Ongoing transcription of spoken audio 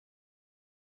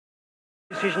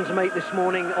decision to make this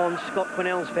morning on Scott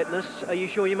Quinnell's fitness. Are you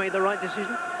sure you made the right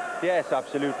decision? Yes,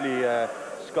 absolutely.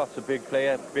 Scott's a big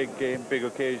player, big game, big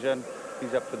occasion.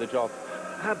 He's up for the job.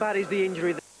 How bad is the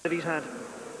injury that he's had?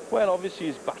 Well, obviously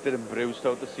he's battered and bruised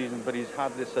throughout the season, but he's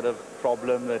had this sort of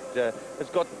problem that has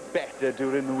got better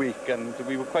during the week, and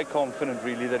we were quite confident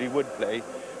really that he would play,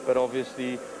 but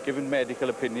obviously given medical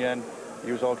opinion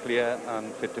he was all clear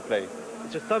and fit to play.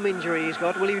 It's a thumb injury he's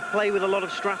got. Will he play with a lot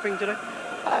of strapping today?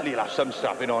 And he'll have some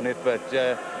strapping on it, but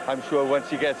I'm sure once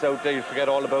he gets out there he'll forget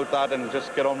all about that and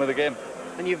just get on with the game.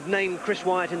 And you've named Chris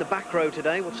Wyatt in the back row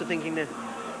today. What's the thinking there?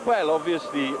 Well,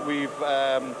 obviously we've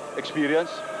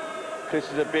experience.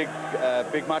 Chris is a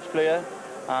big match player,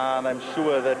 and I'm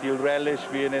sure that he'll relish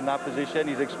being in that position.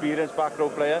 He's an experienced back row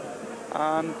player,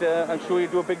 and I'm sure he'll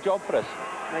do a big job for us.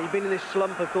 Now, you've been in this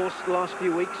slump, of course, the last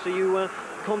few weeks. Are you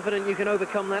confident you can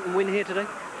overcome that and win here today?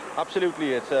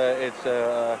 Absolutely. It's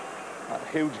a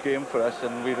huge game for us,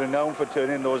 and we're renowned for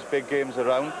turning those big games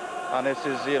around. And this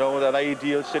is, you know, an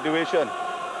ideal situation.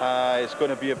 It's going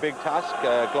to be a big task.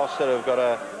 Gloucester have got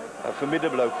a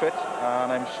formidable outfit,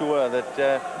 and I'm sure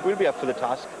that we'll be up for the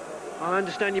task. I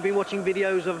understand you've been watching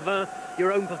videos of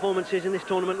your own performances in this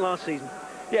tournament last season.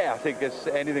 Yeah, I think it's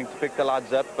anything to pick the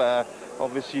lads up.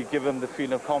 Obviously give them the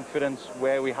feeling of confidence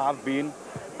where we have been,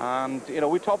 and you know,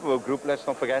 we're top of our group, let's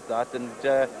not forget that, and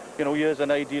you know, here's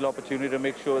an ideal opportunity to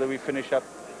make sure that we finish up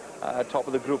top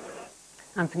of the group.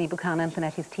 Anthony Buchanan,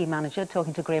 Llanelli's team manager,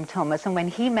 talking to Graham Thomas, and when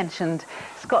he mentioned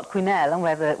Scott Quinnell and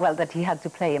whether, well, that he had to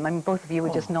play him, I mean, both of you were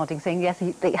just nodding, saying yes,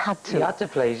 they had to. He had to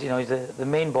play. You know, he's the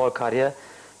main ball carrier.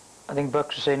 I think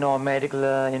Bucks was saying, no, medical,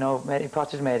 you know, he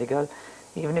passed his medical.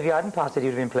 Even if he hadn't passed it, he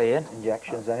would have been playing.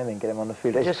 Injections, anything, get him on the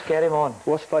field. Just get him on.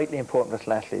 What's vitally important for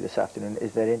Llanelli this afternoon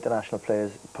is that international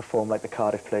players perform like the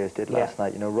Cardiff players did last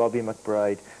night. You know, Robbie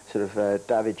McBride, sort of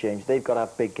David James, they've got to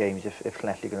have big games if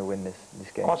Llanelli are going to win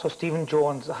this game. Also, Stephen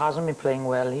Jones hasn't been playing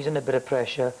well. He's in a bit of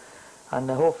pressure. And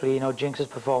hopefully, you know, Jinx's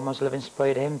performance will have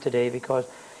inspired him today, because,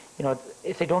 you know,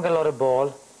 if they don't get a lot of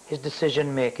ball, his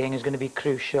decision-making is going to be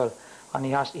crucial. And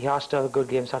he has to have a good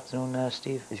game this afternoon,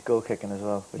 Steve. He's goal kicking as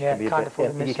well. Yeah, can't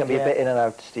afford to miss. He can be a bit in and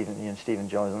out, Stephen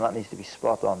Jones, and that needs to be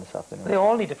spot on this afternoon. They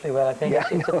all need to play well, I think.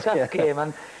 It's a tough game,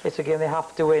 and it's a game they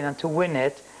have to win. And to win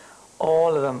it,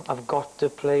 all of them have got to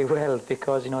play well,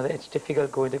 because, you know, it's difficult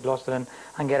going to Gloucester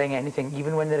and getting anything.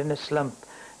 Even when they're in a slump,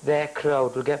 their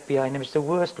crowd will get behind them. It's the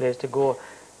worst place to go.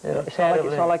 It's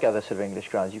not like other sort of English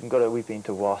grounds. You can go to, we've been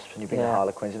to Wasps and you've been to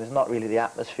Harlequins, and there's not really the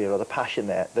atmosphere or the passion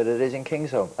there that it is in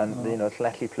Kingsholm. And you know,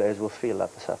 Llanelli players will feel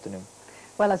that this afternoon.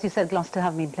 Well, as you said, Gloucester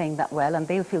haven't been playing that well, and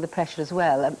they'll feel the pressure as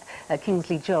well.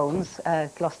 Kingsley Jones,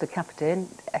 Gloucester captain,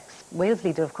 ex-Wales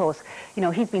leader, of course, you know,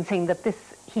 he's been saying that this,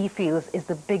 he feels, is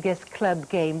the biggest club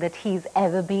game that he's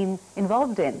ever been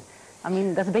involved in. I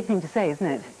mean, that's a big thing to say, isn't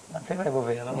it? I think I'm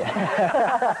over here.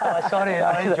 Sorry,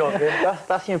 I'm joking.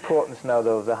 That's the importance now,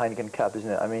 though, of the Heineken Cup, isn't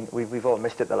it? I mean, we've all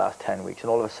missed it the last 10 weeks, and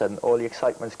all of a sudden, all the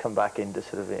excitement's come back into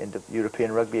into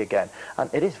European rugby again, and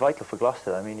it is vital for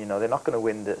Gloucester. I mean, you know, they're not going to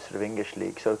win the sort of English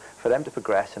league, so for them to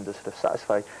progress and to sort of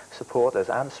satisfy supporters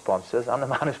and sponsors and the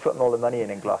man who's putting all the money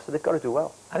in Gloucester, they've got to do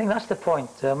well. I think that's the point.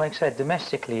 Mike said,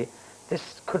 domestically,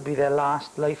 this could be their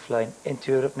last lifeline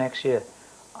into Europe next year.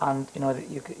 And, you know,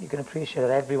 you can appreciate that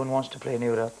everyone wants to play in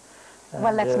Europe.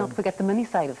 Well, let's not forget the money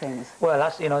side of things. Well,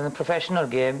 that's, you know, in a professional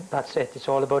game, that's it. It's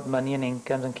all about money and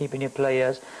incomes and keeping your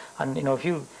players. And, you know, if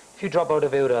you drop out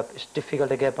of Europe, it's difficult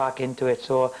to get back into it.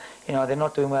 So, you know, they're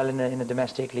not doing well in the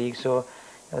domestic league. So,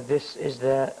 you know, this is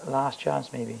their last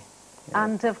chance, maybe. Yeah.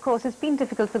 And, of course, it's been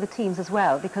difficult for the teams as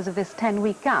well because of this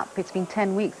 10-week gap. It's been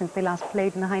 10 weeks since they last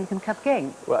played in the Heineken Cup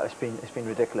game. Well, it's been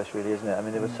ridiculous, really, isn't it? I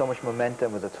mean, there was so much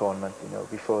momentum with the tournament, you know,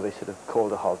 before they sort of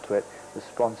called a halt to it. The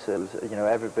sponsors, you know,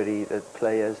 everybody, the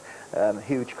players,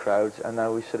 huge crowds, and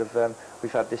now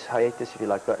we've had this hiatus, if you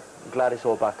like, but I'm glad it's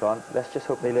all back on. Let's just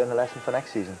hope they learn the lesson for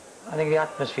next season. I think the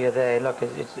atmosphere there, look,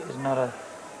 it's not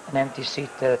an empty seat.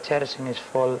 The terracing is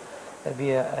full. There'll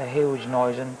be a huge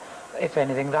noise, and if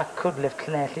anything, that could lift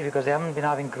Llanelli, because they haven't been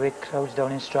having great crowds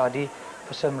down in Stradi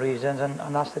for some reasons,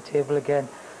 and that's the table again.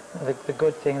 The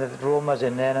good thing that Roma's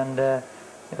in there, and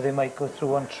you know, they might go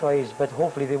through on tries, but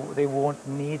hopefully they won't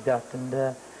need that.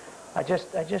 And I just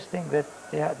think that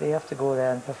they have to go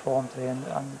there and perform today,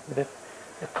 and with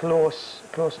the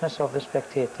closeness of the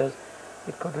spectators,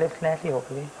 it could lift Llanelli,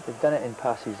 hopefully. They've done it in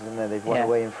past seasons, and they've won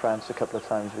away in France a couple of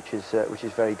times, which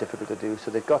is very difficult to do. So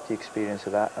they've got the experience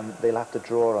of that, and they'll have to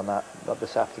draw on that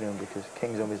this afternoon, because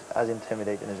Kingsholm is as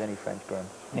intimidating as any French ground.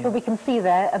 Yeah. But we can see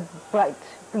there a bright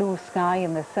blue sky,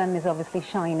 and the sun is obviously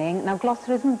shining. Now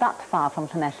Gloucester isn't that far from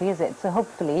Llanelli, is it? So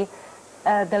hopefully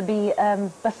there'll be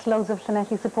busloads of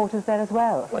Llanelli supporters there as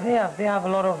well. Well, they have a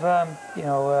lot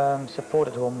of support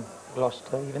at home,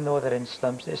 Gloucester. Even though they're in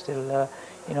slumps, they still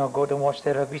go to watch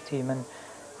their rugby team. And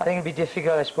I think it'd be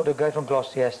difficult. I spoke to a guy from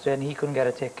Gloucester yesterday, and he couldn't get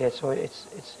a ticket. So it'll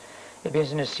be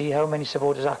interesting to see how many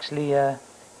supporters actually are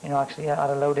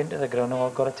allowed into the ground or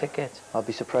got a ticket. I'll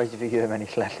be surprised if you hear many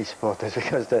Llanelli supporters,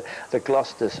 because the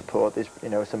Gloucester support is,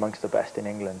 it's amongst the best in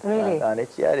England. Really? And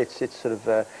it's sort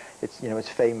of it's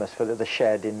famous for the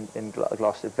shed in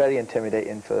Gloucester. Very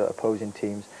intimidating for opposing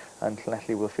teams, and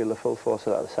Llanelli will feel the full force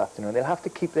of that this afternoon. They'll have to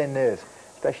keep their nerve,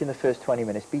 especially in the first 20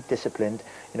 minutes. Be disciplined.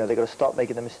 They've got to stop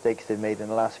making the mistakes they've made in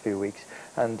the last few weeks.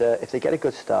 And if they get a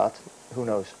good start, who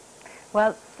knows?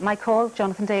 Well, my call,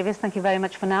 Jonathan Davis, thank you very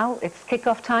much for now. It's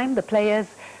kick-off time. The players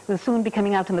will soon be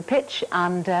coming out on the pitch,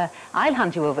 and I'll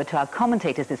hand you over to our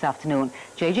commentators this afternoon,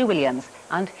 JJ Williams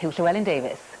and Hugh Llewellyn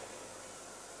Davis.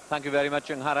 Thank you very much,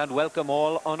 Young Harad. Welcome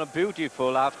all on a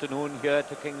beautiful afternoon here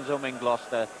to Kingsholm in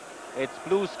Gloucester. It's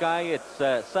blue sky,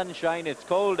 it's sunshine, it's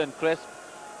cold and crisp,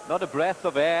 not a breath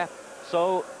of air.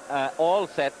 So all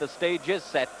set, the stage is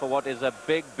set for what is a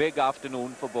big, big afternoon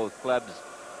for both clubs.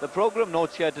 The programme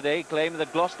notes here today claim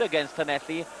that Gloucester against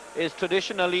Llanelli is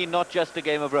traditionally not just a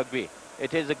game of rugby.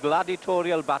 It is a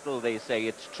gladiatorial battle, they say.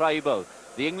 It's tribal.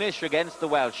 The English against the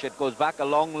Welsh. It goes back a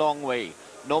long, long way,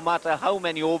 no matter how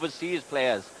many overseas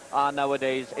players are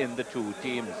nowadays in the two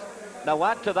teams. Now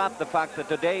add to that the fact that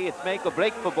today it's make or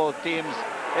break for both teams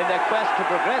in their quest to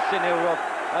progress in Europe,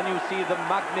 and you see the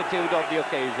magnitude of the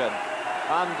occasion.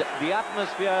 And the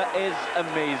atmosphere is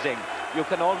amazing. You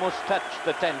can almost touch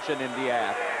the tension in the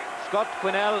air. Scott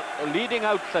Quinnell leading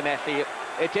out Llanelli.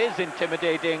 It is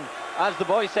intimidating. As the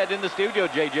boy said in the studio,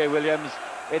 JJ Williams,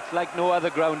 it's like no other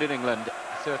ground in England.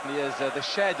 It certainly is. The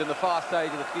shed on the far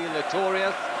side of the field,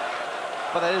 notorious.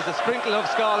 But there is a sprinkle of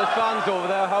Scarlet fans over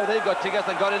there. How they've got tickets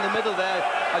and got in the middle there,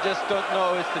 I just don't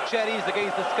know. It's the Cherries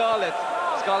against the Scarlets.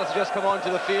 Scarlets have just come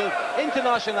onto the field.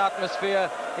 International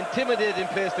atmosphere, intimidating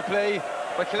place to play.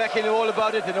 But Llanelli know all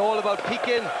about it and all about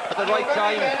peaking at the right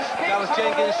time. Gareth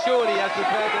Jenkins surely has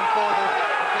prepared them for this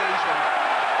occasion.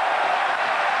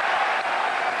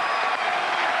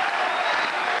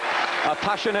 A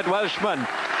passionate Welshman,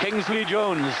 Kingsley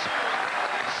Jones,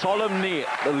 solemnly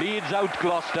leads out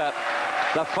Gloucester.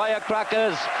 The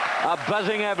firecrackers are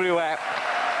buzzing everywhere.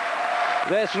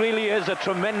 This really is a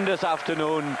tremendous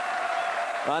afternoon.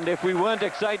 And if we weren't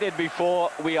excited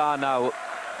before, we are now.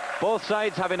 Both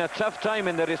sides having a tough time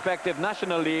in their respective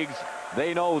national leagues.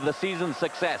 They know the season's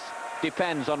success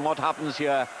depends on what happens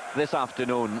here this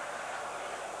afternoon.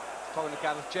 Talking to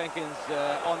Gareth Jenkins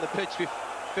on the pitch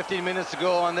 15 minutes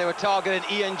ago, and they were targeting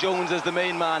Ian Jones as the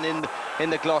main man in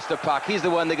the Gloucester pack. He's the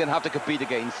one they're going to have to compete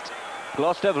against.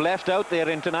 Gloucester have left out their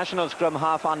international scrum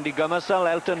half Andy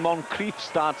Gummersall. Elton Moncrief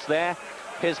starts there.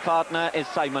 His partner is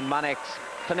Simon Mannix.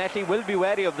 Llanelli will be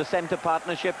wary of the centre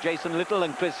partnership, Jason Little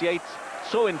and Chris Yates,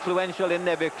 so influential in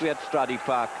their victory at Stradey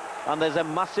Park. And there's a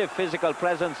massive physical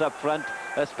presence up front,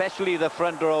 especially the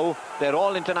front row. They're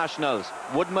all internationals.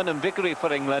 Woodman and Vickery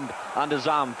for England and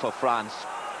Azam for France.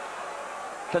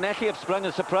 Llanelli have sprung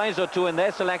a surprise or two in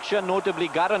their selection, notably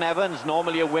Garen Evans,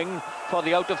 normally a wing, for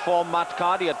the out-of-form Matt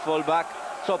Cardy at full-back.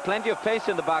 So plenty of pace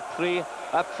in the back three.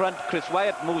 Up front, Chris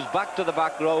Wyatt moves back to the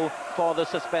back row for the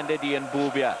suspended Ian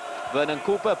Bouvier. Vernon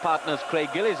Cooper partners Craig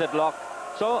Gillies at lock,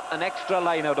 so an extra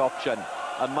line-out option.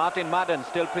 And Martin Madden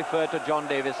still preferred to John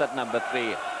Davis at number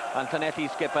 3. And Llanelli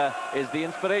skipper is the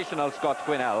inspirational Scott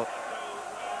Quinnell.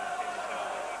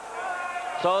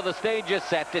 So the stage is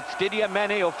set. It's Didier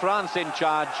Mene of France in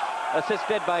charge,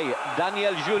 assisted by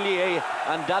Daniel Julier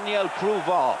and Daniel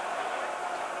Prouvot.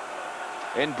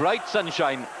 In bright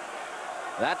sunshine,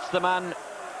 that's the man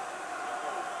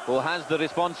who has the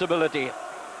responsibility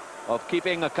of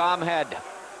keeping a calm head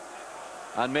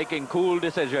and making cool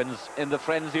decisions in the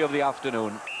frenzy of the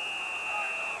afternoon.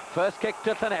 First kick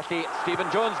to Llanelli.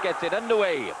 Stephen Jones gets it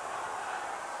underway.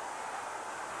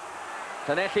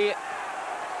 Llanelli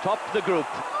top the group,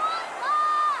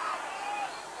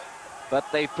 but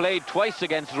they played twice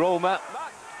against Roma,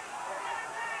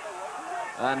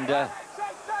 and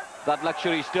that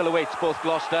luxury still awaits both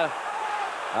Gloucester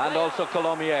and also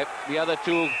Colomiers, the other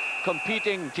two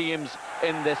competing teams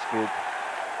in this group.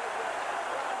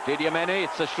 Didier Mene,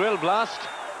 it's a shrill blast.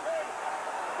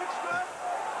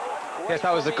 Yes,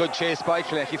 that was a good chase by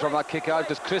Llanelli from that kick out,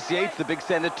 because Chris Yates, the big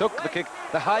centre, took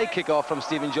the high kick off from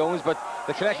Stephen Jones, but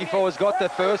the Llanelli forwards got there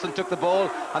first and took the ball,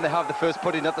 and they have the first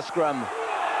put in at the scrum.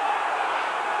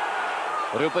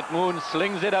 Rupert Moon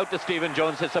slings it out to Stephen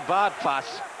Jones. It's a bad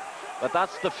pass, but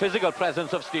that's the physical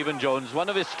presence of Stephen Jones. One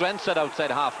of his strengths at outside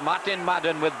half. Martin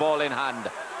Madden with ball in hand.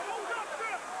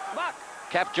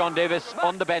 kept John Davis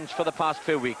on the bench for the past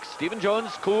few weeks. Stephen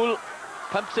Jones, cool,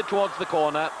 pumps it towards the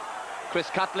corner. Chris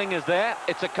Catling is there.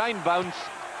 It's a kind bounce,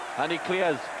 and he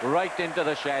clears right into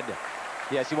the shed.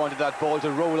 Yes, he wanted that ball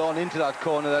to roll on into that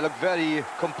corner. They looked very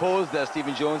composed there,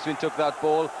 Stephen Jones, when he took that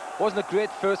ball. Wasn't a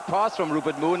great first pass from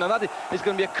Rupert Moon, and that is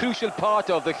going to be a crucial part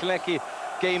of the Llanelli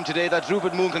game today, that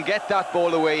Rupert Moon can get that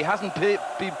ball away. He hasn't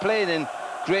been playing in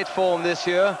great form this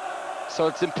year, so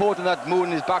it's important that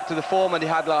Moon is back to the form that he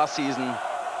had last season.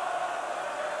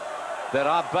 There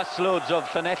are busloads of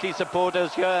Llanelli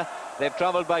supporters here. They've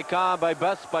travelled by car, by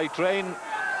bus, by train.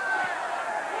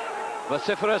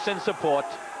 Vociferous in support.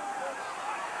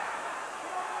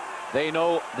 They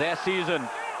know their season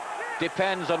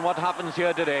depends on what happens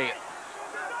here today.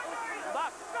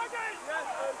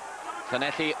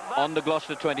 Llanelli on the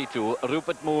Gloucester 22.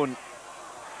 Rupert Moon.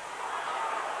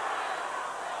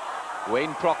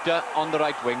 Wayne Proctor on the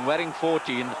right wing, wearing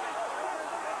 14.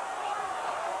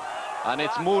 And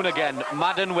it's Moon again.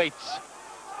 Madden waits.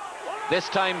 This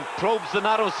time probes the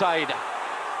narrow side.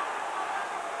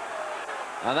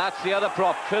 And that's the other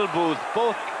prop, Phil Booth.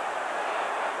 Both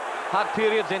had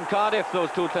periods in Cardiff,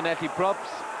 those two Llanelli props.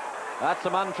 That's a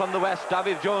man from the west,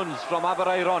 David Jones from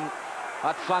Aberaeron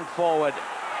at flank forward.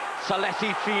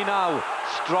 Salesi Fee now,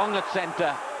 strong at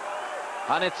centre.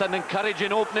 And it's an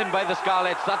encouraging opening by the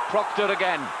Scarlets. That Proctor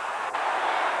again.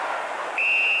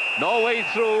 No way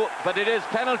through, but it is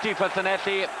penalty for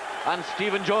Llanelli, and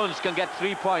Stephen Jones can get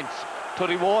 3 points to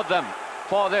reward them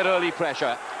for their early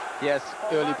pressure. Yes,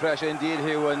 early pressure indeed,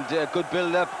 Hugh, and good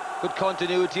build-up, good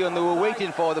continuity, and they were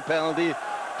waiting for the penalty.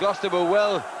 Gloucester were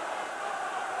well.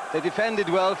 They defended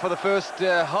well for the first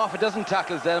half a dozen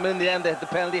tackles there, and in the end the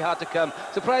penalty had to come.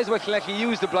 Surprised why Llanelli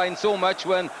used the blind so much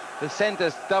when the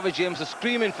centre, David James, was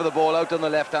screaming for the ball out on the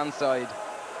left-hand side.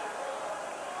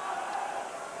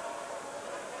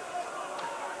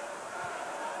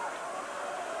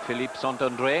 Philippe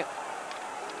Saint-André,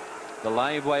 the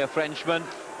live wire Frenchman,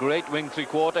 great wing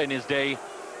three-quarter in his day.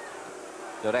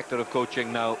 Director of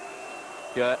coaching now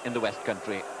here in the West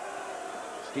Country.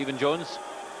 Stephen Jones,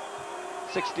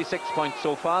 66 points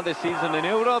so far this season in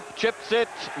Europe. Chips it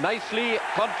nicely,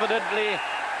 confidently,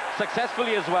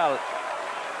 successfully as well.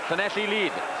 Llanelli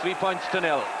lead, 3 points to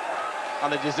nil.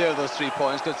 And they deserve those 3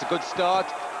 points, because it's a good start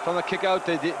from the kick-out.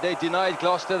 They denied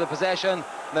Gloucester the possession.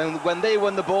 Then when they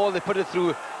won the ball, they put it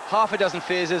through half a dozen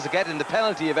phases, getting the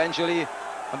penalty eventually,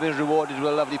 and been rewarded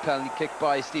with a lovely penalty kick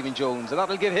by Stephen Jones, and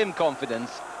that'll give him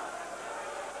confidence.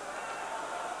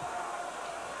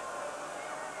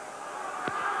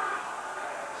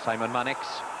 Simon Mannix.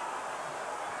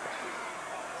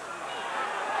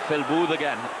 Phil Booth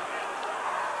again.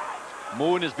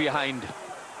 Moon is behind.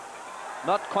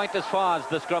 Not quite as far as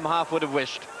the scrum half would have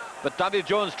wished, but David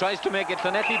Jones tries to make it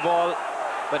Llanelli ball,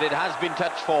 but it has been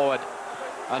touched forward,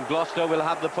 and Gloucester will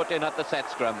have the put in at the set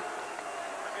scrum.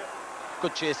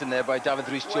 Good chase in there by David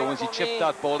Rhys-Jones. He chipped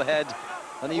that ball ahead,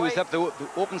 and he was up the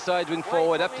open side wing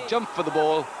forward, up to jump for the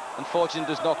ball.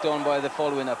 Unfortunately, it was knocked on by the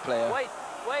following up player. Wait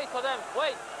for them,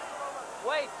 wait.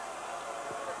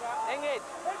 Hang it.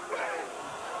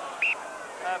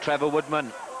 Trevor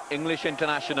Woodman, English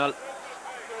international,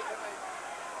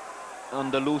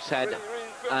 on the loose head,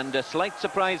 and a slight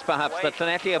surprise perhaps that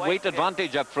Llanelli have weight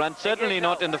advantage up front, certainly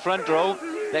not in the front row.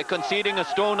 They're conceding a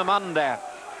stone a man there.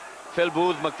 Phil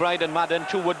Booth, McBride and Madden,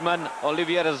 to Woodman,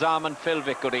 Olivier Azam and Phil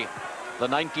Vickery. The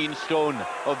 19 stone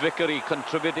of Vickery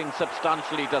contributing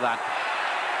substantially to that.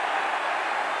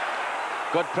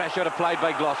 Good pressure applied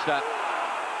by Gloucester.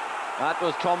 That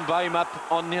was Tom Baim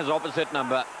up on his opposite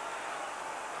number.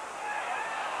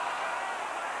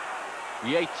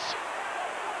 Yates,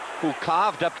 who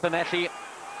carved up Llanelli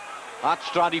at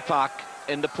Stradey Park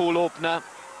in the pool opener,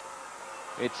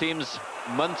 it seems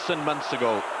months and months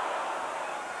ago.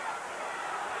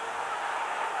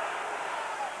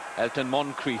 Elton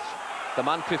Moncrief, the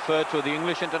man preferred to the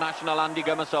English international Andy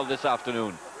Gummersall this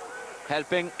afternoon.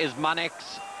 Helping is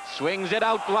Mannix, swings it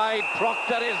out wide.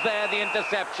 Proctor is there, the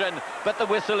interception, but the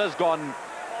whistle has gone.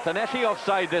 Llanelli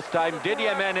offside this time.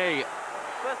 Didier Mene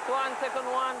First one, second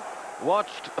one.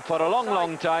 watched for a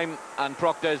long time, and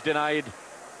Proctor is denied.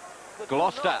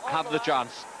 Gloucester have the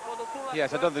chance.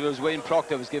 Yes, I don't think it was Wayne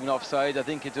Proctor was given offside. I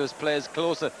think it was players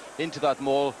closer into that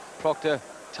maul. Proctor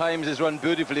times his run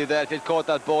beautifully there. If he'd caught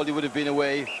that ball, he would have been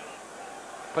away.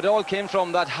 But it all came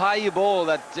from that high ball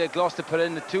that Gloucester put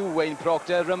in to Wayne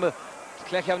Proctor. Remember,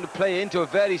 Clegg having to play into a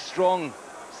very strong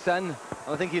sun,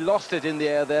 and I think he lost it in the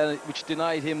air there, which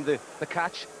denied him the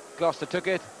catch. Gloucester took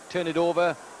it, turned it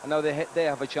over, and now they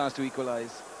have a chance to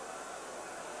equalise.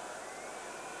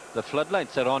 The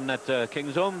floodlights are on at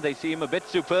Kingsholm. They seem a bit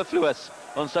superfluous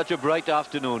on such a bright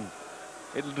afternoon.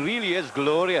 It really is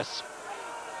glorious.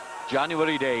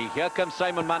 January day. Here comes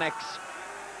Simon Mannix.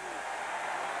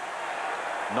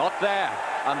 Not there.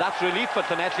 And that's relief for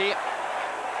Llanelli.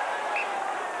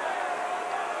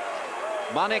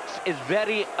 Mannix is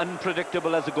very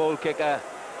unpredictable as a goal kicker.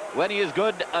 When he is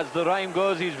good, as the rhyme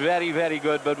goes, he's very, very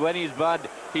good. But when he's bad,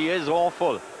 he is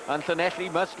awful. And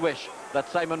Llanelli must wish that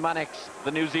Simon Mannix,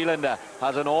 the New Zealander,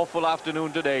 has an awful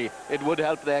afternoon today. It would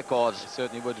help their cause. It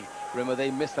certainly would. Remember,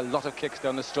 they missed a lot of kicks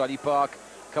down the Straddy Park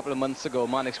a couple of months ago.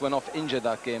 Mannix went off injured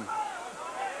that game.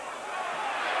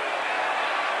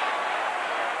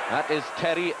 That is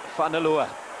Terry Fanalua.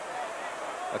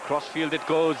 Across field it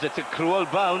goes. It's a cruel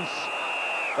bounce.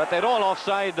 But they're all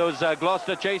offside, those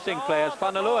Gloucester chasing players.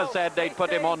 Fanalua said they'd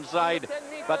put him onside.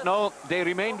 But no, they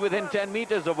remained within 10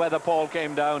 metres of where the ball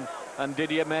came down. And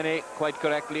Didier Mene, quite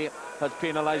correctly, has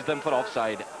penalised them for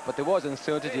offside. But there was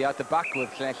uncertainty at the back with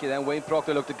Llanelli. Then Wayne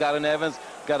Proctor looked at Garen Evans.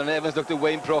 Garen Evans looked at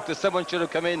Wayne Proctor. Someone should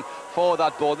have come in for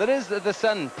that ball. There is the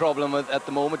sun problem at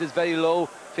the moment. It's very low,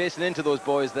 facing into those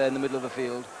boys there in the middle of the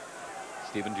field.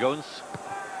 Stephen Jones.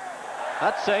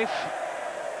 That's safe.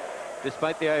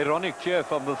 Despite the ironic cheer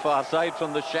from the far side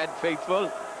from the Shed faithful.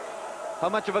 How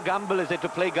much of a gamble is it to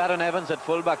play Garen Evans at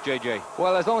fullback, JJ?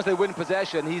 Well, as long as they win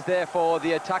possession, he's there for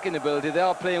the attacking ability. They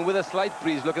are playing with a slight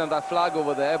breeze, looking at that flag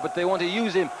over there, but they want to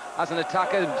use him as an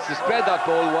attacker to spread that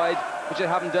ball wide, which they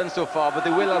haven't done so far, but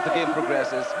they will as the game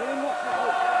progresses.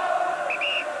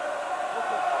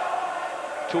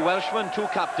 Two Welshmen, two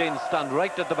captains stand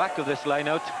right at the back of this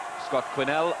line-out. Scott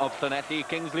Quinnell of Llanelli,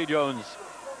 Kingsley Jones.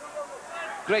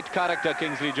 Great character,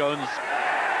 Kingsley Jones.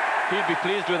 He'll be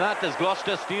pleased with that as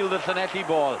Gloucester steal the Llanelli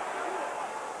ball.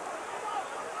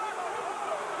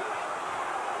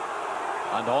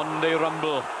 And on they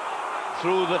rumble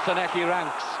through the Llanelli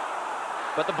ranks.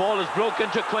 But the ball is broken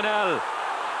to Quinnell.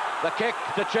 The kick,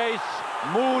 the chase,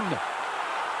 Moon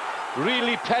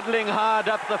really pedaling hard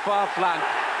up the far flank.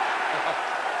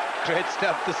 Great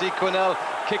step to see Quinnell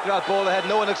kick that ball ahead.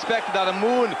 No one expected that. And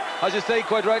Moon, as you say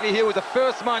quite rightly here, was the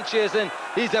first man chasing.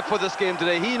 He's up for this game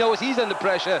today. He knows he's under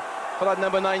pressure for that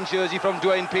number 9 jersey from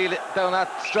Dwayne Peel down at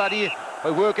Straddy by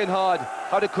working hard.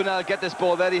 How did Quinnell get this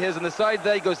ball? There he is on the side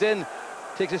there. He goes in,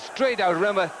 takes it straight out.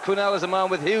 Remember, Quinnell is a man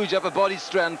with huge upper body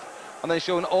strength, and then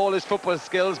showing all his football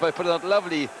skills by putting that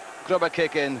lovely grubber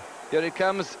kick in. Here it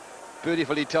comes,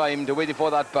 beautifully timed, waiting for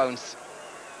that bounce.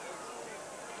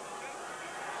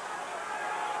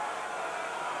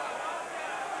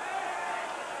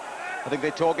 I think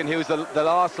they're talking here, the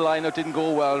last line-out didn't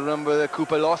go well. Remember,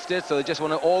 Cooper lost it, so they just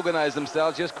want to organise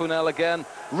themselves. Just Quinnell again,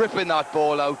 ripping that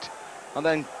ball out. And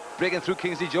then breaking through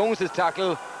Kingsley Jones's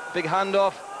tackle, big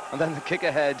handoff, and then the kick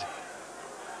ahead.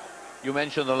 You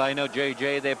mentioned the line-out,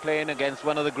 JJ. They're playing against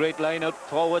one of the great line-out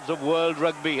forwards of world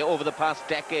rugby over the past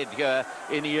decade here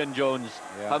in Ian Jones.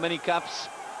 Yeah. How many caps?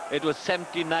 It was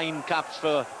 79 caps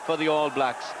for the All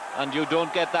Blacks. And you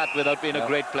don't get that without being a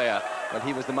great player. Well,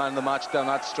 he was the man of the match down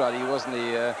at Straddy, wasn't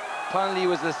he? Apparently he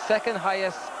was the second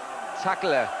highest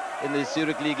tackler in the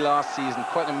Zurich League last season.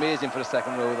 Quite amazing for a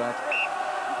second row, that.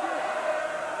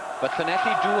 But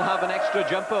Llanelli do have an extra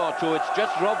jumper or two. It's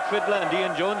just Rob Fiddler and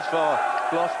Ian Jones for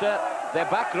Gloucester. Their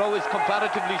back row is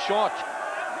comparatively short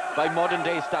by modern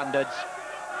day standards.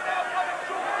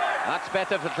 That's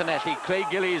better for Llanelli. Craig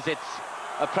Gillies, it's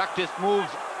a practiced move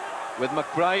with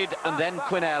McBride and then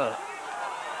Quinnell.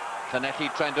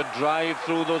 Llanelli trying to drive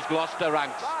through those Gloucester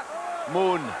ranks.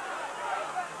 Moon.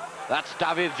 That's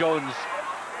David Jones.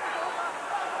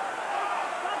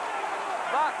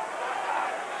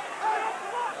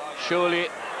 Surely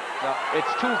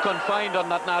it's too confined on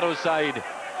that narrow side.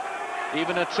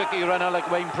 Even a tricky runner like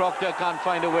Wayne Proctor can't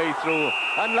find a way through.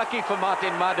 Unlucky for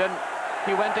Martin Madden.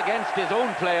 He went against his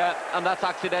own player, and that's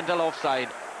accidental offside.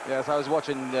 Yes, I was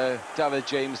watching David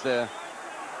James there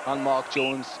and Mark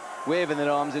Jones waving their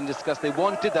arms in disgust. They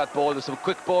wanted that ball. Some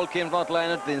quick ball came from that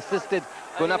line. They insisted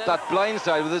going up that blind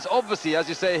side. But there's obviously, as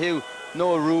you say, Hugh,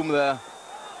 no room there.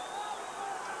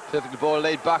 Perfect ball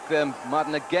laid back there.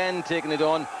 Madden again taking it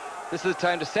on. This is the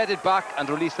time to set it back and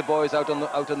release the boys out on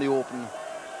the open.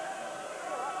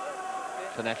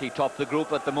 Llanelli top the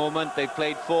group at the moment. They've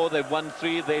played 4, they've won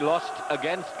 3, they lost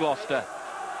against Gloucester.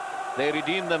 They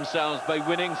redeemed themselves by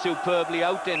winning superbly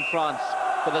out in France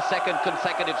for the 2nd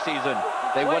consecutive season.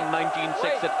 They won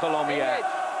 19-6 at Colomiers.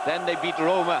 Then they beat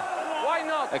Roma. Why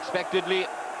not? Expectedly.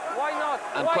 Why not?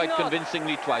 And why quite not?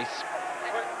 convincingly twice.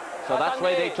 So that's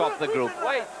why they top the group.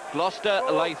 Gloucester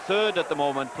lie 3rd at the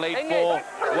moment. Played 4,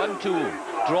 won 2,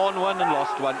 drawn 1 and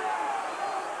lost 1.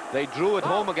 They drew at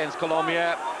home against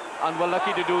Colomiers and were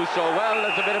lucky to do so. Well,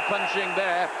 there's a bit of punching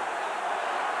there.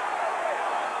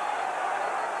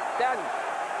 Done.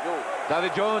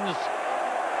 David Jones.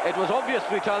 It was obvious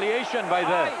retaliation by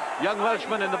the young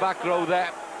Welshman in the back row there.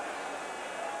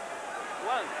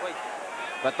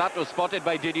 But that was spotted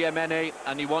by Didier Mene,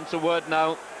 and he wants a word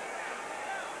now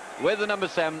with the number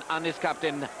 7 and his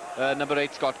captain, number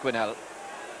 8, Scott Quinnell.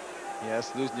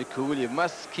 Yes, losing your cool. You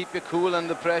must keep your cool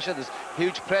under pressure. There's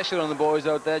huge pressure on the boys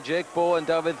out there. Jake Bowe and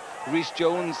David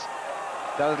Rhys-Jones.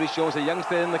 David Rhys-Jones, a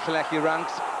youngster in the Llanelli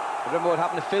ranks. Remember what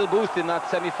happened to Phil Booth in that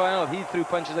semi-final? He threw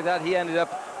punches like that. He ended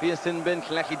up being sin bin.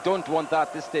 Llanelli don't want that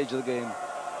at this stage of the game.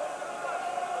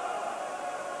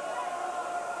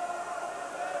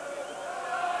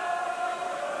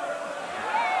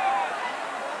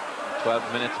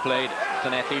 "12 minutes played.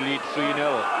 Llanelli leads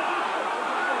 3-0.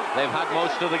 They've had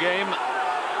most of the game.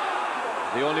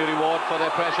 The only reward for their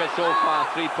pressure so far,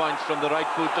 3 points from the right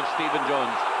foot of Stephen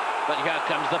Jones. But here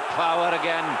comes the power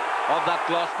again of that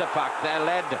Gloucester pack. They're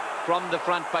led from the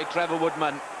front by Trevor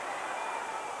Woodman.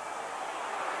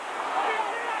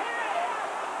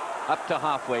 Up to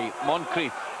halfway,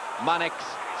 Moncrief, Mannix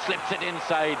slips it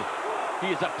inside. He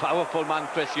is a powerful man,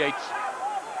 Chris Yates.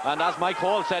 And as Mike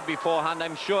Hall said beforehand,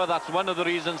 I'm sure that's one of the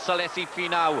reasons Salesi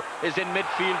Finau is in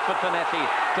midfield for Llanelli,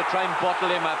 to try and bottle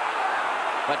him up.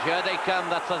 But here they come,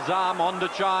 that's Azam on the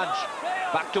charge.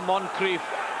 Back to Moncrief,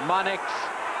 Mannix,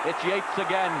 it's Yates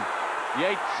again.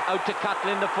 Yates out to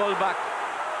Catlin, the fullback.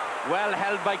 Well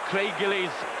held by Craig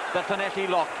Gillies, the Llanelli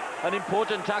lock. An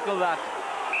important tackle that.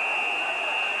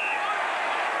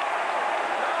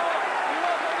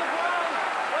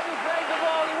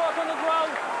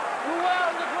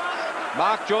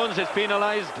 Mark Jones is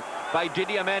penalised by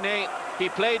Didier Mene. He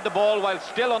played the ball while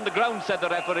still on the ground, said the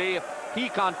referee. He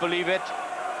can't believe it,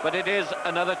 but it is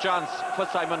another chance for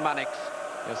Simon Mannix.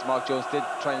 Yes, Mark Jones did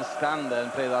try and stand there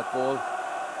and play that ball.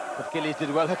 But Gillies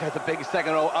did well. Look at the big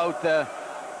second row out there.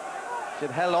 She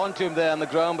had held on to him there on the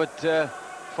ground, but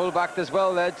full back as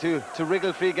well there to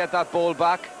wriggle free, get that ball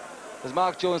back. There's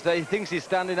Mark Jones there. He thinks he's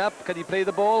standing up. Can he play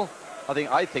the ball?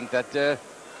 I think that the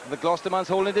Gloucester man's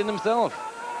holding it in himself.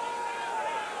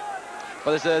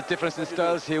 But there's a difference in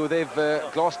styles here. They've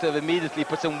Gloucester have immediately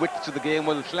put some width to the game.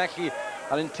 Well, Llanelli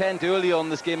are intent early on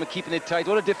this game and keeping it tight.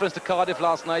 What a difference to Cardiff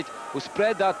last night, who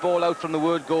spread that ball out from the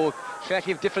word go. Llanelli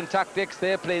have different tactics.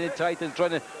 They're playing it tight and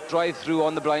trying to drive through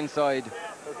on the blind side.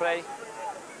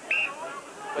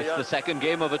 It's the second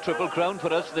game of a triple crown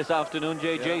for us this afternoon,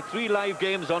 JJ. Yeah. 3 live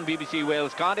games on BBC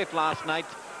Wales. Cardiff last night,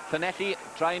 Llanelli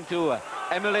trying to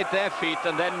emulate their feat,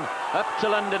 and then up to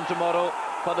London tomorrow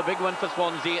for the big one for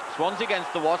Swansea. Swansea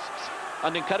against the Wasps,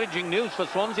 and encouraging news for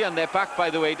Swansea and their pack, by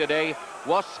the way, today.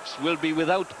 Wasps will be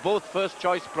without both first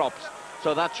choice props,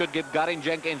 so that should give Garin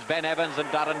Jenkins, Ben Evans and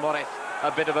Darren Morris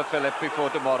a bit of a fillip before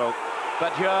tomorrow.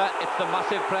 But here it's the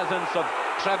massive presence of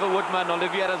Trevor Woodman,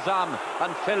 Olivier Azam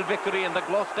and Phil Vickery in the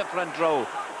Gloucester front row.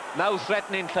 Now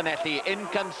threatening Llanelli. In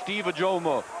comes Steve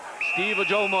Ojomo. Steve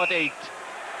Ojomo at 8.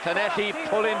 Llanelli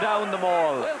pulling down the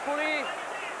maul.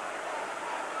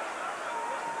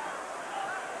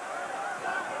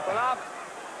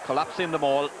 Collapsing the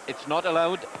maul. It's not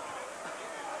allowed.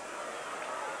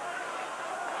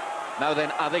 Now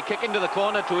then, are they kicking to the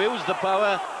corner to use the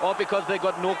power, or because they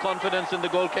got no confidence in the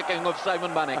goal kicking of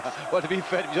Simon Mannix? Well, to be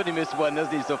fair, he's only missed one,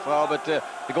 hasn't he, so far? But they're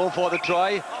going for the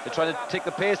try. They're trying to take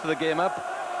the pace of the game up.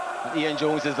 And Ian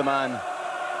Jones is the man.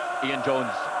 Ian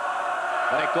Jones.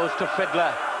 And it goes to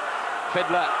Fiddler.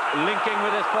 Fiddler linking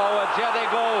with his forwards. Here they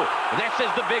go. This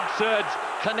is the big surge.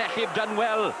 Llanelli have done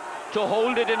well to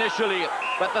hold it initially,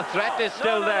 but the threat is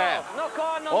still there.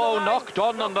 Knocked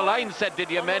on the line, said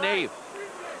Didier Mene.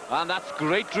 And that's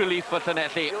great relief for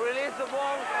Llanelli.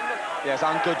 Yes,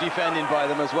 and good defending by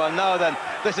them as well. Now then,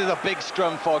 this is a big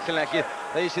scrum for Llanelli.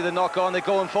 They see the knock on, they're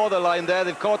going for the line there.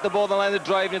 They've caught the ball on the line, they're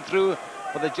driving it through,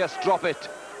 but they just drop it.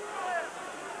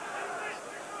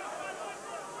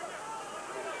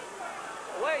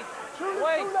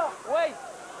 Wait.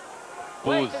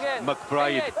 Booth,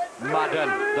 McBride, Madden,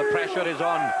 the pressure is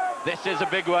on. This is a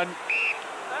big one.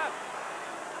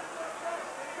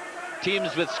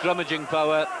 Teams with scrummaging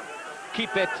power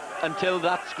keep it until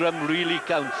that scrum really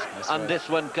counts. That's and right. This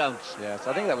one counts. Yes,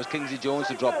 I think that was Kingsley Jones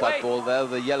who dropped that ball there,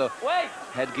 the yellow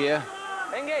headgear.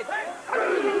 Here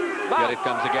it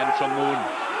comes again from Moon.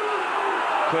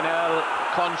 Quinnell,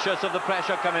 conscious of the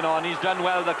pressure coming on. He's done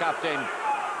well, the captain.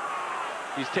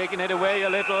 He's taken it away a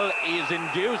little. He's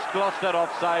induced Gloucester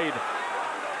offside.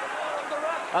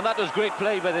 And that was great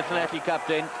play by the Llanelli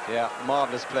captain. Yeah,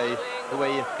 marvellous play. The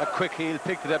way a quick heel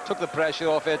picked it up, took the pressure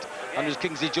off it, and it was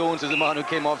Kingsley Jones who's the man who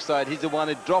came offside. He's the one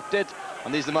who dropped it,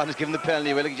 and he's the man who's given the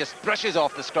penalty. Well, he just brushes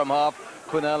off the scrum half,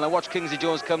 Quinnell. And watch Kingsley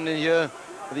Jones coming in here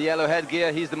with the yellow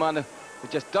headgear. He's the man who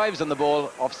just dives on the ball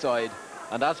offside.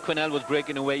 And as Quinnell was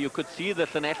breaking away, you could see the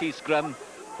Llanelli scrum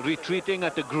retreating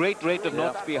at a great rate of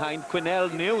knots behind.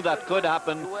 Quinnell knew that could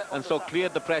happen and so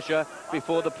cleared the pressure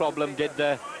before the problem did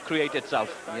create itself.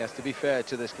 Yes, to be fair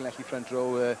to this Llanelli front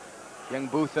row, young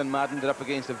Booth and Madden are up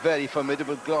against a very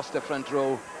formidable Gloucester front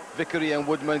row. Vickery and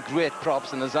Woodman, great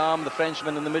props, and Azam, the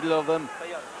Frenchman, in the middle of them.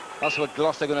 That's what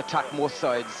Gloucester are going to attack both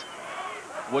sides.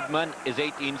 Woodman is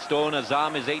 18 stone,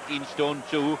 Azam is 18 stone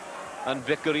too, and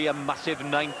Vickery a massive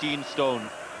 19 stone.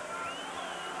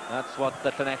 That's what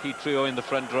the Llanelli trio in the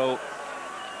front row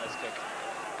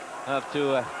have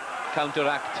to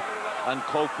counteract and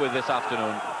cope with this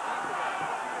afternoon.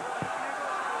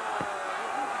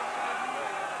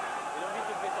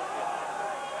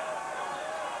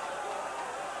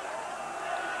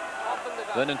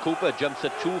 Vernon Cooper jumps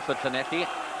at 2 for Llanelli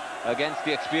against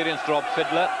the experienced Rob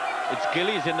Fiddler. It's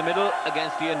Gillies in the middle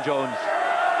against Ian Jones.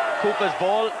 Cooper's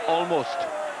ball, almost.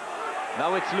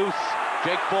 Now it's loose.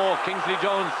 Jake Ball, Kingsley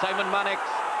Jones, Simon Mannix,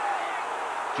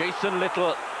 Jason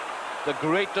Little, the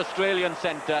great Australian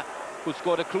centre who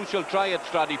scored a crucial try at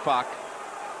Stradey Park.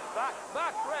 Back,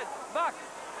 Red, back.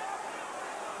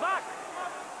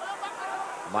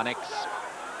 Mannix.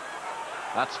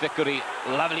 That's Vickery.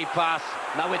 Lovely pass.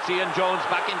 Now it's Ian Jones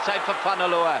back inside for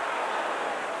Fanaloa.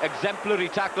 Exemplary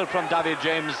tackle from David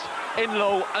James. In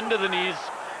low, under the knees.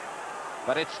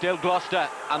 But it's still Gloucester,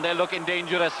 and they're looking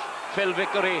dangerous. Phil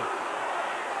Vickery.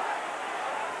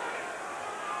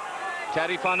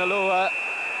 Terry Fanaloa.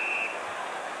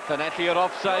 Llanelli are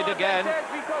offside again.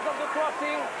 Because of the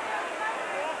crossing.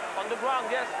 On the ground,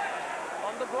 yes.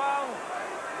 On the ground.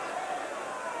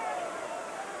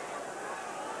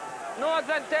 No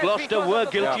advantage. Gloucester were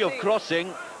guilty of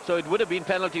crossing, so it would have been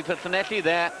penalty for Llanelli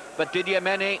there, but Didier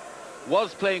Mene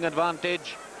was playing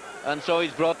advantage, and so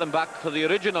he's brought them back for the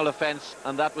original offence,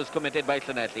 and that was committed by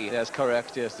Llanelli. Yes,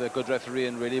 correct. Yes, a good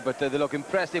refereeing, really, but they look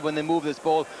impressive when they move this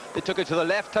ball. They took it to the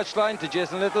left touchline to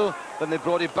Jason Little, then they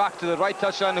brought it back to the right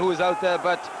touchline, who was out there,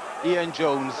 but Ian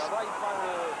Jones.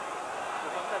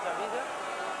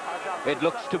 It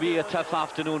looks to be a tough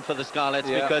afternoon for the Scarlets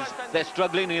because they're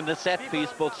struggling in the set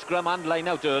piece, both scrum and line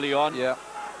out early on. Yeah.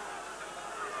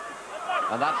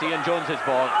 And that's Ian Jones's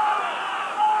ball.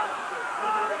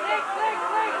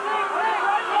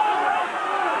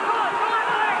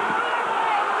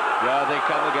 Yeah, they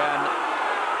come again.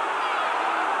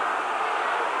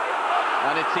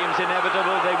 And it seems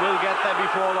inevitable they will get there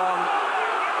before long.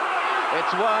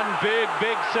 It's one big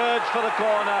surge for the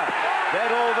corner. They're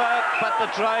over, but the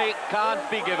try can't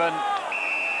be given.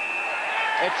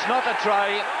 It's not a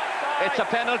try, it's a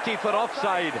penalty for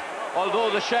offside. Although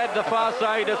the Shed, the far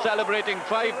side, are celebrating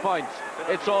 5 points.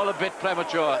 It's all a bit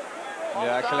premature.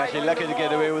 Yeah, Llanelli lucky to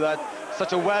get away with that.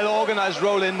 Such a well-organised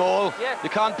rolling maul. You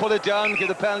can't pull it down, give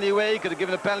the penalty away. Could have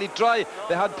given a penalty try.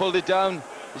 They had pulled it down.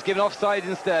 He's given offside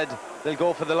instead. They'll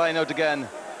go for the line out again.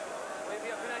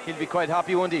 He'll be quite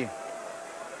happy, won't he?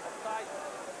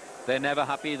 They're never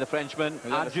happy, the Frenchmen,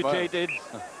 agitated.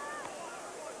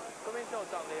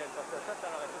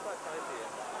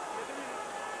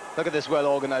 Look at this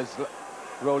well-organised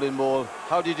rolling maul.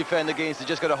 How do you defend against it?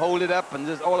 Just got to hold it up, and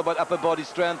it's all about upper body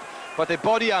strength. But the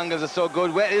body angles are so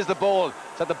good. Where is the ball?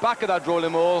 It's at the back of that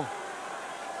rolling maul.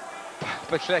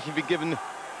 But Llanelli be given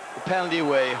the penalty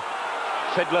away.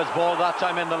 Fiddler's ball that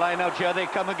time in the line out. Here they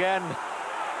come again.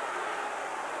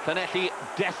 Llanelli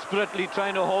desperately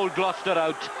trying to hold Gloucester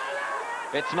out.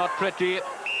 It's not pretty,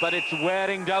 but it's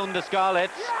wearing down the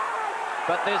Scarlets.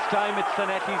 But this time it's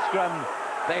Llanelli scrum.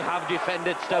 They have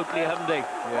defended stoutly, haven't they?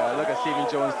 Yeah, look at Stephen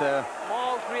Jones there.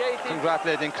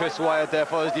 Congratulating Chris Wyatt there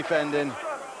for his defending.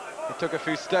 He took a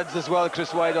few studs as well,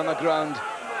 Chris Wyatt, on the ground.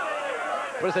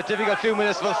 But it's a difficult few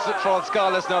minutes for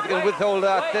Scarlets now. If they can withhold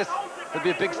that, this would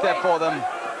be a big step for them.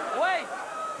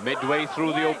 Midway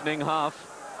through the opening half,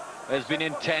 there's been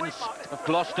intense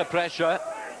Gloucester pressure,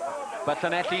 but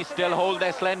Llanelli still hold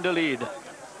their slender lead.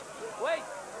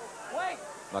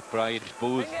 McBride,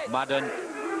 Booth, Madden,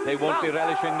 they won't be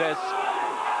relishing this.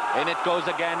 In it goes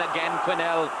again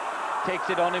Quinnell takes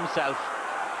it on himself.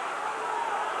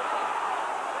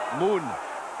 Moon.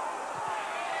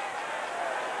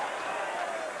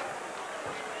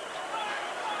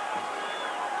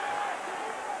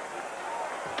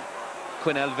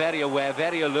 Quinnell very aware,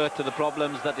 very alert to the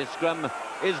problems that his scrum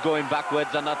is going backwards,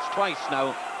 and that's twice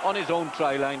now on his own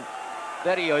try line.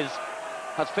 There he is,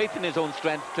 has faith in his own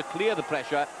strength to clear the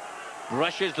pressure,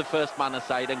 brushes the first man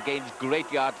aside and gains great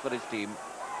yards for his team.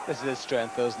 This is his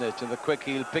strength, though, isn't it? And the quick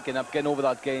heel, picking up, getting over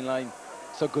that gain line.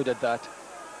 So good at that.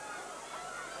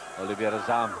 Olivier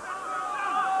Azam.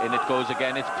 In it goes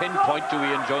again. It's pinpoint to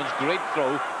Ian Jones. Great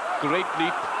throw, great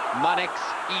leap. Mannix,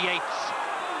 Yates.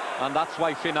 And that's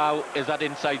why Finau is at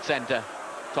inside centre,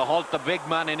 to halt the big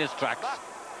man in his tracks.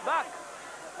 Back.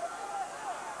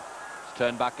 It's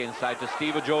turned back inside to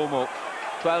Steve Ojomo.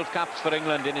 12 caps for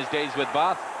England in his days with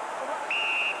Bath.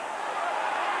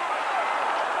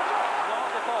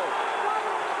 Not at all.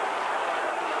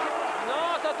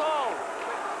 Not at all.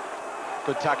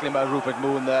 Good tackling by Rupert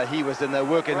Moon there. He was in there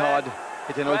working hard,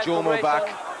 hitting Red Ojomo formation. back,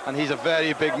 and he's a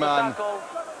very big On the man. tackle.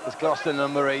 It's Gloucester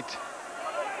number 8.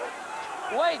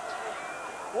 Wait.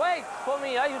 Wait for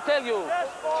me, I will tell you.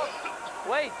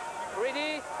 Wait.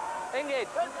 Ready? Engage.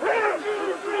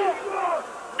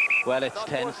 Well, it's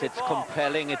tense, it's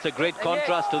compelling, it's a great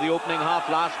contrast to the opening half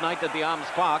last night at the Arms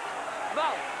Park.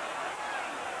 Bounce.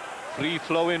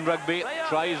 Free-flowing rugby,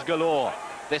 tries galore.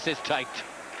 This is tight.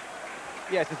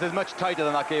 Yes, this is much tighter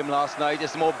than that game last night.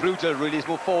 It's more brutal, really. It's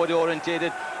more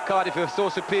forward-orientated. Cardiff were so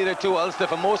superior to Ulster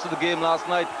for most of the game last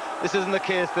night. This isn't the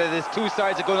case. There's two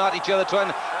sides are going at each other, trying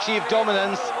to achieve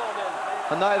dominance,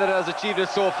 and neither has achieved it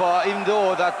so far, even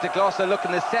though that the Gloucester look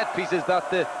in the set pieces that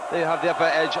they have the upper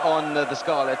edge on the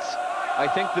Scarlets. I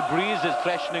think the breeze is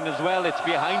freshening as well. It's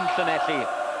behind Llanelli,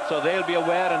 so they'll be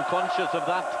aware and conscious of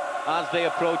that as they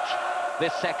approach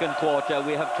this second quarter.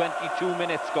 We have 22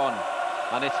 minutes gone,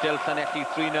 and it's still Llanelli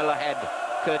 3-0 ahead,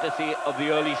 courtesy of the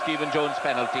early Stephen Jones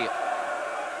penalty.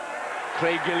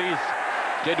 Craig Gillies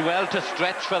did well to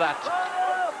stretch for that,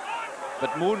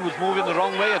 but Moon was moving the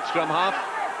wrong way at scrum half.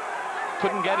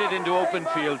 Couldn't get it into open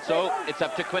field, so it's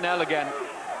up to Quinnell again.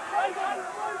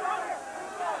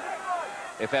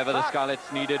 If ever the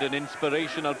Scarlets needed an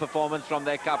inspirational performance from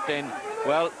their captain,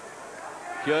 well,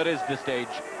 here is the stage.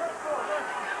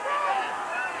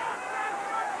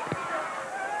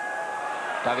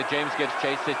 David James gives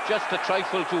chase. It's just a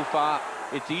trifle too far.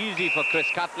 It's easy for Chris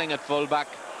Catling at fullback.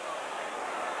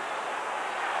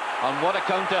 And what a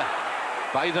counter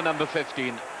by the number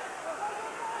 15.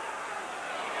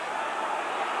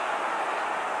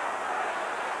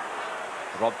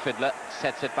 Rob Fiddler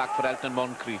sets it back for Elton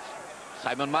Moncrief.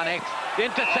 Simon Mannix, the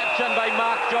interception by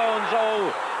Mark Jones.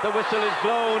 Oh, the whistle is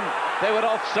blown. They were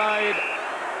offside.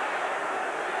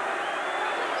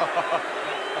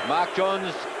 Mark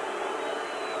Jones,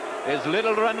 his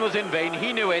little run was in vain.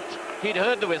 He knew it. He'd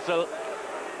heard the whistle.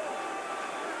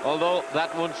 Although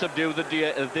that won't subdue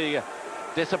the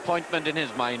disappointment in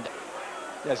his mind.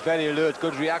 Yes, very alert,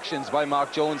 good reactions by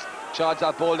Mark Jones. Charge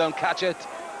that ball down, catch it.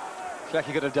 Like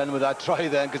he could have done with that try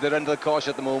then, because they're under the cosh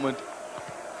at the moment.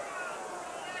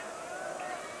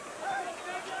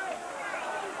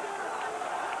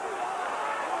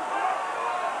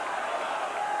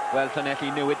 Well,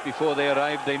 Llanelli knew it before they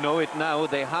arrived. They know it now.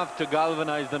 They have to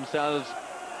galvanise themselves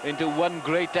into one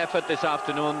great effort this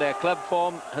afternoon. Their club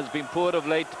form has been poor of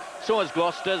late. So has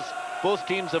Gloucester's. Both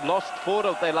teams have lost 4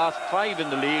 of their last 5 in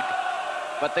the league.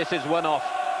 But this is one-off.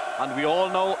 And we all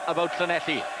know about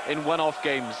Llanelli in one-off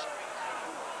games.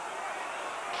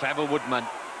 Trevor Woodman.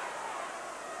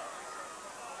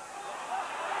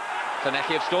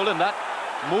 Llanelli have stolen that.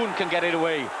 Moon can get it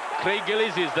away. Craig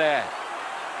Gillies is there.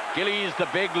 Gillies, the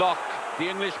big lock, the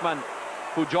Englishman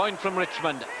who joined from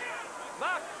Richmond.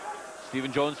 Back.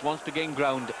 Stephen Jones wants to gain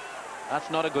ground. That's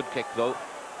not a good kick, though.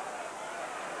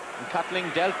 And Catling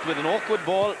dealt with an awkward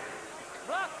ball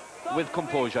Back. Stop. with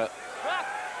composure. Back.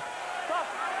 Stop.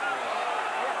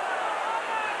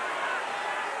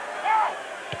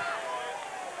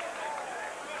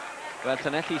 Well,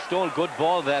 Llanelli stole good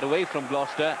ball there away from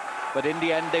Gloucester, but in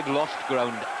the end they've lost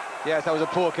ground. Yes, that was a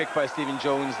poor kick by Stephen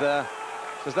Jones there.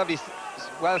 It was lovely,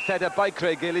 well set up by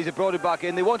Craig Gillies. He brought it back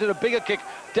in. They wanted a bigger kick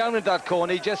down at that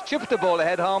corner. He just chipped the ball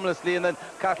ahead harmlessly, and then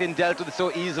Catling dealt with it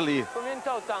so easily. Come in,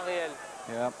 Ariel.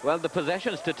 Yeah. Well, the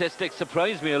possession statistics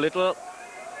surprised me a little.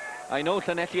 I know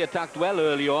Llanelli attacked well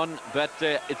early on, but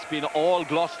it's been all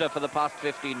Gloucester for the past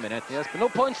 15 minutes. Yes, but no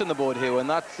points on the board here, and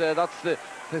that's the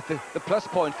plus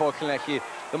point for Llanelli.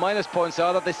 The minus points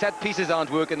are that the set pieces aren't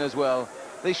working as well.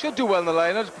 They should do well in the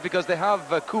lineup because they have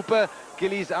Cooper,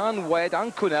 Gillies and Wedd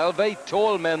and Quinnell, very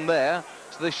tall men there,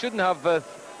 so they shouldn't have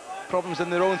problems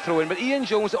in their own throw-in. But Ian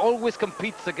Jones always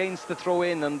competes against the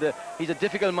throw-in, and he's a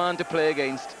difficult man to play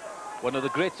against. One of the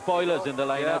great spoilers in the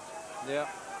lineup. Yeah.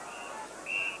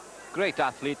 Great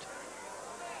athlete.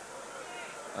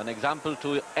 An example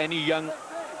to any young,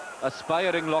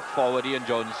 aspiring lock forward, Ian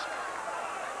Jones.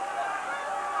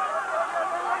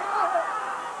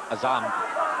 Azam.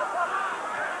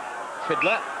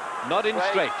 Fiddler, not in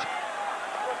straight.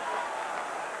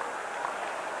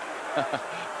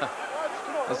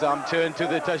 Azam turned to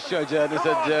the touch judge and he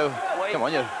said, come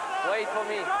on, you. Wait for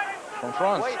me. From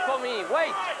France. Wait for me.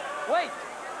 Wait. Wait.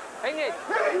 Hang it.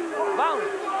 Bounce.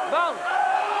 Bounce.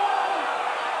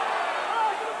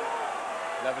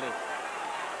 Lovely.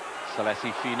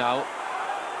 Salesi Finau.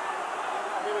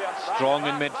 Strong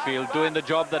in midfield, doing the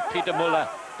job that Peter Muller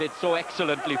did so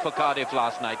excellently for Cardiff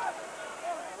last night.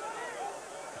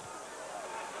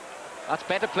 That's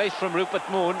better place from Rupert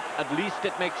Moon. At least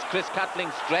it makes Chris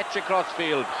Catling stretch across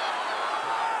field.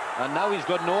 And now he's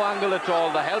got no angle at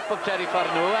all. The help of Terry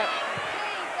Farnua.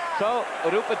 So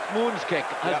Rupert Moon's kick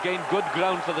has gained good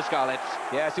ground for the Scarlets.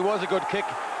 Yes, it was a good kick.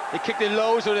 He kicked it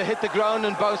low so it hit the ground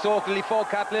and bounced awkwardly for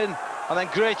Catlin. And then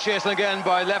great chasing again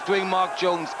by left wing Mark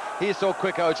Jones. He's so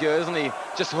quick out here, isn't he?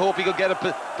 Just hope he could get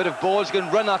a bit of balls. He can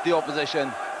run at the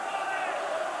opposition.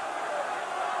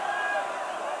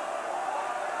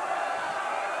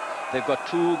 They've got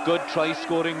two good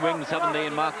try-scoring wings, haven't they,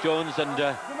 in Mark Jones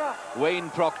and Wayne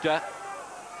Proctor.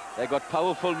 They've got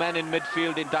powerful men in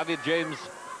midfield in David James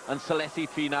and Salesi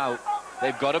Finau.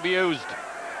 They've got to be used.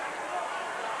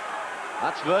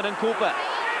 That's Vernon Cooper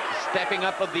stepping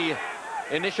up at the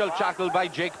initial tackle by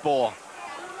Jake Bohr.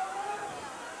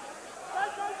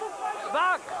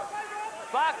 Back!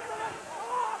 Back!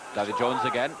 David Jones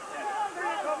again.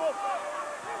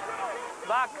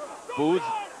 Back! Booth.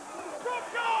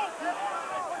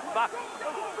 Back!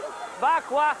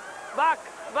 Back! Back!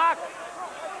 Back!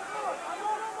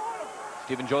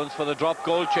 Stephen Jones for the drop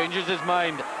goal, changes his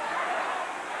mind.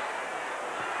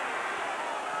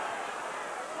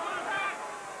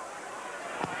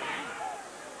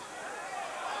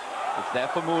 It's there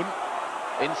for Moon.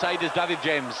 Inside is David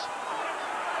James.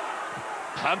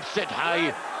 Pumps it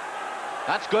high.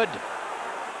 That's good.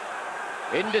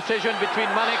 Indecision between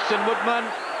Mannix and Woodman.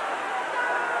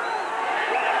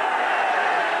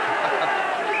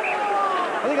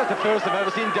 I think that's the first I've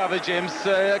ever seen David James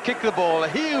kick the ball. A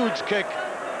huge kick.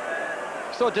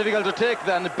 So difficult to take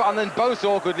then, and then bounce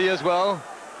awkwardly as well.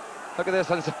 Look at this,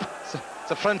 and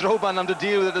it's a front row man having to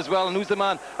deal with it as well. And who's the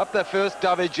man up there first?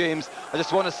 David James. I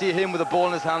just want to see him with the ball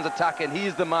in his hands attacking.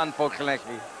 He's the man for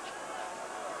Llanelli.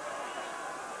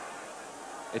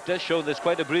 It does show there's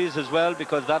quite a breeze as well,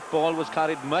 because that ball was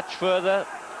carried much further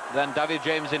than David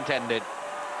James intended.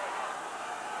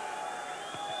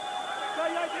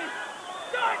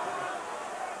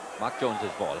 Mark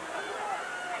Jones's ball.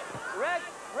 Red!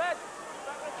 Red!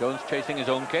 Jones chasing his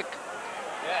own kick.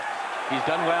 Yes. He's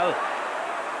done well.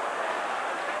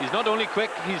 He's not only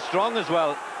quick, he's strong as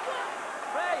well.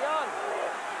 Play on!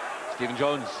 Stephen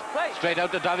Jones Play. straight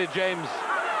out to David James.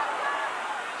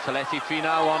 Salesi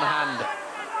Finau on hand.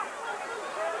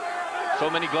 So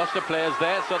many Gloucester players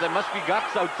there, so there must be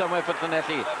gaps out somewhere for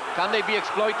Llanelli. Can they be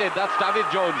exploited? That's David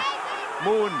Jones.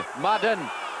 Moon, Madden.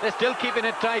 They're still keeping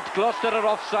it tight. Gloucester are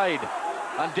offside.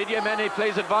 And Didier Mene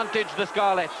plays advantage, the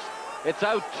Scarlets. It's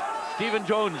out. Stephen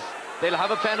Jones. They'll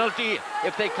have a penalty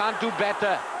if they can't do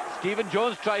better. Stephen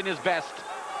Jones trying his best.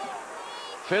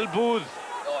 Phil Booth.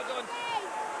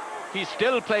 He's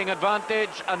still playing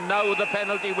advantage, and now the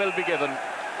penalty will be given.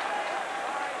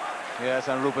 Yes,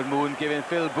 and Rupert Moon giving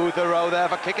Phil Booth a row there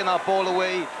for kicking that ball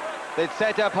away. They'd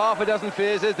set up half a dozen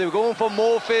phases. They were going for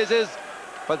more phases,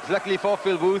 but luckily for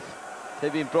Phil Booth,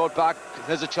 they've been brought back.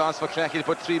 There's a chance for Llanelli to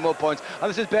put 3 more points. And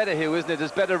this is better here, isn't it?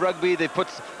 There's better rugby. They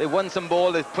won some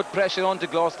ball. They put pressure onto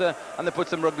Gloucester, and they put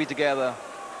some rugby together.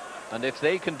 And if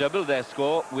they can double their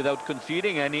score without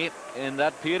conceding any in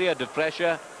that period of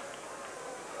pressure,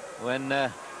 when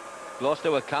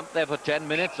Gloucester were camped there for 10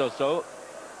 minutes or so,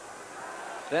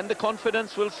 then the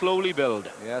confidence will slowly build.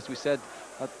 Yes, we said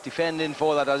defending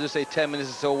for that, as you say, 10 minutes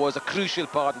or so was a crucial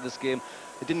part of this game.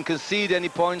 They didn't concede any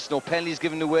points, no penalties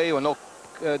given away, or no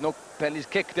penalties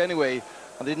kicked anyway,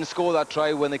 and they didn't score that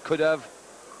try when they could have.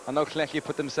 And now Llanelli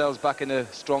put themselves back in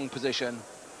a strong position.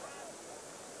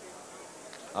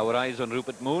 Our eyes on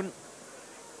Rupert Moon.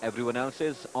 Everyone else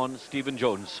is on Stephen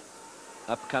Jones.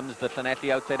 Up comes the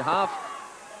Llanelli outside half.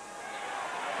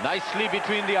 Nicely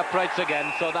between the uprights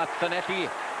again, so that's Llanelli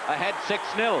ahead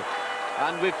 6-0.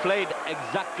 And we've played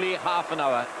exactly half an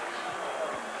hour.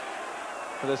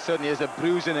 Well, there certainly is a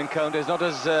bruising encounter. It's not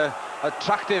as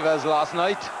attractive as last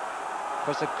night.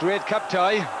 It's a great cup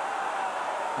tie.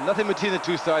 Nothing between the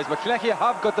two sides, but Llanelli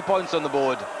have got the points on the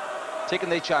board, taking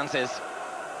their chances.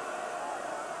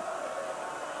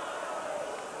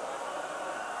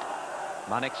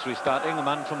 Mannix restarting, a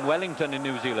man from Wellington in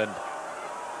New Zealand.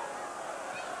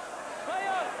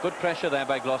 Good pressure there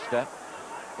by Gloucester.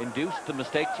 Induced the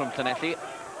mistake from Llanelli.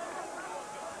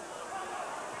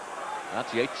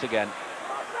 That's Yates again.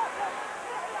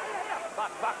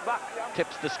 Back.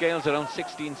 Tips the scales around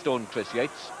 16 stone, Chris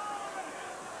Yates.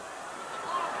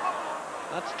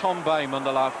 That's Tom Byme on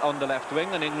the left wing,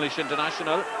 an English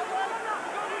international.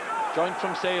 Joined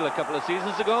from Sale a couple of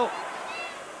seasons ago.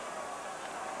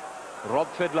 Rob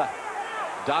Fiddler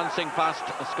dancing past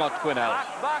Scott Quinnell.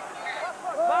 Back, back,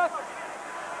 back,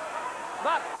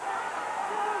 back.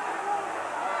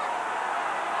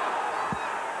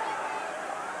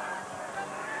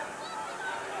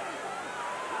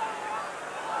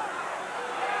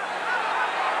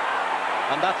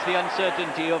 And that's the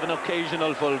uncertainty of an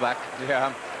occasional fullback.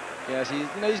 Yeah. Yes,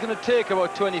 he's going to take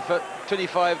about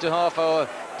 25 to half hour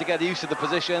to get used to the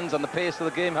positions and the pace of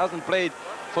the game. Hasn't played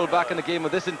full-back in a game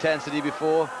with this intensity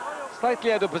before.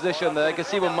 Slightly out of position there. You can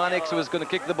see when Mannix was going to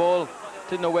kick the ball,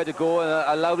 didn't know where to go, and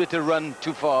allowed it to run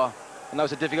too far. And that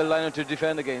was a difficult lineup to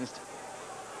defend against.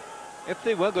 If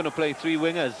they were going to play three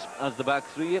wingers as the back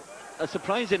three, a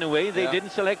surprise in a way, they didn't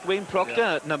select Wayne Proctor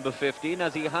at number 15,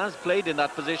 as he has played in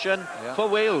that position for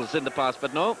Wales in the past,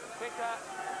 but no.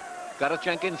 Gareth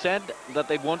Jenkins said that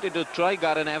they wanted to try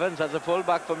Gareth Evans as a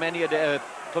fullback for many a day,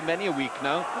 for many a week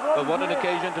now, but what an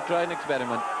occasion to try an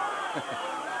experiment.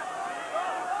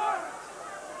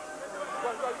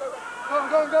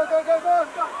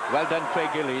 Well done, Craig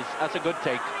Gillies. That's a good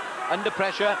take. Under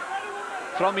pressure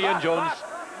from Ian Jones.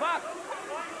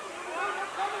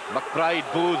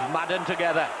 McBride, Booth, Madden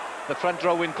together. The front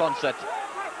row in concert.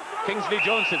 Kingsley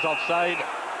Jones is offside.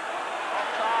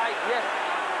 Offside, yes.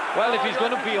 Well, if he's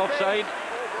going to be offside,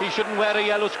 he shouldn't wear a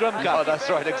yellow scrum cap. Oh, that's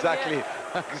right, exactly.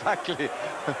 Exactly.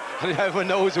 Everyone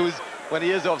knows when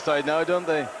he is offside now, don't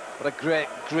they? What a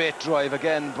great drive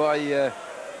again by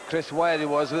Chris Wyatt, he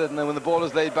was with it, and then when the ball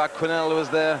was laid back, Quinnell was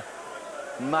there.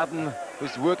 Madden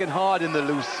was working hard in the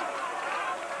loose.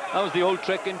 That was the old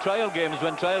trick in trial games,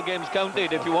 when trial games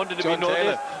counted. If you wanted to John be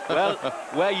noticed, Taylor. well,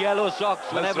 wear yellow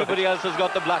socks when That's everybody else has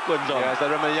got the black ones on. Yes, I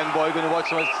remember a young boy going to watch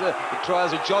some the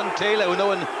trials with John Taylor, who no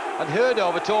one had heard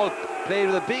of at all. Played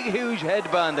with a big, huge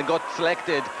headband and got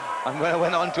selected, and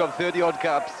went on to have 30-odd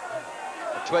caps,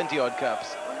 20-odd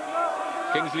caps.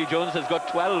 Kingsley Jones has got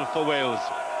 12 for Wales.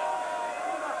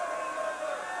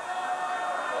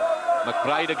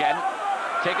 McBride again,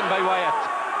 taken by Wyatt.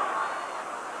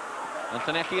 And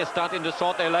Llanelli is starting to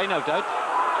sort their line-out out.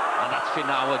 And that's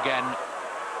Finau again.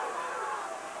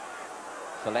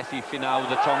 Celesi Finau,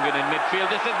 the Tongan in midfield.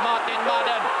 This is Martin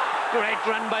Madden. Great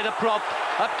run by the prop,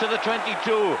 up to the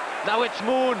 22. Now it's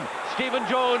Moon, Stephen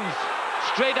Jones.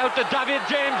 Straight out to David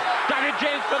James. David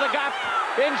James for the gap.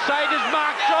 Inside is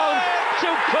Mark Jones.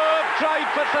 Superb try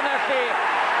for Llanelli.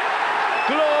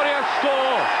 Glorious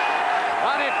score.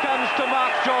 And it comes to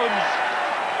Mark Jones.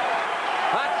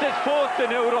 That's his fourth in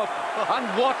Europe. And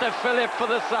what a fillip for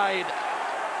the side.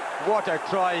 What a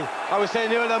try. I was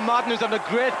saying earlier, Martin was having a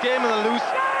great game on the loose,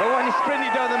 but when he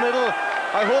sprinted down the middle,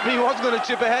 I hope he wasn't going to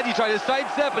chip ahead. He tried to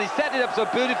sidestep, but he set it up so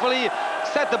beautifully,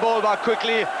 set the ball back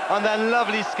quickly, and then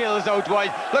lovely skills out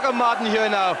wide. Look at Martin here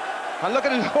now. And look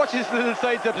at him, watch his little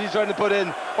sidesteps he's trying to put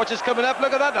in. Watch his coming up,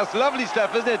 look at that, that's lovely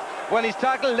stuff, isn't it? When he's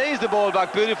tackled, lays the ball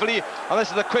back beautifully, and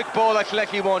this is a quick ball that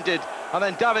Leckie wanted. And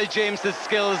then David James'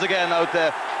 skills again out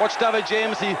there. Watch David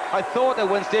James, I thought at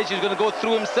one stage he was going to go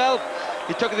through himself.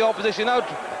 He took the opposition out,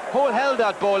 held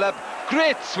that ball up.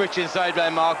 Great switch inside by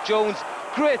Mark Jones.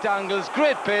 Great angles,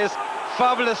 great pace,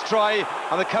 fabulous try,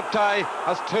 and the cup tie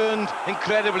has turned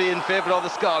incredibly in favour of the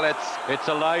Scarlets. It's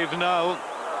alive now.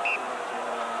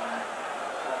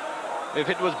 If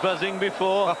it was buzzing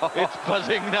before, it's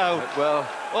buzzing now. Well,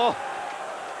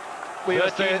 we are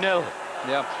 13-0.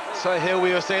 Yeah, so here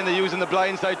we are saying they're using the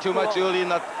blind side too much early in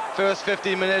that first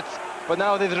 15 minutes, but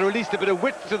now they've released a bit of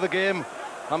width to the game,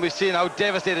 and we've seen how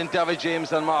devastating David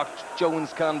James and Mark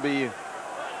Jones can be.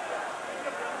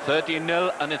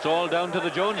 13-0, and it's all down to the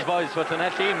Jones boys for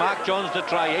Llanelli. Mark Jones to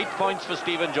try, 8 points for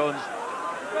Stephen Jones,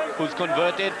 who's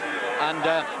converted,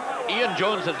 and Ian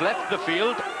Jones has left the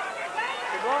field.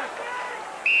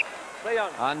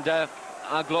 And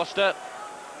Gloucester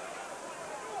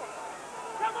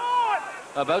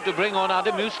about to bring on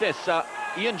Adam Eustace.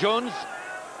 Ian Jones,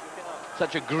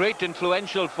 such a great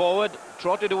influential forward,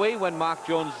 trotted away when Mark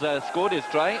Jones scored his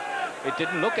try. It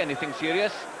didn't look anything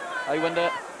serious. I wonder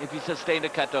if he sustained a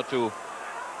cut or two.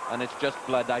 And it's just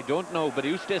blood, I don't know. But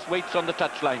Eustace waits on the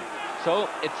touchline. So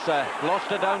it's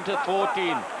Gloucester down to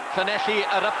 14. Llanelli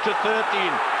are up to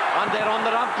 13. And they're on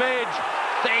the rampage.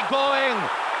 They're going.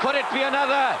 Could it be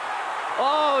another?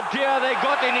 Oh dear, they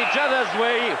got in each other's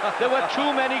way. There were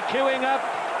too many queuing up,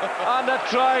 and the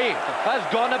try has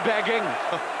gone a-begging.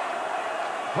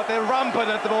 But they're rampant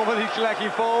at the moment, he's Leckie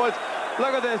forward.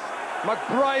 Look at this,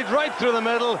 McBride right through the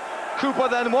middle. Cooper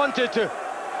then wanted to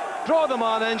draw them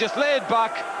on and just lay it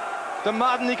back. The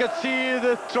Madden, he could see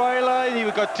the try line, he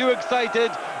got too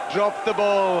excited, dropped the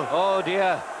ball. Oh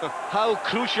dear, how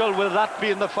crucial will that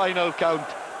be in the final count?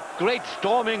 Great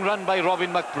storming run by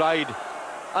Robin McBride.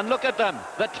 And look at them,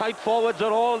 the tight forwards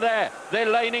are all there. They're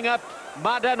lining up,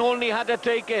 Madden only had to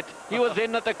take it. He was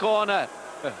in at the corner.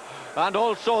 And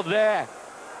also there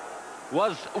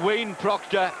was Wayne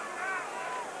Proctor.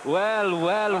 Well,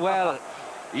 well, well.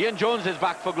 Ian Jones is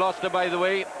back for Gloucester, by the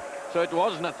way, so it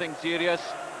was nothing serious.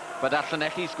 But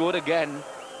Llanelli scored again.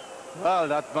 Well,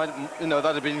 that might, that'd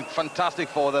have been fantastic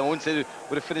for them. I wouldn't say they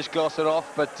would have finished Gloucester off,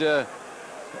 but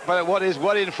what is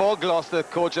worrying for Gloucester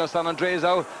coach San Andreas,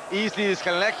 how easily is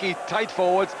Llanelli tight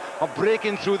forwards are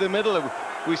breaking through the middle.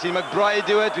 We've seen McBride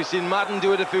do it, we've seen Madden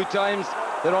do it a few times.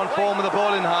 They're on form with the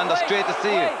ball in hand. That's great to see.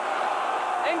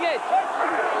 Engage.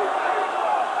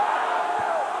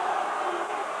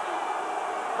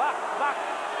 Back.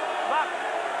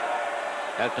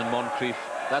 Elton Moncrief,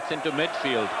 that's into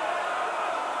midfield.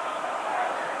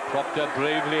 Proctor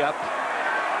bravely up.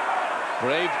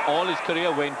 Brave all his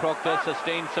career, Wayne Proctor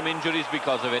sustained some injuries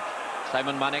because of it.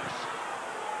 Simon Mannix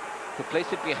to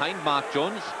place it behind Mark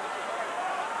Jones.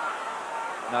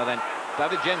 Now then,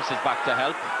 David James is back to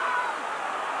help.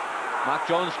 Mark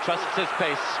Jones trusts his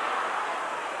pace.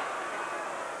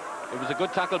 It was a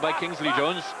good tackle by Kingsley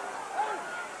Jones.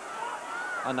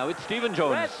 And now it's Stephen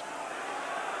Jones.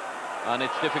 And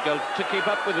it's difficult to keep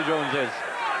up with the Joneses.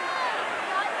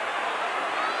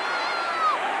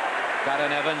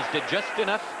 Darren Evans did just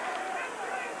enough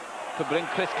to bring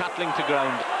Chris Catling to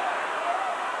ground.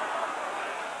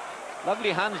 Lovely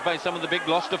hands by some of the big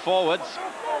Gloucester forwards.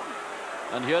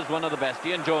 And here's one of the best,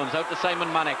 Ian Jones out to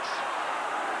Simon Mannix.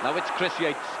 Now it's Chris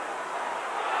Yates.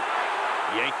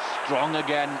 Yates strong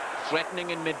again,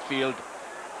 threatening in midfield.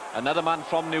 Another man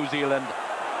from New Zealand.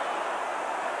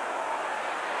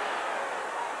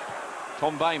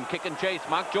 Tom Bime, kick and chase.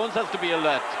 Mark Jones has to be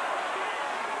alert.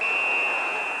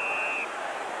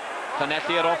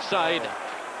 Llanelli are offside.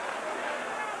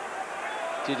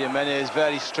 TJ Mene is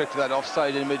very strict with that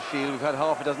offside in midfield. We've had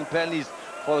half a dozen penalties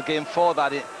for the game for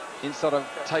that in sort of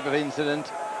type of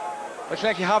incident.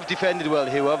 Llanelli have defended well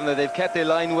here, haven't they? They've kept their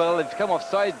line well. They've come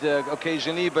offside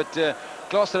occasionally, but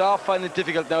Gloucester are finding it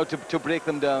difficult now to break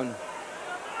them down.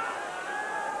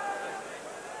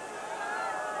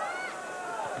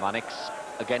 Mannix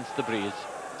against the breeze.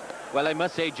 Well, I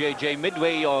must say, JJ,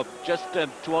 midway or just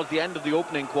towards the end of the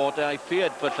opening quarter, I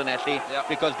feared for Llanelli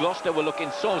because Gloucester were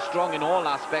looking so strong in all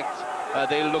aspects.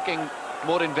 They're looking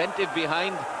more inventive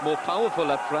behind, more powerful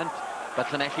up front. But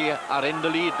Llanelli are in the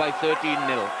lead by 13-0.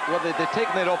 Well, they've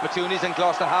taken their opportunities and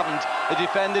Gloucester haven't. They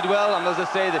defended well, and as I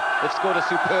say, they've scored a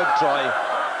superb try.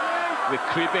 We're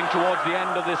creeping towards the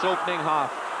end of this opening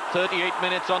half. 38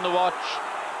 minutes on the watch.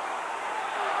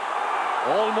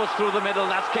 Almost through the middle,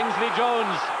 that's Kingsley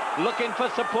Jones looking for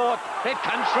support. It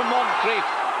comes from Moncrief.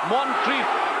 Moncrief,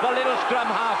 the little scrum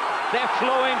half. They're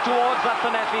flowing towards that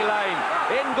Llanelli line.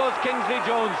 In goes Kingsley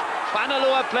Jones.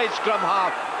 Fanaloa plays scrum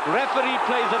half. Referee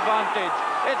plays advantage.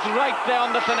 It's right there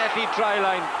on the Llanelli try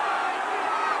line.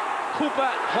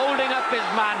 Cooper holding up his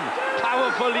man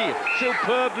powerfully,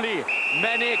 superbly.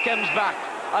 Mene comes back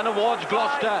and awards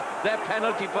Gloucester their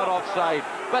penalty for offside.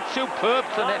 But superb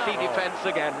Llanelli defence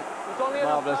again.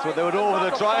 Marvellous. Well, they were over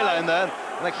the try line then.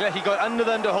 And he got under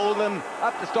them to hold them,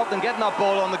 up to stop them getting that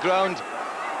ball on the ground.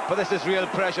 But this is real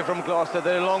pressure from Gloucester.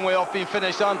 They're a long way off being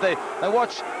finished, aren't they? Now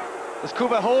watch. There's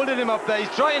Cooper holding him up there. He's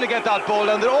trying to get that ball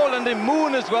down. They're all under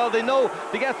Moon as well. They know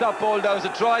to get that ball down as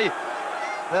a try.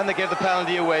 Then they give the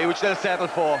penalty away, which they'll settle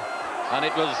for. And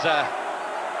it was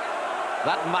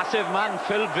that massive man,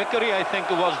 Phil Vickery, I think,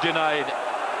 who was denied.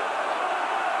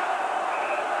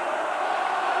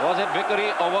 Was it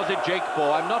Vickery or was it Jake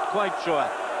Poe? I'm not quite sure.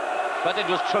 But it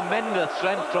was tremendous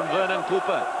strength from Vernon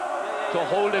Cooper to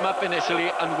hold him up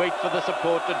initially and wait for the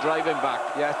support to drive him back.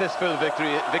 Yes, this Phil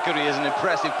Vickery is an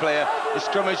impressive player. His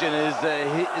scrummaging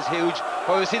is huge.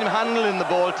 But we've seen him handling the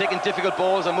ball, taking difficult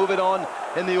balls and moving on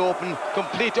in the open.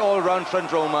 Complete all-round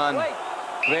front row man.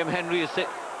 Graham Henry is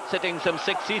sitting some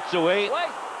 6 seats away.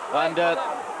 And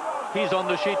he's on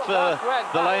the sheet for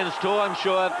the Lions too, I'm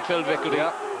sure, Phil Vickery.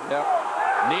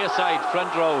 Near side,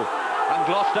 front row. And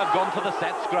Gloucester have gone for the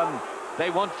set scrum.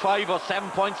 They want 5 or 7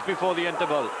 points before the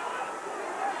interval.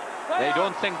 They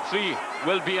don't think 3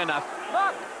 will be enough.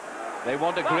 They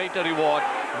want a greater reward.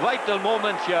 Vital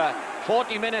moments here.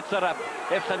 40 minutes are up.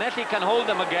 If Llanelli can hold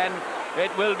them again,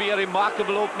 it will be a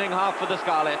remarkable opening half for the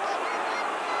Scarlets.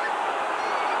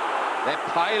 They're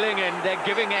piling in. They're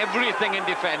giving everything in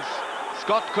defence.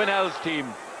 Scott Quinnell's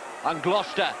team. And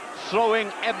Gloucester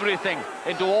throwing everything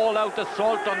into all-out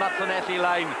assault on that Llanelli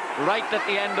line right at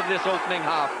the end of this opening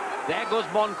half. There goes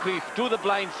Moncrief to the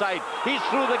blind side. He's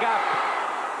through the gap.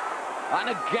 And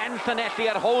again,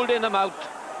 Llanelli are holding them out.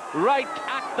 Right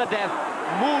at the death.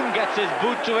 Moon gets his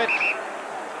boot to it.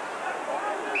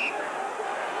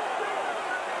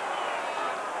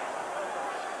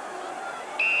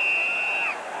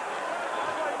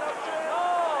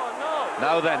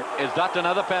 Now then, is that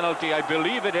another penalty? I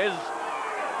believe it is,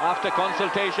 after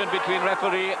consultation between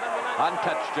referee and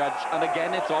touch judge, and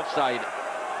again it's offside.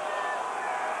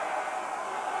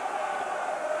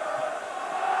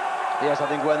 Yes, I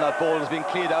think when that ball was being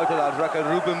cleared out of that rucker,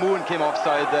 Ruben Moon came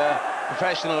offside there.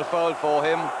 Professional foul for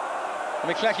him. I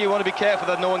mean, Clecky, you want to be careful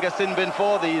that no one gets in bin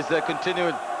for these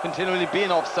continually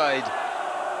being offside.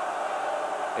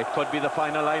 It could be the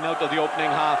final line out of the opening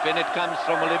half. In it comes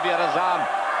from Olivier Azam.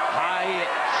 High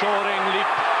soaring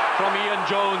leap from Ian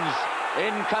Jones.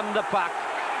 In come the pack.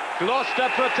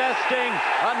 Gloucester protesting,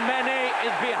 and Mene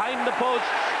is behind the posts.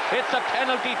 It's a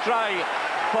penalty try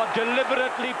for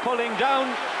deliberately pulling down.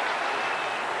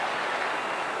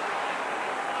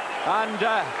 And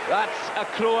that's a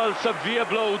cruel, severe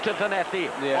blow to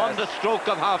Llanelli on the stroke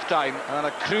of half-time. And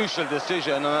a crucial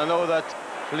decision, and I know that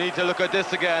we need to look at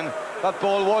this again. That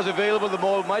ball was available, the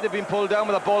ball might have been pulled down,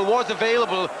 but that ball was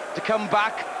available to come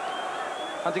back.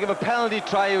 And to give a penalty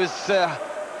try, it was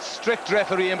strict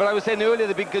refereeing. But I was saying earlier,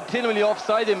 they've been continually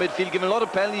offside in midfield, giving a lot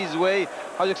of penalties away.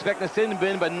 I was expecting a sin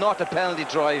bin, but not a penalty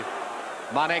try.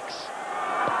 Mannix,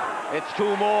 it's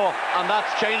two more, and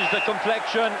that's changed the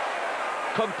complexion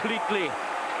completely.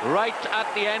 Right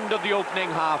at the end of the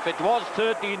opening half, it was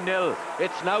 13-0.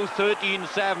 It's now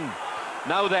 13-7.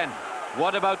 Now then,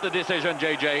 what about the decision,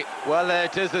 JJ? Well,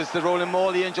 it is. It's the rolling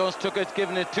maul. Ian Jones took it,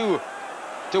 giving it to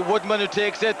Woodman, who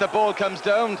takes it. The ball comes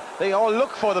down. They all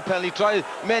look for the penalty try.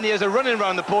 Many as are running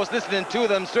around the post, listening to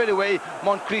them. Straight away,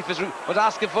 Moncrief was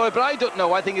asking for it, but I don't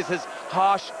know. I think it's his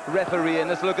harsh refereeing.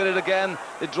 Let's look at it again.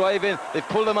 They drive in. They've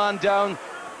pulled the man down.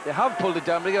 They have pulled it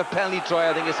down, but they get a penalty try.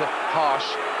 I think it's a harsh.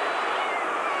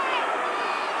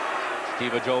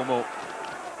 Steve Ajomo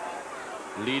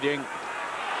leading.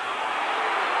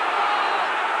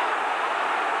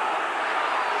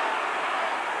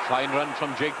 Fine run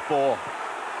from Jake Bohr.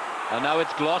 And now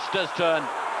it's Gloucester's turn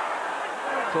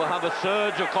to have a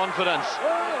surge of confidence.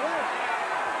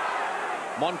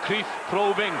 Moncrief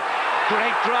probing.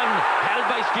 Great run, held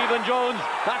by Stephen Jones.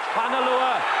 That's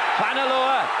Fanaloa.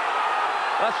 Fanaloa.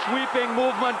 A sweeping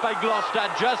movement by Gloucester,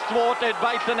 just thwarted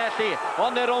by Llanelli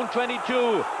on their own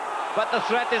 22. But the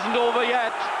threat isn't over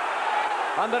yet.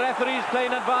 And the referee's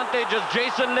playing advantage as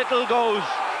Jason Little goes.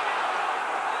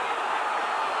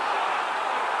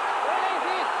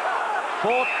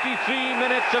 43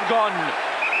 minutes have gone.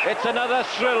 It's another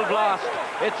shrill blast.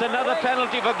 It's another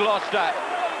penalty for Gloucester.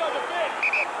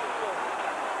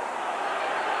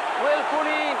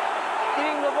 Willfully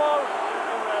killing the ball.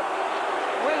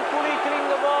 Willfully killing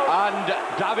the ball. And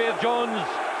David Jones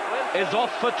is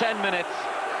off for 10 minutes.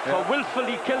 For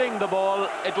willfully killing the ball,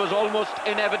 it was almost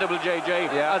inevitable, JJ,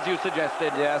 as you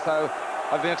suggested. Yes,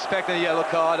 I've been expecting a yellow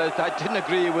card. I didn't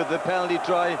agree with the penalty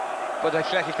try, but I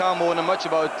can't moan much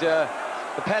about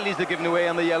the penalties they're giving away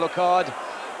on the yellow card.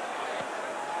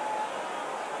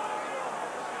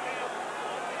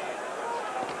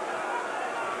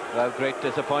 Well, great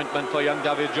disappointment for young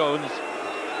David Jones.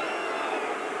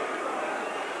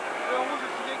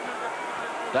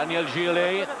 Daniel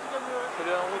Gillet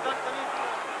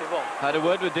had a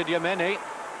word with Didier Mene.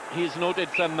 He's noted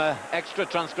some extra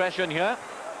transgression here.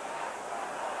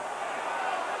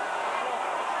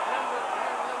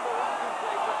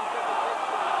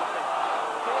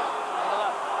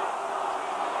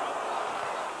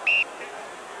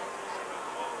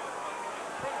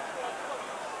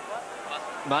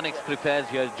 Mannix prepares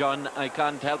here, John. I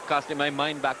can't help casting my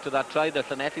mind back to that try that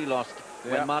Llanelli lost.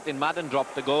 When Martin Madden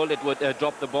dropped the goal, it would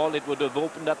drop the ball, it would have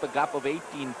opened up a gap of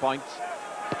 18 points.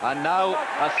 And now,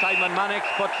 as Simon Mannix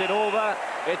puts it over,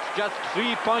 it's just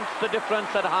 3 points the difference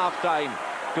at half-time.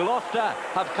 Gloucester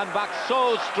have come back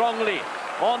so strongly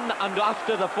on and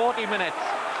after the 40 minutes.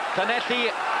 Llanelli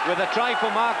with a try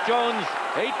for Mark Jones,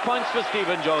 8 points for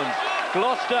Stephen Jones.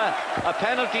 Gloucester, a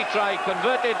penalty try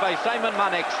converted by Simon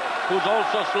Mannix, who's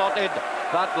also slotted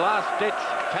that last-ditch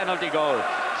penalty goal.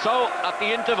 So, at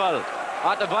the interval,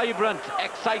 at a vibrant,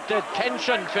 excited,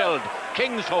 tension-filled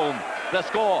Kingsholm, the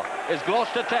score is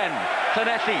Gloucester 10,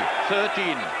 Llanelli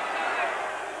 13.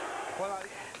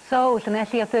 So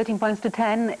Llanelli are 13 points to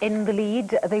 10 in the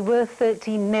lead. They were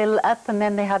 13-0 up, and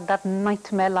then they had that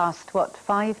nightmare last, what,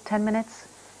 5-10 minutes?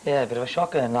 Yeah, a bit of a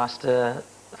shocker in the last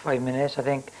 5 minutes. I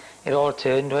think it all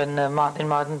turned when Martin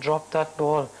Madden dropped that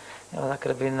ball. You know, that could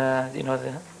have been, you know,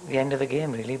 the end of the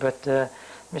game, really. But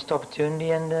missed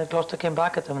opportunity, and Gloucester came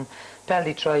back at them. And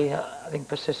penalty try, I think,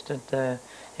 persistent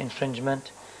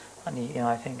infringement. And he, you know,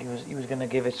 I think he was going to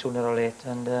give it sooner or later.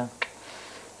 And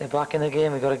they're back in the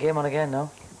game. We've got a game on again now.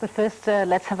 But first,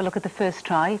 let's have a look at the first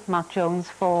try, Mark Jones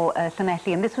for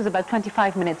Llanelli. And this was about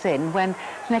 25 minutes in when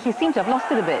Llanelli seemed to have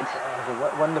lost it a bit. It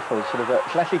was a wonderful sort of...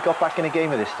 Llanelli got back in a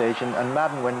game at this stage, and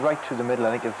Madden went right through the middle.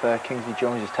 I think if Kingsley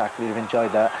Jones' tackle, you'd have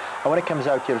enjoyed that. And when it comes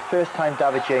out here, the first time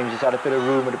David James has had a bit of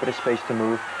room and a bit of space to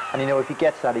move. And, you know, if he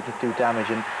gets that, he can do damage.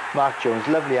 And Mark Jones,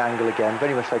 lovely angle again,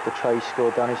 very much like the try he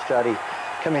scored down in Stradi.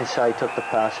 Come inside, took the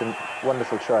pass, and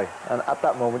wonderful try. And at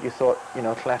that moment, you thought, you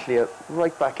know, Llanelli are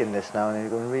right back in this now, and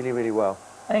they're going really, really well.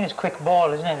 I think it's quick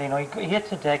ball, isn't it? You know, he hits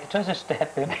the deck, he tries to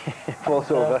step in. Falls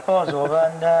over. Falls over,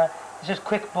 and it's just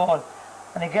quick ball.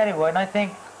 And they get it wide, and I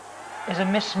think there's a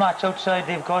mismatch outside.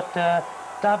 They've got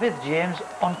David James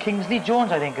on Kingsley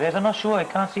Jones, I think it is. I'm not sure, I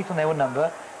can't see from their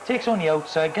number. Takes on the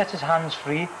outside, gets his hands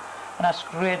free, and that's a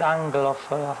great angle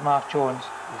of Mark Jones.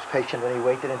 He was patient and he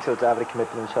waited until David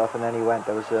committed himself, and then he went.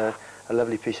 That was a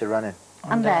lovely piece of running.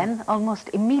 And then, almost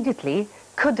immediately,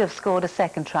 could have scored a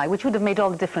second try, which would have made all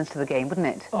the difference to the game, wouldn't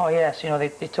it? Oh yes, you know, they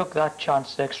took that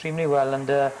chance extremely well, and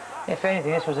if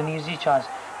anything, this was an easy chance.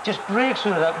 Just breaks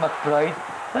through that McBride.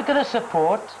 Look at the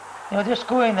support. You know, just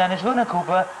going then, it's Runner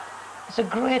Cooper. It's a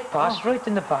great pass, right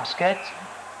in the basket.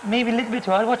 Maybe a little bit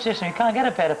too hard. Watch this, you can't get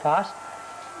a better pass.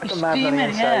 He's screaming,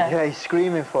 yeah, he's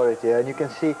screaming for it, yeah, and you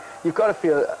can see, you've got to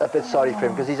feel a bit sorry for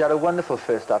him, because he's had a wonderful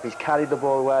first half. He's carried the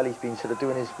ball well, he's been sort of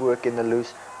doing his work in the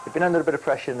loose. They've been under a bit of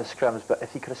pressure in the scrums, but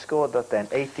if he could have scored that then,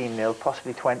 18-0,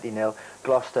 possibly 20-0,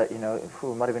 Gloucester, you know, it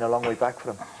might have been a long way back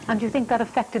for them. And do you think that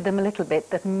affected them a little bit,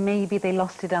 that maybe they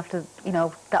lost it after, you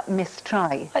know, that missed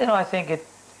try? I don't know, I think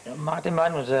Martin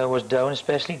Mann was down,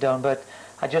 especially down, but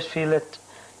I just feel that,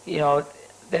 you know,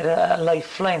 they're a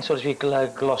lifeline, so to speak,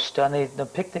 like Gloucester, and they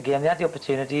picked the game, they had the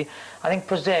opportunity. I think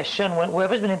possession,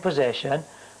 whoever's been in possession,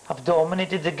 have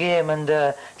dominated the game, and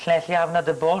Llanelli haven't had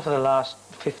the ball for the last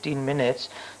 15 minutes,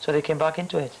 so they came back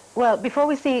into it. Well, before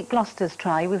we see Gloucester's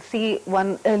try, we'll see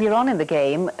one earlier on in the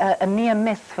game, a near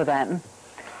miss for them.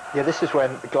 Yeah, this is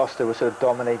when Gloucester was sort of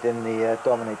dominating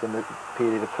the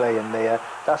period of play, and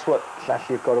that's what Llanelli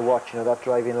have got to watch. You know, that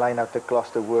driving line out that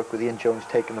Gloucester work with Ian Jones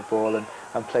taking the ball and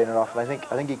playing it off. And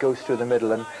I think he goes through the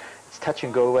middle, and it's touch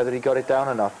and go whether he got it down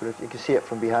or not. But you can see it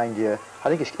from behind here. I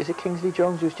think is it Kingsley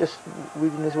Jones who's just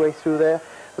weaving his way through there.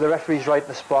 But the referee's right in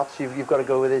the spot, so you've got to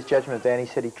go with his judgment there. And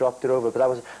he said he dropped it over, but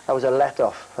that was a let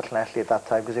off for Llanelli at that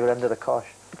time because they were under the cosh.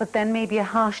 But then maybe a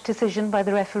harsh decision by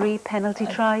the referee, penalty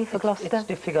try for Gloucester. It's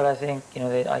difficult, I think. You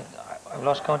know, I've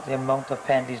lost count of the amount of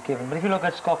penalties given. But if you look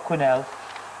at Scott Quinnell,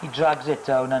 he drags it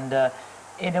down, and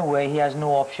in a way he has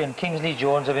no option. Kingsley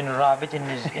Jones having rabbit in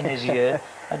his ear.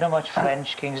 I don't know much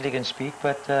French Kingsley can speak,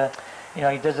 but you know,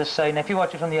 he does the sign. If you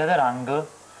watch it from the other angle,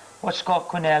 watch Scott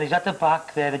Quinnell. He's at the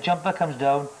back there. The jumper comes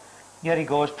down. Here he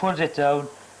goes, pulls it down,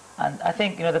 and I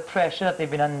think, you know, the pressure that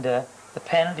they've been under, the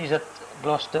penalties that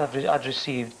Gloucester had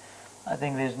received, I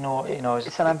think there's no, you know...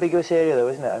 It's an ambiguous area though,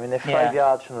 isn't it? I mean, they're 5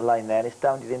 yards from the line there, and it's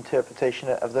down to the interpretation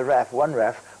of the ref. One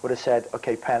ref would have said,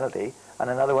 OK, penalty, and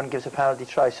another one gives a penalty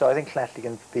try. So I think Llanelli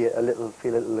can feel a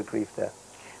little aggrieved there.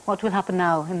 What will happen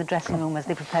now in the dressing room as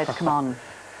they prepare to come on?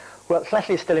 Well,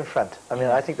 Llanelli is still in front. I mean,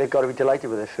 I think they've got to be delighted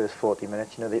with their first 40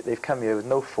 minutes. You know, they've come here with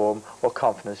no form or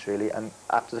confidence, really, and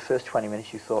after the first 20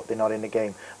 minutes, you thought they're not in the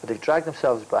game. But they've dragged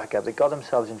themselves back up, they got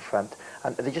themselves in front,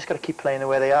 and they just got to keep playing the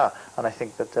way they are. And I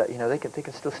think that, you know, they can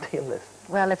still stay in this.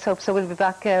 Well, let's hope so. We'll be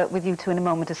back with you two in a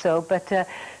moment or so. But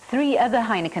 3 other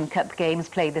Heineken Cup games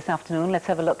played this afternoon. Let's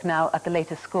have a look now at the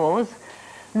latest scores.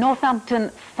 Northampton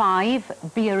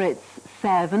 5, Biarritz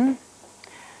 7.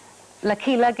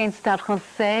 L'Aquila against Stade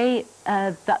Francais,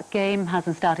 that game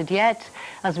hasn't started yet.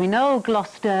 As we know,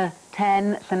 Gloucester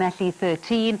 10, Llanelli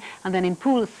 13, and then in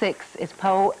Pool 6 is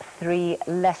Pau 3,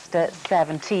 Leicester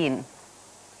 17.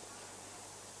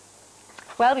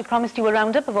 Well, we promised you a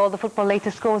roundup of all the football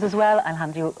latest scores as well. I'll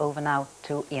hand you over now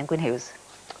to Ian Gwyn-Hughes.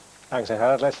 Thanks,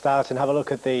 Gerard. Let's start and have a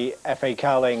look at the FA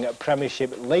Carling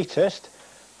Premiership latest.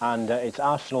 And it's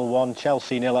Arsenal 1,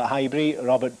 Chelsea 0 at Highbury.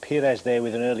 Robert Pires there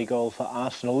with an early goal for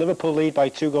Arsenal. Liverpool lead by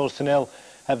 2-0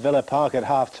 at Villa Park at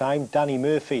half-time. Danny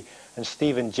Murphy and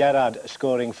Steven Gerrard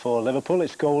scoring for Liverpool.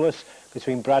 It's goalless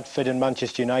between Bradford and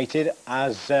Manchester United,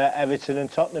 as Everton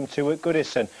and Tottenham 2 at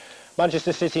Goodison.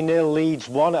 Manchester City 0, Leeds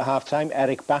 1 at half-time.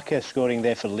 Eric Bakker scoring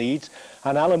there for Leeds.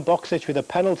 And Alan Boksic with a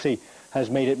penalty has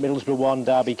made it Middlesbrough 1,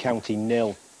 Derby County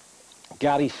 0.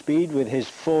 Gary Speed, with his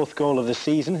 4th goal of the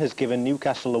season, has given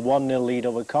Newcastle a 1-0 lead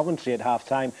over Coventry at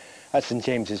half-time at St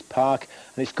James's Park.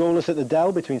 And it's goalless at the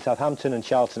Dell between Southampton and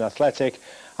Charlton Athletic.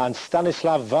 And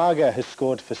Stanislav Varga has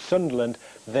scored for Sunderland.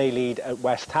 They lead at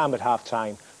West Ham at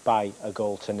half-time by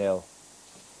 1-0.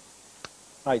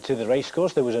 Right, to the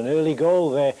racecourse, there was an early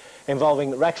goal there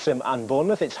involving Wrexham and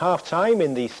Bournemouth. It's half-time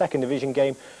in the second division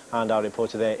game, And our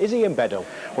reporter there is Ian Beddoe.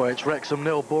 Well, it's Wrexham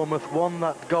 0, Bournemouth 1.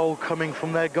 That goal coming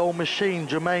from their goal machine,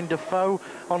 Jermaine Defoe,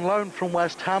 on loan from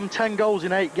West Ham. 10 goals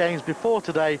in 8 games before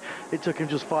today. It took him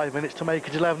just 5 minutes to make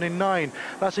it 11 in 9.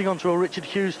 Passing on to a Richard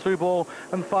Hughes through ball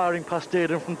and firing past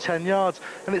Dearden from 10 yards.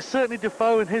 And it's certainly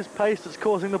Defoe and his pace that's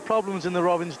causing the problems in the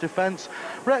Robins defence.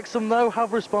 Wrexham, though,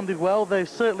 have responded well. They've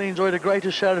certainly enjoyed a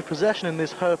greater share of possession in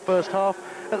this first half.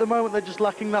 At the moment, they're just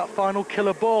lacking that final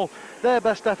killer ball. Their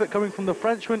best effort coming from the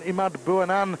Frenchman, Imad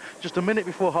Bouanan, just a minute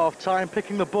before half-time,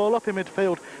 picking the ball up in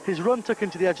midfield. His run took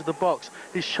into the edge of the box,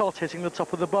 his shot hitting the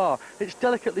top of the bar. It's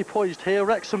delicately poised here,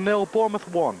 Wrexham 0,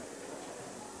 Bournemouth 1.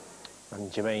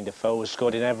 And Jermaine Defoe has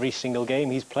scored in every single game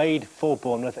he's played for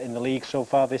Bournemouth in the league so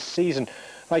far this season.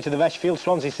 Right to the Vetchfield,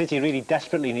 Swansea City really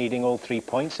desperately needing all 3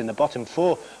 points in the bottom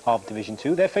 4 of Division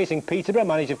 2. They're facing Peterborough,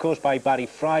 managed of course by Barry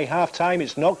Fry. Half-time,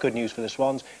 it's not good news for the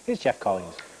Swans. Here's Jeff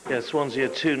Collins. Yeah, Swansea are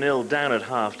 2-0 down at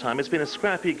half-time. It's been a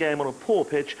scrappy game on a poor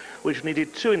pitch, which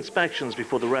needed 2 inspections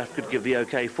before the ref could give the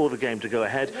OK for the game to go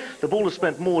ahead. The ball has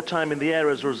spent more time in the air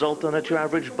as a result than at your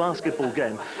average basketball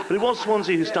game. But it was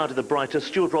Swansea who started the brighter.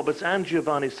 Stuart Roberts and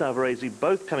Giovanni Savarese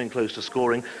both coming close to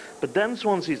scoring. But then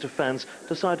Swansea's defence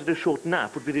decided a short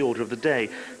nap would be the order of the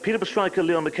day. Peterborough striker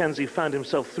Leon McKenzie found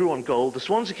himself through on goal. The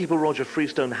Swansea keeper Roger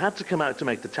Freestone had to come out to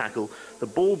make the tackle. The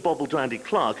ball bobbled to Andy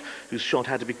Clark, whose shot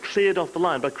had to be cleared off the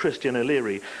line by Christian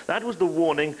O'Leary. That was the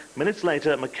warning. Minutes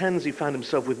later, McKenzie found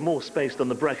himself with more space than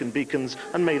the Brecon Beacons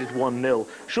and made it 1-0.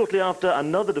 Shortly after,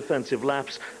 another defensive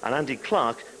lapse, and Andy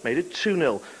Clark made it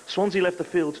 2-0. Swansea left the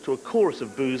field to a chorus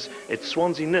of boos. It's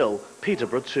Swansea 0,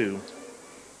 Peterborough 2.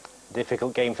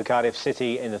 Difficult game for Cardiff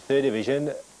City in the 3rd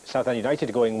Division. Southend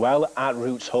United going well at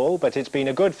Roots Hall, but it's been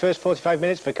a good first 45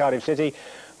 minutes for Cardiff City.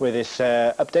 With this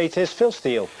update is Phil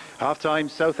Steele. Half-time,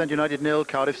 Southend United 0,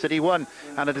 Cardiff City 1,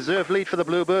 and a deserved lead for the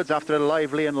Bluebirds after a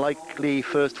lively and likely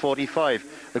first 45.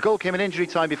 The goal came in injury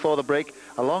time before the break.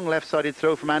 A long left-sided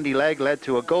throw from Andy Legg led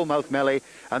to a goal-mouth melee,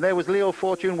 and there was Leo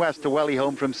Fortune West to welly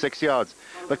home from 6 yards.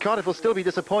 But Cardiff will still be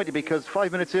disappointed because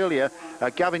 5 minutes earlier,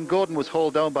 Gavin Gordon was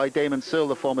hauled down by Damon Searle,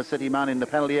 the former City man, in the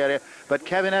penalty area, but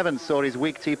Kevin Evans saw his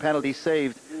weak tee penalty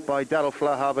saved by Daryl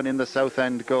Flahaven in the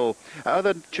Southend goal.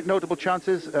 Other notable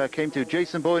chances came to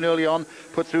Jason Bowen early on,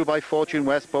 put through by Fortune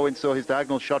West. Bowen saw his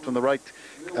diagonal shot from the right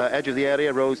edge of the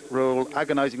area roll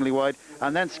agonisingly wide,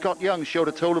 and then Scott Young showed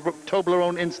a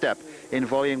Toblerone instep in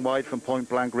volleying wide from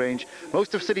point-blank range.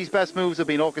 Most of City's best moves have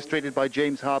been orchestrated by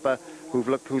James Harper, who's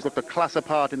looked a class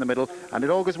apart in the middle, and it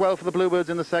augurs well for the Bluebirds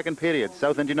in the second period.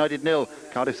 Southend United 0,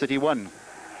 Cardiff City 1.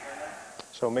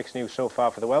 So mixed news so far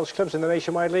for the Welsh clubs in the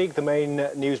Nationwide League. The main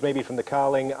news maybe from the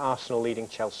Carling, Arsenal leading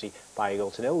Chelsea by a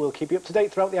goal to 0. We'll keep you up to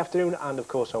date throughout the afternoon, and of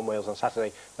course on Wales on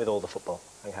Saturday with all the football.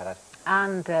 Angharad.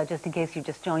 And just in case you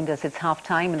just joined us, it's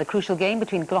half-time in the crucial game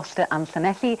between Gloucester and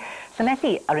Llanelli.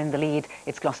 Llanelli are in the lead.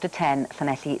 It's Gloucester 10,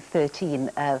 Llanelli 13.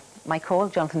 My call,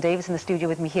 Jonathan Davis in the studio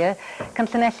with me here. Can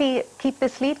Llanelli keep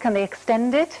this lead? Can they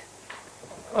extend it?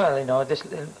 Well, you know, this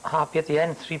happy at the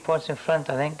end, 3 points in front.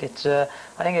 I think it's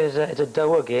a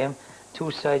dour game.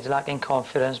 Two sides lacking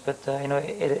confidence, but you know,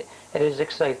 it is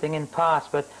exciting in parts.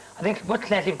 But I think what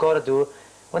Llanelli have got to do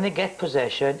when they get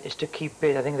possession is to keep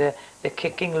it. I think they're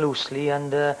kicking loosely,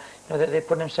 and you know, they're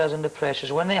putting themselves under pressure.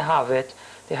 So when they have it,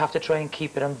 they have to try and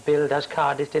keep it and build as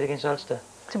Cardiff did against Ulster.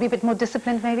 To be a bit more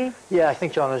disciplined, maybe? Yeah, I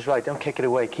think John was right. Don't kick it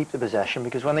away. Keep the possession,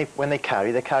 because when they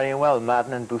carry, they're carrying well.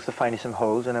 Madden and Booth are finding some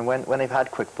holes, and then when they've had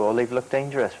quick ball, they've looked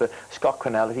dangerous. But Scott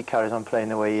Quinnell, if he carries on playing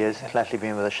the way he is, Llanelli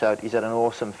being with a shout, he's had an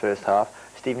awesome first half.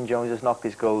 Stephen Jones has knocked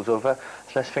his goals over.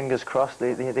 So let's fingers crossed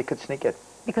they could sneak it.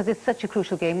 Because it's such a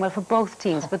crucial game, well, for both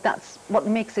teams, but that's what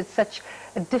makes it such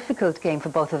a difficult game for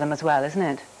both of them as well, isn't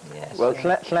it? Yes. Well,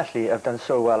 Llanelli have done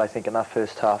so well, I think, in that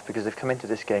first half, because they've come into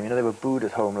this game. You know, they were booed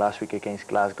at home last week against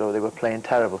Glasgow. They were playing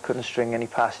terrible, couldn't string any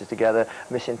passes together,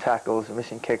 missing tackles,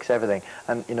 missing kicks, everything.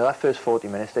 And, you know, that first 40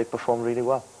 minutes, they performed really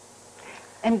well.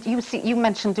 And you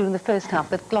mentioned during the first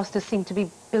half that Gloucester seemed to be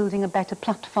building a better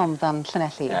platform than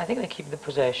Llanelli. Yeah, I think they keep the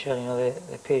possession, you know,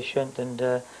 they're patient,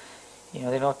 and you know,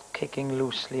 they're not kicking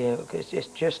loosely. It's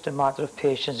just a matter of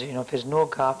patience. You know, if there's no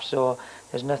gaps or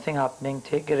there's nothing happening,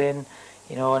 take it in,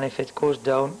 you know, and if it goes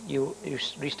down, you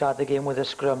restart the game with a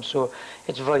scrum. So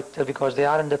it's vital, because they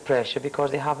are under pressure,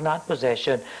 because they haven't had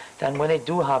possession. Then when they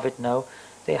do have it now,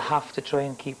 they have to try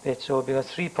and keep it. So because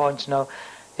 3 points now,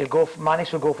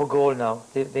 Mannix will go for goal now.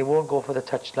 They won't go for the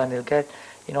touchline. They'll get,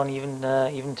 you know, on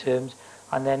even terms,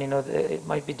 and then, you know, it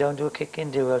might be down to a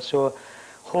kick-in duel. So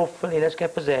hopefully let's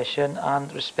get possession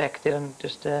and respect it and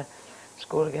just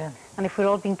score again. And if we're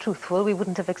all being truthful, we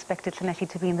wouldn't have expected Llanelli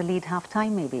to be in the lead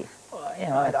half-time, maybe? You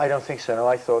know, I don't think so. No,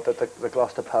 I thought that the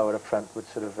Gloucester power up front would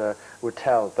sort of would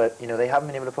tell, but you know they haven't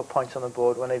been able to put points on the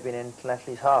board when they've been in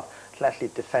Llanelli's half.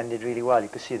 Llanelli defended really well. You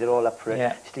could see they're all up for it.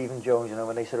 Yeah. Stephen Jones, you know,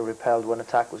 when they sort of repelled one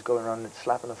attack, was going around and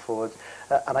slapping the forwards,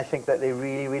 and I think that they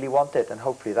really want it, and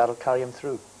hopefully that'll carry them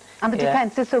through. And the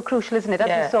defence is so crucial, isn't it? As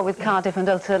Yeah. we saw with Cardiff and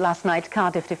Ulster last night,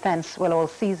 Cardiff defence, well, all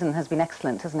season has been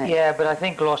excellent, hasn't it? Yeah, but I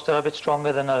think Gloucester are a bit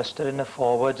stronger than Ulster in the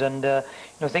forwards, and you know,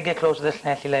 if they get close to the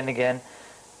Llanelli line again,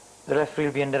 the referee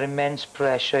will be under immense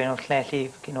pressure. You know, Llanelli,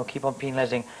 you know, keep on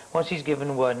penalising. Once he's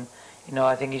given one, you know,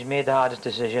 I think he's made the hardest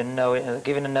decision. No,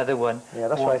 giving another one. Yeah,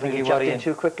 that's why I think he jumped in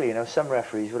too quickly. You know, some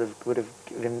referees would have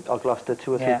given Gloucester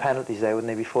 2 or 3 penalties there, wouldn't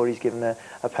they, before he's given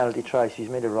a penalty try. So he's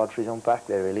made a rod for his own back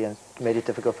there, really, and made it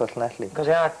difficult for Llanelli. Because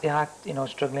they are, you know,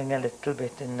 struggling a little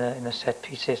bit in the set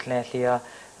pieces. Llanelli are,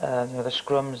 you know, the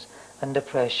scrums under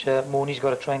pressure. Mooney's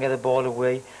got to try and get the ball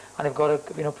away, and they've got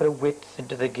to, you know, put a width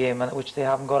into the game, which they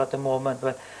haven't got at the moment.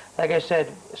 But like I said,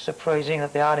 surprising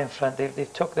that they are in front.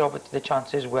 They've took the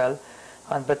chances well.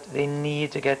 But they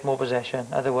need to get more possession.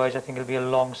 Otherwise, I think it'll be a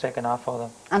long second half for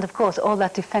them. And of course, all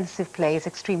that defensive play is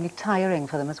extremely tiring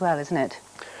for them as well, isn't it?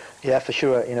 Yeah, for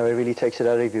sure. You know, it really takes it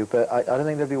out of you. But I don't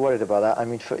think they'll be worried about that. I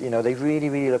mean, you know, they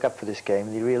really look up for this game.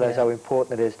 And they realise how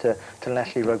important it is to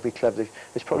Llanelli Rugby Club.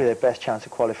 It's probably their best chance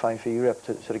of qualifying for Europe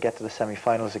to sort of get to the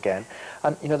semi-finals again.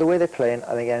 And, you know, the way they're playing,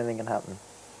 I think anything can happen.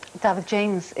 David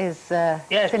James is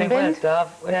yeah, thin binned.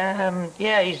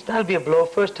 Yeah, that'll be a blow.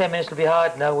 First 10 minutes will be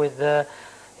hard now with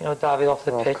you know, David off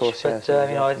the pitch. Course, but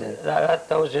you know, that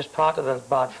was just part of the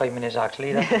bad 5 minutes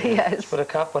actually. Yes. Put a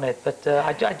cap on it. But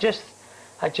I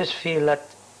just feel that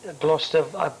Gloucester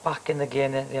are back in the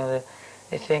game. You know,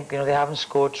 they think, you know, they haven't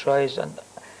scored tries, and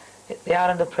they are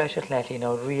under pressure, Llanelli, you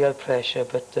know, real pressure.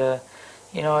 But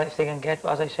you know, if they can get,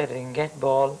 as I said, they can get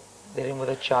ball, they're in with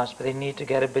a chance. But they need to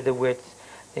get a bit of width.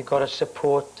 They've got to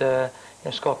support you know,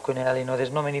 Scott Quinnell. You know,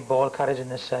 there's not many ball carriers in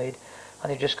the side,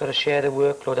 and they've just got to share the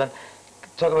workload. And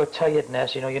talk about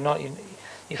tiredness. You know,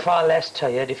 you're far less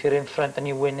tired if you're in front and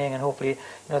you're winning, and hopefully, you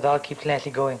know, that'll keep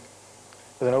Llanelli going.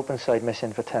 With an open side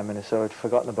missing for 10 minutes, so I'd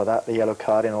forgotten about that. The yellow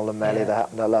card and all the melee that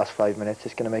happened the last 5 minutes.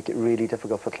 It's going to make it really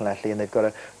difficult for Llanelli, and they've got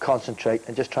to concentrate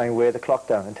and just try and wear the clock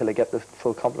down until they get the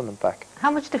full complement back. How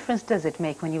much difference does it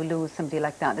make when you lose somebody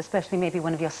like that, especially maybe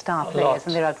one of your star players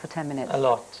and they're out for 10 minutes? A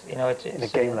lot. You know, it's in a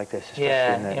game like this, especially.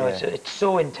 Yeah, you know, it's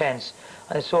so intense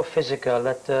and it's so physical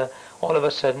that all of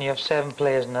a sudden you have 7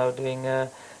 players now doing,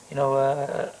 you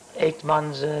know, 8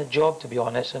 man's job, to be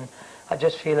honest. And I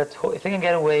just feel that if they can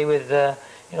get away with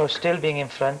you know, still being in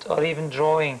front or even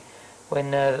drawing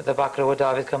when the back row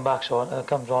David comes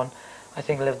on, I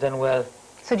think they'll have done well.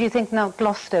 So do you think now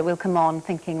Gloucester will come on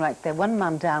thinking, right, they're 1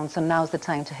 man down, so now's the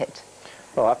time to hit?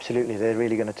 Oh, absolutely. They're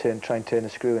really going to try and turn the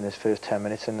screw in this first 10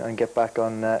 minutes and get back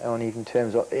on even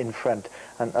terms in front.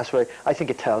 And that's why I think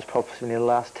it tells probably in the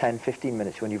last 10, 15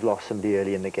 minutes when you've lost somebody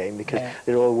early in the game, because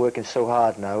they're all working so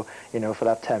hard now, you know, for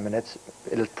that 10 minutes.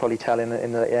 It'll probably tell in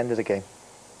the end of the game.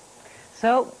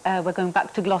 So we're going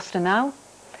back to Gloucester now,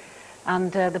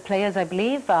 and the players, I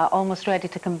believe, are almost ready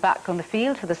to come back on the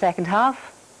field for the second half.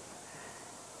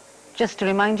 Just to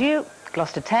remind you,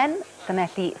 Gloucester 10,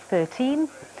 Llanelli 13,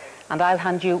 and I'll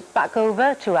hand you back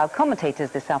over to our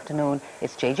commentators this afternoon.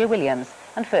 It's JJ Williams,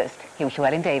 and first, Hugh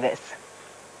Llewellyn Davis.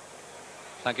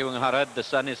 Thank you, Ngharad. The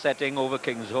sun is setting over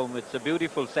Kingsholm. It's a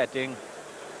beautiful setting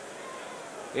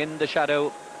in the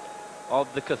shadow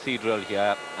of the cathedral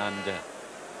here, and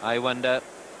I wonder,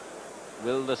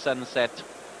 will the sun set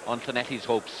on Llanelli's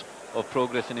hopes of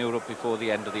progress in Europe before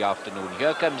the end of the afternoon?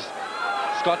 Here comes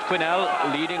Scott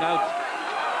Quinnell leading out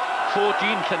 14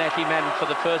 Llanelli men for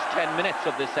the first 10 minutes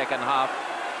of this second half.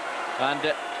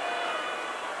 And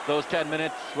those 10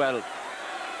 minutes, well,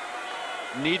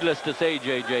 needless to say,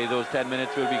 JJ, those 10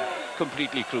 minutes will be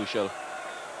completely crucial.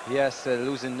 Yes,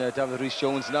 losing David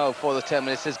Rhys-Jones now for the 10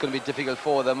 minutes is going to be difficult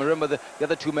for them. Remember, the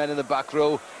other 2 men in the back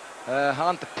row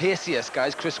aren't the paciest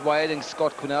guys, Chris Wyatt and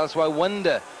Scott Quinnell, so I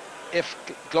wonder if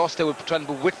Gloucester would try and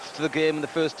put width to the game in the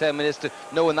first 10 minutes, to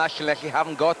knowing that Llanelli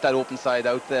haven't got that open side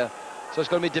out there. So it's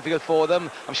going to be difficult for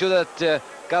them. I'm sure that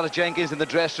Gareth Jenkins in the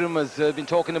dressing room has been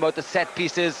talking about the set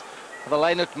pieces. The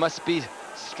lineup must be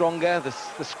stronger.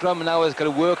 The scrum now has got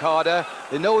to work harder.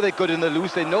 They know they're good in the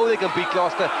loose. They know they can beat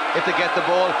Gloucester if they get the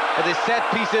ball. But the set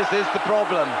pieces is the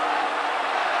problem.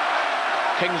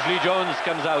 Kingsley Jones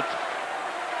comes out,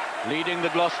 leading the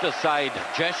Gloucester side,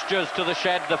 gestures to the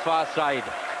shed, the far side,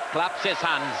 claps his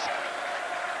hands,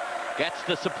 gets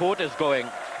the supporters going.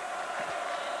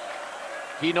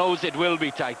 He knows it will be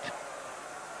tight,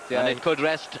 and it could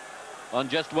rest on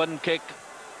just one kick,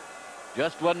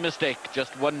 just one mistake,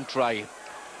 just one try.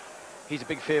 he's a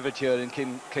big favourite here in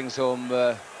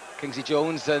Kingsholm, Kingsley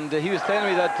Jones, and he was telling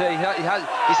me that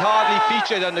he's hardly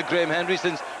featured under Graham Henry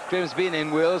since Graham's been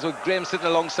in Wales. So Graham's sitting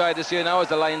alongside us here now as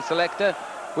the line selector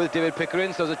with David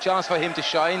Pickering, so there's a chance for him to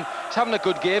shine. He's having a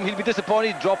good game. He'll be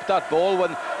disappointed he dropped that ball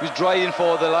when he was driving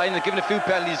for the line and giving a few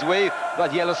penalties away,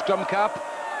 that yellow scrum cap,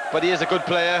 but he is a good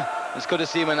player. It's good to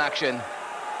see him in action.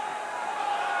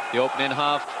 The opening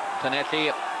half,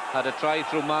 Llanelli had a try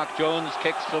through Mark Jones,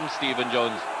 kicks from Stephen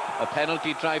Jones, a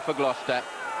penalty try for Gloucester,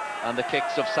 and the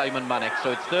kicks of Simon Mannix.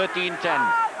 So it's 13-10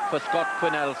 for Scott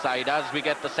Quinnell's side as we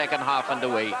get the second half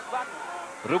underway.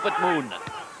 Rupert Moon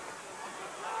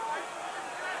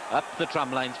up the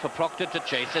tram lines for Proctor to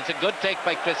chase. It's a good take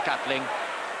by Chris Catling.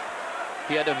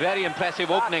 He had a very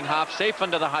impressive opening half, safe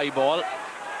under the high ball.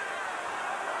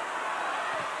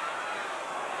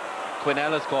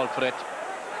 Quinnell has called for it.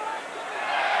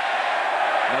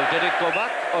 Now, did it go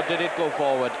back or did it go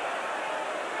forward?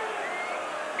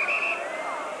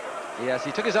 Yes,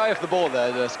 he took his eye off the ball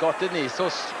there, Scott, didn't he? He's so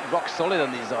rock solid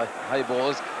on these high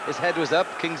balls. His head was up.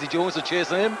 Kingsley Jones was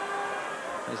chasing him.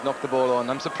 He's knocked the ball on.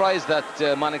 I'm surprised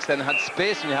that Mannix then had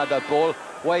space when he had that ball.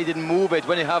 Why he didn't move it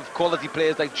when you have quality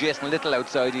players like Jason Little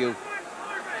outside you.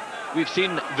 We've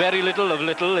seen very little of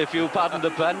Little, if you pardon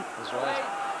the pun. That's right.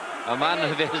 A man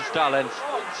of his talents.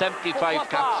 75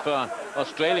 caps for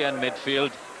Australian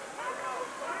midfield.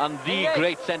 And the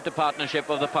great centre partnership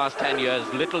of the past 10 years,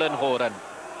 Little and Horan.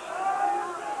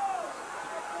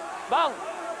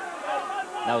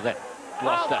 Now then,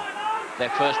 Gloucester, their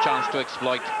first chance to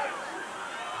exploit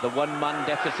the one-man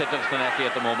deficit of Llanelli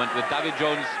at the moment, with David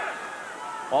Jones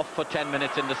off for 10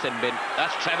 minutes in the sin bin.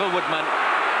 That's Trevor Woodman.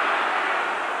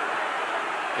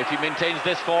 If he maintains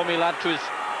this form, he'll add to his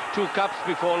 2 caps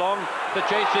before long. The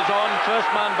chase is on. First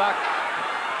man back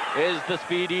is the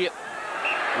speedy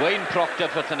Wayne Proctor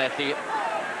for Llanelli.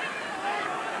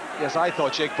 Yes, I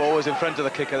thought Jake Bowe was in front of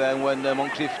the kicker then when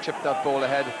Moncrief chipped that ball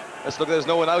ahead. Let's look, there's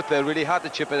no one out there, really had to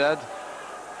chip it ahead.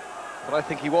 But I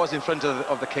think he was in front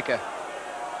of the kicker.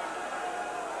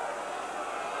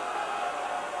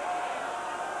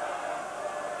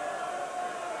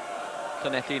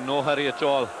 Llanelli, no hurry at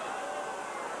all.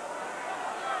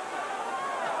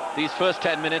 These first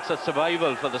 10 minutes are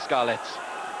survival for the Scarlets.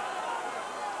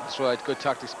 That's right, good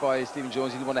tactics by Stephen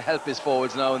Jones. He'll want to help his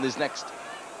forwards now in this next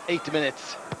 8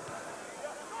 minutes.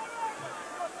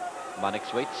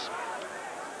 Mannix waits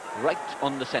right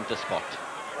on the centre spot.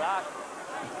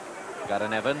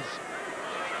 Garen Evans.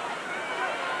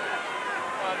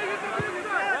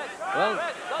 Well,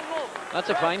 that's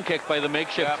a fine kick by the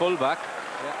makeshift fullback.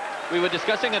 We were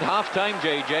discussing at half-time,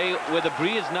 JJ, with the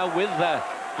breeze now with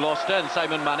Gloucester and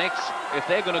Simon Mannix. If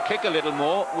they're going to kick a little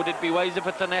more, would it be wiser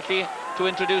for Llanelli to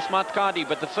introduce Matt Cardy?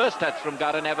 But the first touch from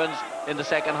Garen Evans in the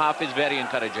second half is very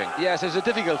encouraging. Yes, it's a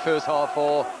difficult first half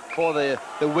for the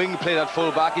wing playing at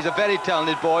full-back. He's a very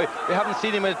talented boy. We haven't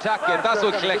seen him in attack yet. That's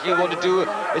what Llanelli want to do,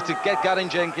 is to get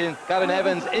Garen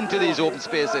Evans into these open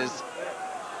spaces.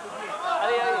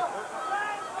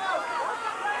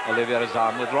 Olivier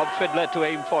Azam with Rob Fiddler to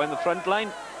aim for in the front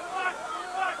line.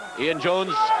 Ian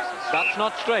Jones, that's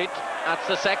not straight. That's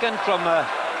the second from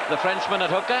the Frenchman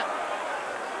at hooker.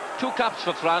 2 caps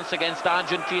for France against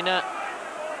Argentina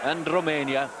and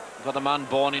Romania for the man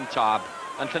born in Tarbes.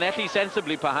 And Llanelli,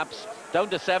 sensibly perhaps, down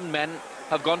to 7 men,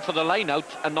 have gone for the line out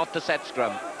and not the set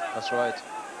scrum. That's right.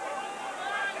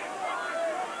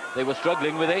 They were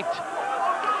struggling with 8.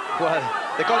 Well,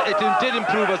 it did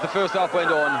improve as the first half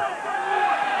went on.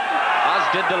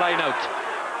 As did the line out.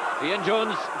 Ian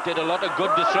Jones did a lot of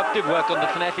good disruptive work on the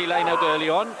Llanelli line out early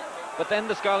on, but then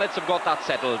the Scarlets have got that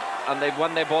settled and they've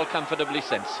won their ball comfortably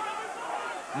since.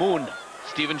 Moon,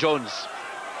 Stephen Jones.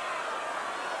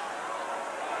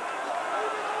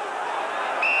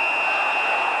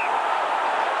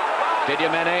 Didier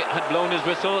Mene had blown his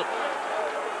whistle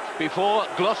before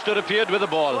Gloucester appeared with the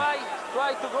ball.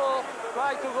 Try to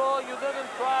go, you didn't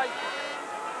try.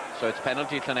 So it's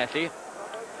penalty Llanelli.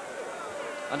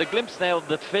 And a glimpse there of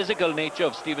the physical nature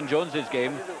of Stephen Jones's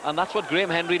game, and that's what Graham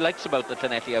Henry likes about the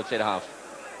Llanelli outside half.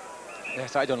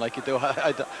 Yes, I don't like it though.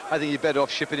 I think you're better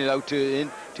off shipping it out to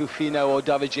Finau or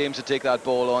David James to take that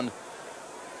ball on.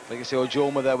 Like I say,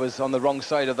 Ojoma there was on the wrong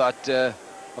side of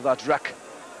that rack,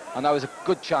 and that was a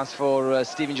good chance for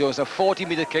Stephen Jones. A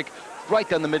 40-metre kick right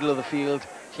down the middle of the field.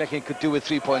 Clecking could do with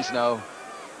 3 points now.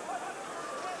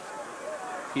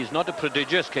 He's not a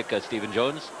prodigious kicker, Stephen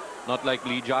Jones, not like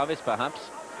Lee Jarvis perhaps,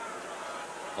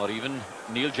 or even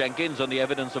Neil Jenkins on the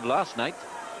evidence of last night.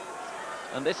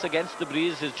 And this against the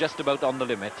breeze is just about on the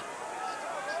limit.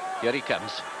 Here he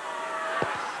comes.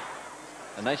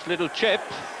 A nice little chip.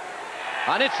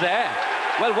 And it's there.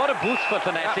 Well, what a boost for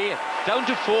Llanelli. Down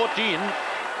to 14.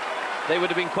 They would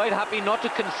have been quite happy not to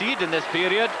concede in this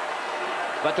period,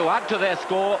 but to add to their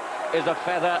score is a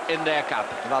feather in their cap.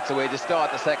 And that's the way to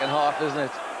start the second half, isn't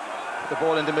it? The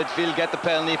ball into midfield, get the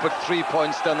penalty, put 3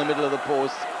 points down the middle of the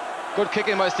post. Good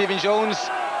kicking by Stephen Jones,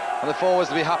 and the forwards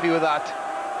will be happy with that.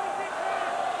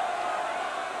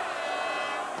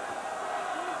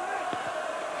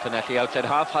 Llanelli outside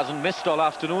half hasn't missed all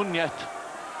afternoon yet.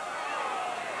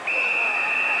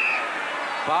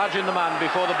 Barging the man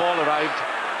before the ball arrived.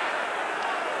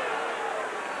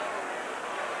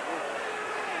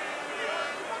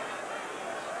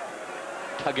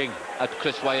 Tugging at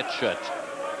Chris Wyatt's shirt.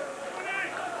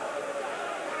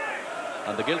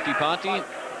 And the guilty party,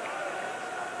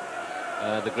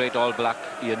 the great All Black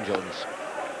Ian Jones.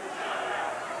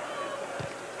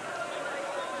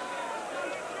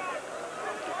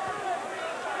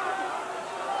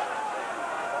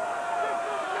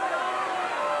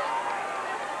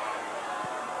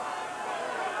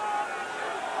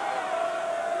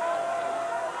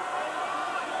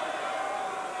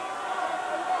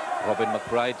 Robin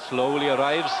McBride slowly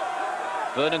arrives.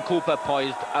 Vernon Cooper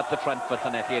poised at the front for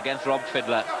Llanelli against Rob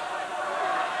Fiddler.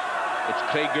 It's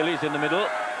Craig Gillies in the middle,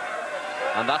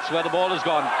 and that's where the ball has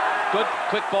gone. Good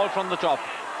quick ball from the top.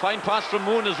 Fine pass from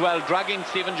Moon as well, dragging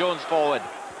Stephen Jones forward.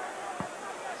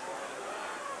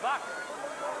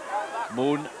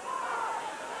 Moon.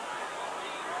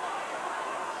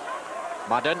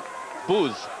 Madden.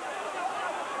 Booth.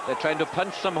 They're trying to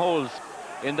punch some holes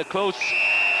in the close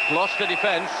Gloucester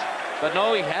defence, but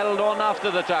no, he held on after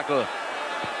the tackle.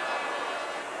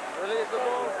 Release the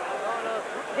ball. No.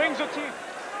 Brings the team.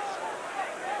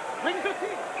 Brings the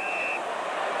team.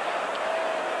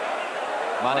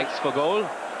 Mannix for goal.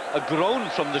 A groan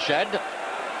from the shed.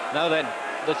 Now then,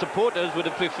 the supporters would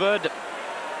have preferred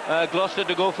Gloucester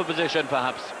to go for position,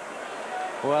 perhaps.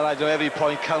 Well, I know every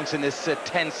point counts in this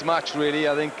tense match, really.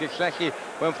 I think Llanelli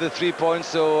went for the 3 points,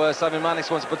 so Simon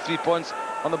Mannix wants to put 3 points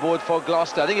on the board for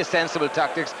Gloucester. I think it's sensible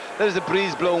tactics. There's a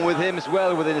breeze blowing with him as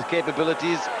well, within his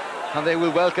capabilities, and they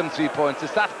will welcome 3 points.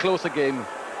 It's that close a game.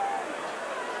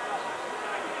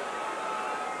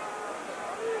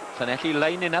 Llanelli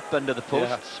lining up under the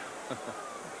posts. Yeah.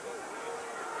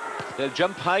 They'll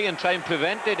jump high and try and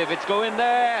prevent it if it's going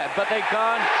there, but they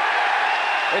can't.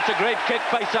 It's a great kick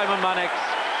by Simon Mannix.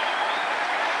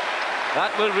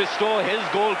 That will restore his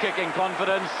goal-kicking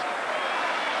confidence.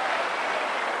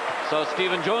 So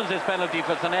Stephen Jones's penalty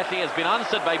for Llanelli has been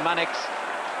answered by Mannix,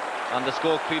 and the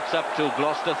score creeps up to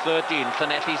Gloucester 13,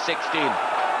 Llanelli 16.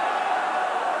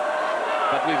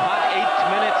 But we've had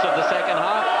 8 minutes of the second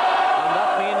half, and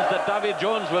that means that David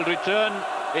Jones will return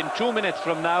in 2 minutes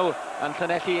from now, and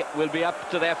Llanelli will be up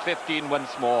to their 15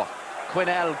 once more.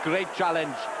 Quinnell, great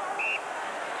challenge.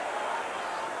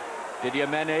 Didier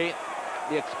Mene,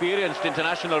 the experienced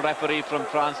international referee from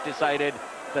France, decided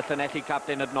the Llanelli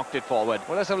captain had knocked it forward.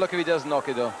 Well, let's have a look if he does knock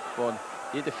it on.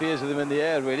 He interferes with him in the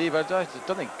air, really, but I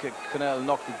don't think Quinnell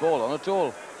knocked the ball on at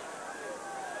all.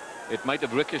 It might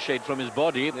have ricocheted from his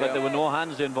body, but there were no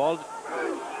hands involved.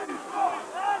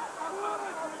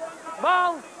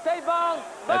 Bound, stay bound.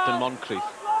 Elton Moncrief,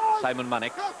 Simon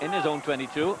Mannix in his own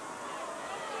 22,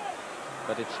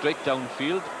 but it's straight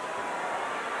downfield.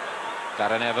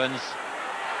 Darren Evans.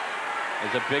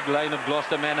 There's a big line of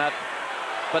Gloucester men at,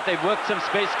 but they've worked some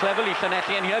space cleverly,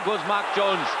 Llanelli, and here goes Mark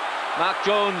Jones. Mark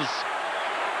Jones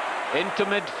into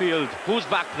midfield. Who's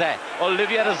back there?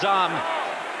 Olivier Azam,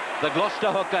 the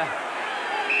Gloucester hooker.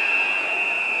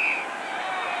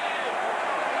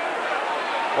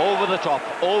 Over the top,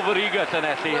 over-eager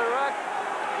Llanelli. The ruck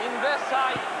in west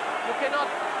side. You cannot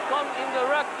come in the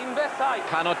ruck in west side.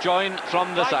 Cannot join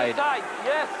from the side.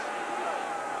 Yes.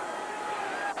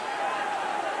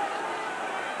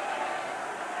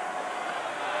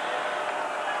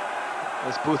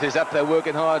 This Booth is up there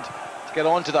working hard to get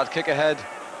onto that kick ahead.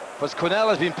 But Quinnell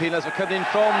has been penalised for coming in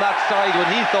from that side when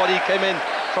he thought he came in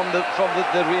from the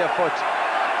rear foot.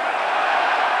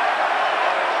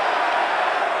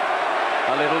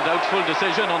 A little doubtful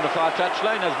decision on the far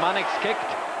touchline as Mannix kicked.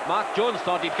 Mark Jones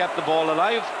thought he'd kept the ball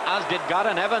alive, as did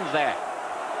Darren Evans there.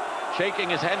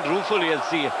 Shaking his head ruefully as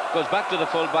he goes back to the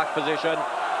full-back position.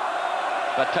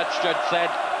 But touch judge said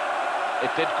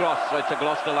it did cross, so it's a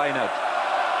Gloucester line-out.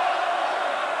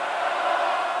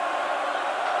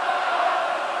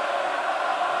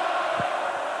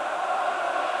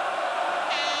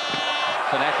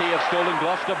 Llanelli have stolen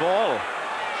Gloucester ball.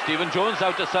 Stephen Jones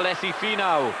out to Salesi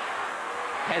Finau.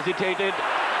 Hesitated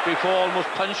before almost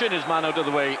punching his man out of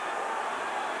the way.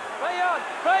 Play on,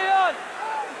 play on!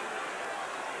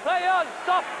 Play on,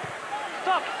 stop!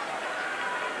 Stop!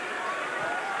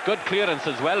 Good clearance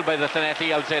as well by the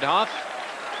Llanelli outside half.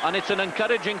 And it's an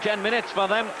encouraging 10 minutes for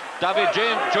them. David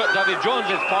Jones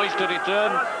is poised to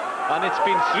return. And it's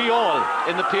been 3-3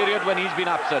 in the period when he's been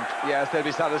absent. Yes, they'll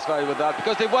be satisfied with that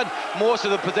because they've won most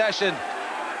of the possession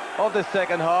of the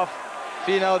second half.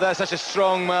 Fino, they're such a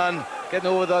strong man, getting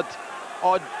over that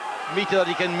odd meter that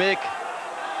he can make,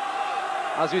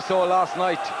 as we saw last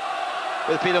night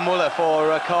with Peter Muller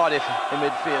for Cardiff in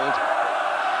midfield.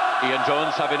 Ian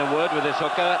Jones having a word with his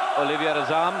hooker, Olivier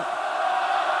Azam.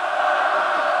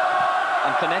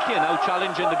 And Llanelli are now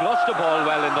challenging the Gloucester ball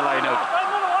well in the line-out.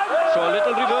 So a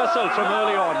little reversal from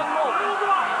early on.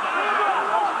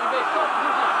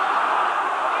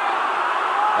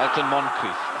 Elton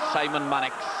Moncrief, Simon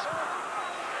Mannix.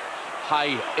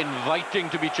 High, inviting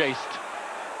to be chased.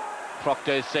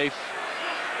 Proctor is safe.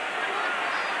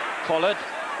 Followed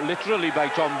literally by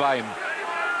Tom Byam.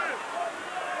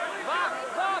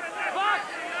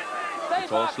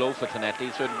 It's all slow for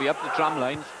Llanelli, so it'll be up the tram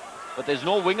lines. But there's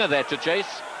no winger there to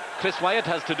chase. Chris Wyatt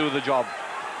has to do the job.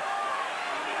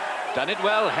 Done it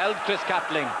well, held Chris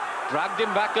Catling. Dragged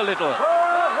him back a little.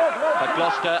 But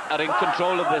Gloucester are in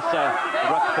control of this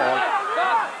ruck ball.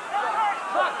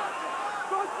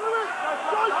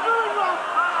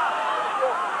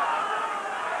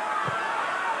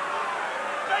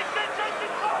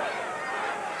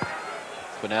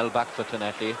 Quinnell back for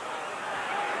Llanelli.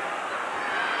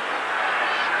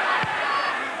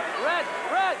 Red.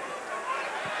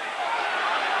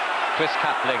 Chris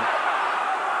Catling.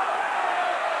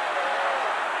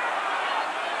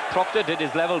 Proctor did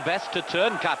his level best to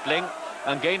turn Catling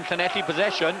and gain Llanelli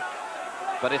possession,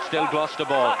 but it's still Gloucester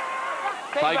ball.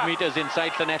 5 metres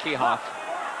inside Llanelli half.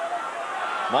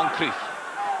 Moncrief.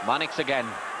 Mannix again.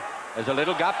 There's a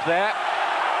little gap there,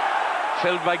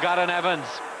 filled by Gareth Evans.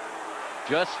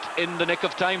 Just in the nick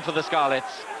of time for the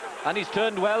Scarlets. And he's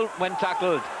turned well when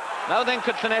tackled. Now then,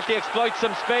 could Llanelli exploit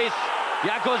some space?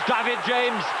 Here goes David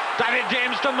James. David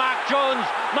James to Mark Jones.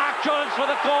 Mark Jones for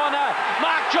the corner.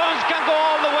 Mark Jones can go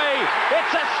all the way.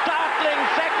 It's a startling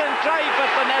second try for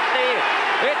Llanelli.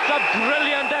 It's a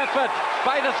brilliant effort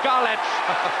by the Scarlets.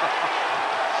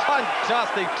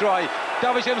 Fantastic try.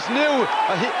 David James knew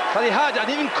that he had an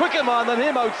even quicker man than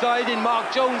him outside in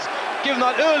Mark Jones, given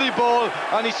that early ball,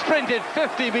 and he sprinted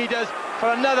 50 metres for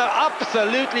another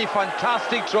absolutely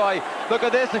fantastic try. Look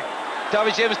at this.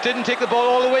 David James didn't take the ball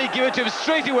all the way, give it to him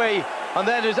straight away, and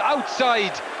then it was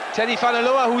outside. Teddy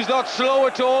Fanaloa, who's not slow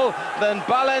at all, then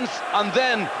balance, and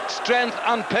then strength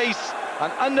and pace,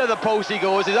 and under the post he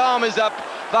goes. His arm is up.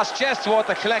 That's just what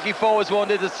the Llanelli forwards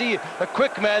wanted, to see the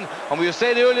quick men, and we were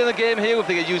saying earlier in the game here, if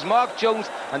they could use Mark Jones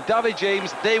and David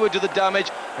James, they would do the damage.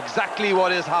 Exactly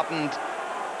what has happened.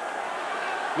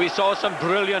 We saw some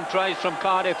brilliant tries from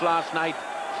Cardiff last night,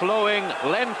 flowing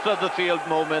length of the field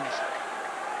moments.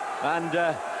 And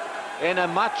in a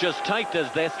match as tight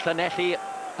as this, Llanelli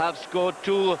have scored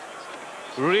 2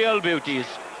 real beauties.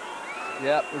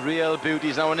 Yeah, real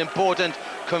beauties. Now an important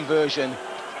conversion.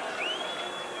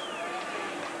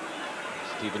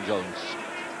 Stephen Jones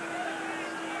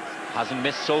hasn't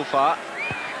missed so far.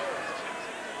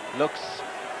 Looks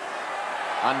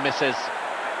and misses.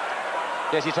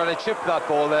 Yes, he tried to chip that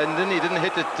ball then, didn't he? Didn't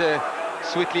hit it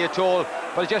sweetly at all.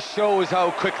 But it just shows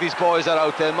how quick these boys are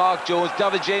out there. Mark Jones,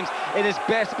 David James in his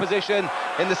best position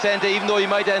in the centre, even though he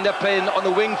might end up playing on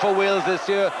the wing for Wales this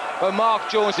year. But Mark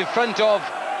Jones in front of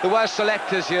the Welsh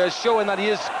selectors here, showing that he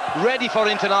is ready for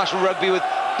international rugby with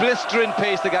blistering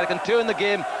pace. The guy can turn the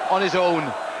game on his own.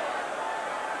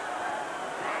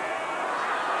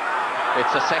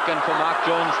 It's a second for Mark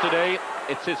Jones today.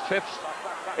 It's his 5th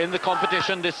in the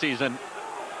competition this season.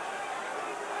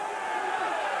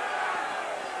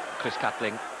 Chris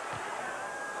Catling.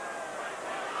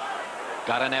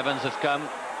 Gareth Evans has come.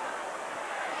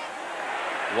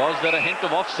 Was there a hint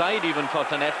of offside even for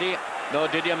Llanelli? No,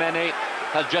 Didier Mene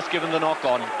has just given the knock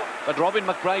on. But Robin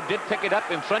McBride did pick it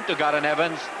up in front of Gareth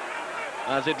Evans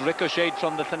as it ricocheted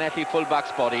from the Llanelli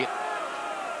fullback's body.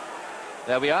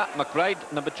 There we are,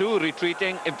 McBride, number 2,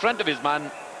 retreating in front of his man.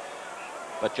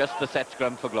 But just the set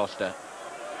scrum for Gloucester.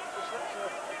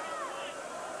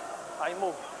 I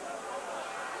move.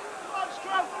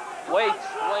 Wait.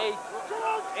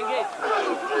 Engage.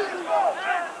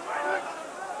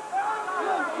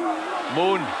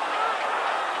 Moon,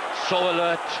 so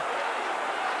alert.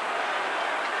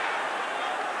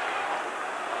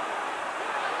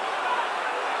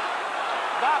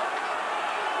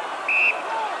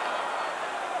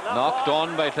 Knocked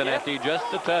on by Llanelli, just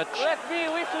a touch. Let's be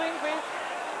whistling, please.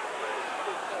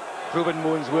 Ruben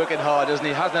Moon's working hard, isn't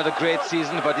he? Hasn't had a great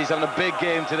season, but he's having a big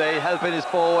game today, helping his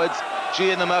forwards,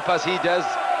 geeing them up as he does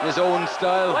in his own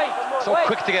style. Wait. So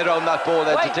quick to get around that ball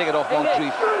there to take it off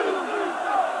Moncrief.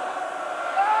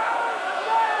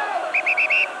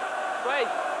 Wait.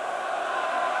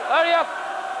 Hurry up.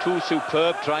 2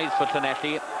 superb tries for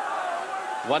Llanelli.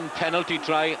 1 penalty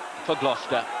try for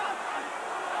Gloucester.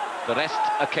 The rest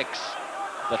are kicks.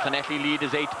 The Llanelli lead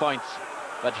is 8 points.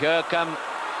 But here come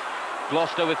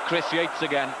Gloucester with Chris Yates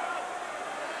again.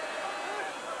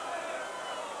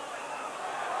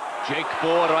 Jake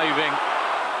Bow arriving.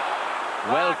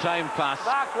 Well-timed pass.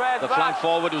 The flank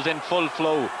forward was in full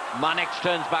flow. Mannix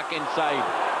turns back inside.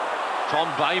 Tom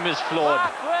Bime is floored.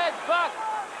 Back.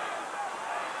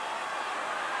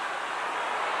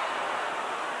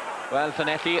 Well,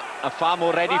 Llanelli are far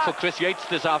more ready for Chris Yates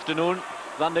this afternoon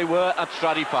than they were at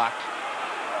Straddy Park.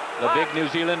 The big New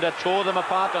Zealander tore them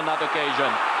apart on that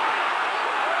occasion.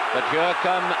 But here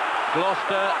come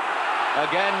Gloucester.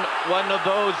 Again, one of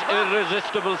those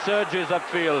irresistible surges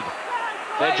upfield.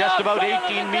 They're just about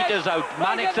 18 metres out.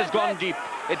 Mannix has gone deep.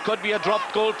 It could be a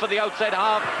dropped goal for the outside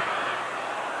half.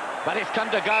 But it's come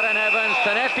to Garen Evans.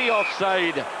 Llanelli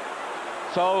offside.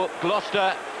 So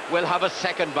Gloucester will have a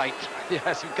second bite.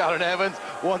 Yes, Garen Evans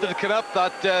wanted to cut up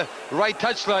that right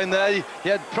touchline there. He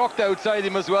had Proct outside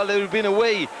him as well. They would have been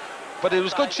away. But it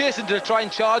was good chasing to try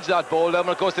and charge that ball down.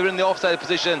 Of course, they were in the offside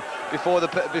position before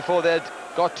they'd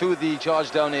got to the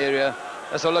charge down area.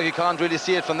 So look, you can't really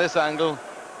see it from this angle.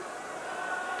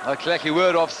 Clearly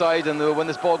were offside, and when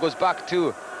this ball goes back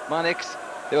to Mannix,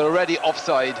 they were already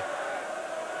offside.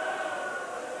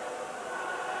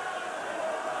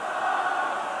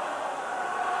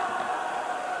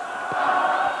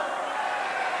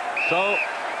 So,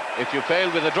 if you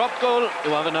fail with a dropped goal,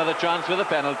 you have another chance with a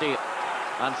penalty.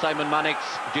 And Simon Mannix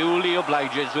duly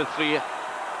obliges with 3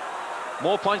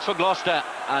 more points for Gloucester,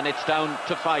 and it's down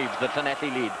to 5, the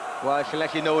Llanelli lead. Well,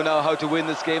 Llanelli know now how to win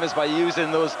this game is by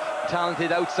using those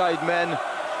talented outside men.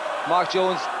 Mark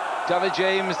Jones, David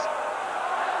James,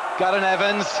 Garen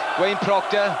Evans, Wayne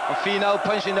Proctor, and Finau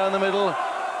punching down the middle.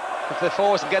 If they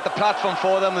force and get the platform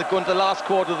for them, they go into the last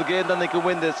quarter of the game, then they can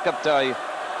win this cup tie.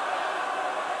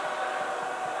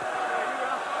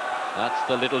 That's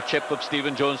the little chip of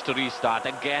Stephen Jones to restart.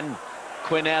 Again,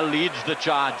 Quinnell leads the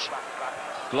charge.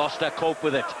 Gloucester cope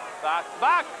with it.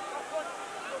 Back.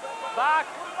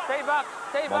 Stay back.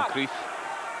 Moncrief.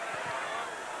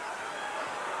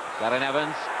 Garen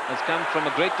Evans has come from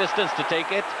a great distance to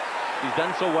take it. He's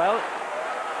done so well.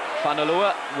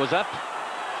 Fanalua was up.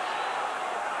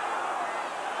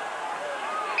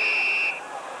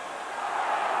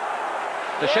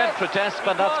 The shed protests,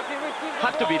 but that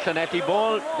had to be Llanelli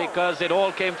ball because it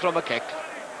all came from a kick.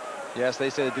 Yes, they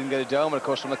said they didn't get it down, but of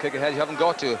course from the kick ahead you haven't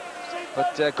got to.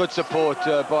 But good support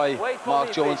by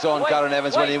Mark Jones on Garen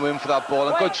Evans when he went for that ball,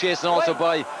 and good chasing also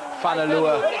by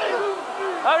Fanalua.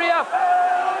 Hurry up!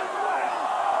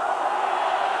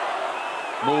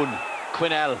 Moon,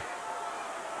 Quinnell.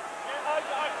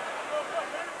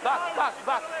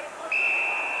 Back.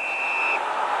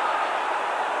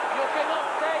 You cannot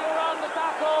stay around the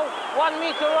tackle. 1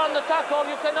 meter around the tackle,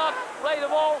 you cannot play the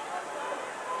ball.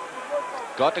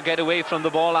 Got to get away from the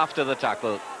ball after the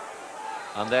tackle.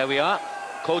 And there we are,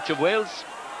 coach of Wales,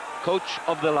 coach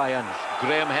of the Lions,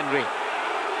 Graham Henry.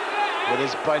 With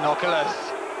his binoculars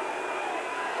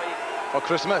for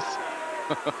Christmas.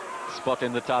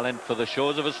 Spotting the talent for the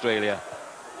shores of Australia.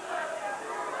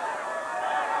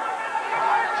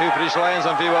 2 British Lions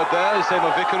on view out there, same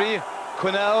with Vickery,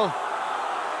 Quinnell,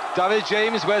 David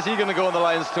James. Where's he going to go on the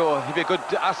Lions tour? He'd be a good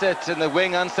asset in the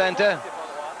wing and centre.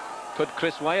 Could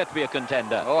Chris Wyatt be a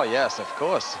contender? Oh yes, of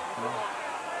course.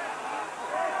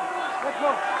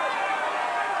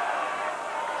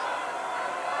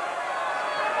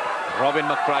 Robin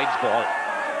McBride's ball.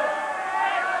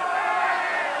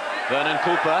 Vernon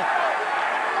Cooper.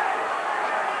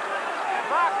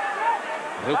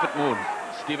 Rupert Moon.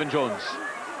 Stephen Jones.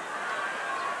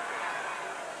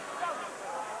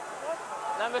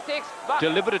 Number 6. Back.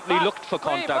 Deliberately looked for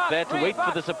contact there to wait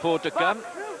for the support to come.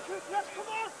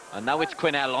 And now it's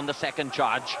Quinnell on the second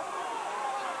charge.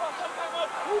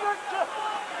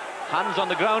 Hands on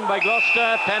the ground by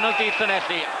Gloucester. Penalty,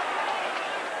 Llanelli.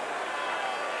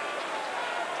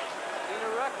 In a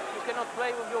ruck, you cannot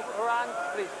play with your hand,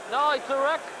 please. No, it's a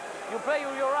ruck. You play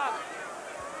with your hand.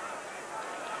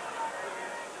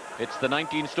 It's the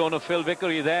 19 stone of Phil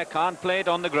Vickery there. Can't play it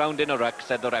on the ground in a ruck,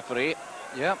 said the referee.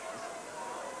 Yeah.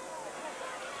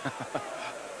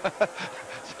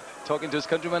 Talking to his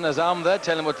countryman Azam there,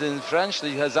 telling him what's in French.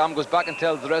 Azam goes back and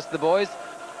tells the rest of the boys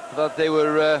that they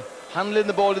were handling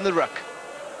the ball in the ruck.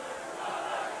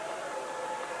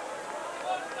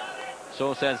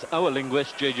 So says our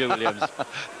linguist, J.J. Williams.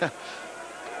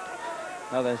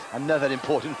 Now there's another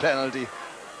important penalty.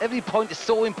 Every point is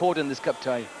so important in this cup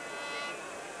tie.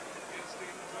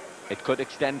 It could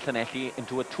extend Llanelli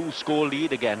into a 2-score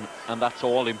lead again, and that's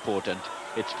all important.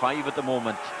 It's 5 at the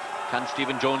moment. Can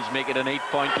Stephen Jones make it an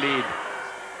 8-point lead?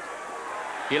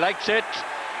 He likes it,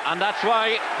 and that's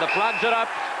why the flags are up.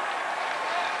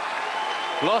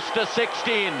 Gloucester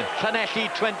 16,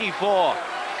 Llanelli 24.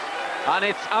 And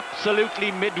it's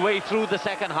absolutely midway through the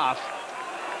second half.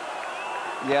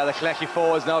 Yeah, the Llanelli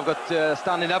forwards now have got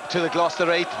standing up to the Gloucester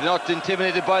 8. They're not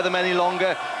intimidated by them any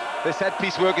longer. The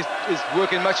set-piece work is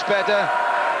working much better.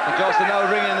 And Gloucester now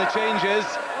ringing in the changes.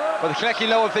 But the Llanelli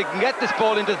know if they can get this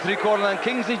ball into the three-quarter line,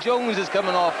 Kingsley Jones is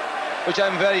coming off, which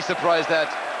I'm very surprised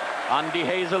at. Andy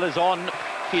Hazel is on.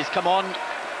 He's come on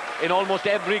in almost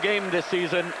every game this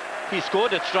season. He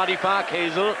scored at Stradey Park,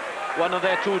 Hazel, one of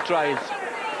their 2 tries.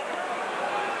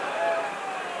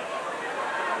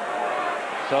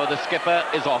 So the skipper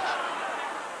is off.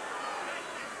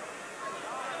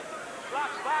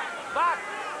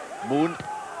 Moon.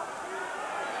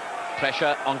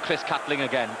 Pressure on Chris Catling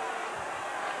again.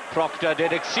 Proctor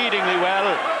did exceedingly well,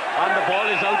 and the ball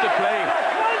is out of play.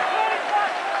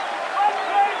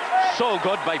 So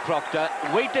good by Proctor.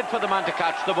 Waited for the man to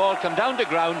catch the ball, come down to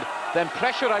ground, then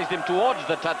pressurised him towards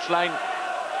the touchline,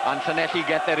 and Llanelli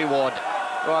get their reward.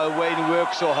 Well, Wayne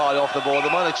works so hard off the ball. The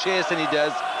amount of chasing he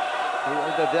does,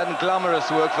 that glamorous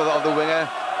work of the winger.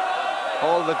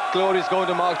 All the glory is going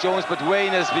to Mark Jones, but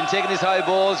Wayne has been taking his high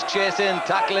balls, chasing,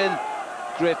 tackling.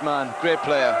 Great man, great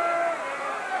player.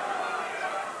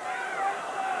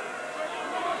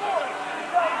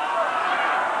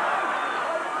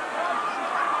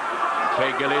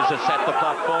 Craig Gillies has set the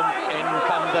platform. In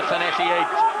come the Llanelli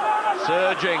 8.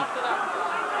 Surging.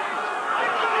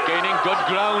 Gaining good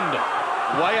ground.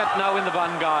 Wyatt now in the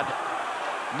vanguard.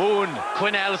 Moon,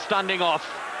 Quinnell standing off.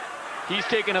 He's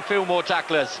taken a few more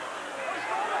tacklers.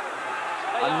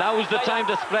 And now's the time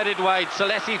to spread it wide.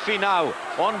 Salesi Finau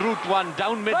on route 1,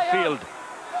 down midfield.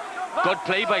 Good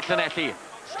play by Llanelli.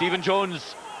 Stephen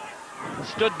Jones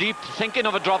stood deep, thinking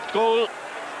of a dropped goal.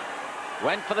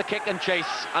 Went for the kick and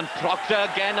chase, and Proctor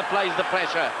again applies the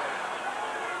pressure.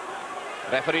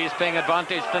 Referee is paying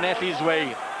advantage Llanelli's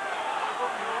way.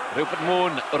 Rupert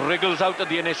Moon wriggles out of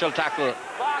the initial tackle.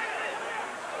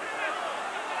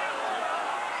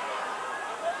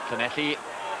 Llanelli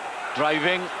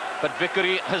driving, but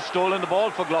Vickery has stolen the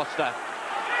ball for Gloucester.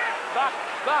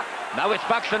 Now it's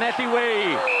back Llanelli way.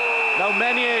 Now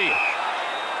Menier.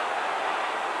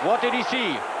 What did he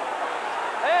see?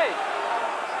 Hey!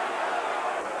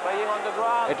 Playing on the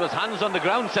ground. It was hands on the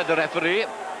ground, said the referee.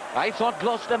 I thought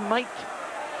Gloucester might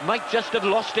just have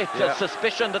lost it. Yeah. A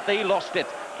suspicion that they lost it.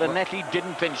 Llanelli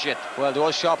didn't finish it. Well, there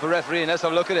was sharper referee, and let's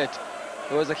have a look at it.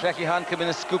 There was a Llanelli hand come in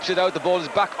and scoops it out. The ball is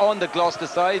back on the Gloucester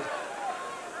side.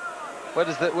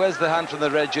 Where's the hand from the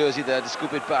red jersey there to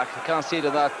scoop it back? I can't see it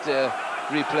on that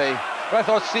replay. But I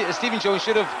thought Stephen Jones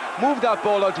should have moved that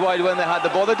ball out wide when they had the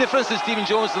ball. The difference is Stephen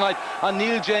Jones tonight and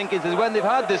Neil Jenkins is when they've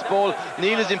had this ball,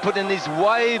 Neil has been putting in these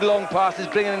wide, long passes,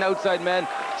 bringing in outside men.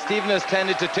 Stephen has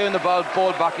tended to turn the ball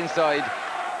back inside.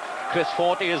 Chris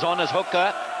Forty is on his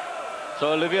hooker.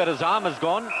 So Olivier Azam has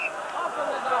gone.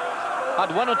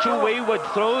 Had 1 or 2 wayward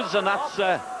throws, and that's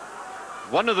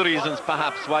one of the reasons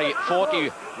perhaps why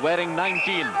 40 wearing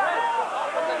 19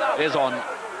 is on.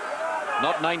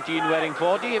 Not 19 wearing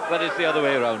 40, but it's the other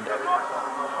way around.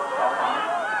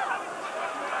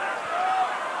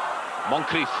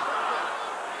 Moncrief.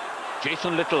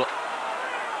 Jason Little.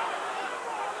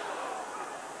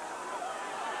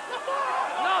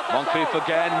 Moncrief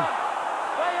again.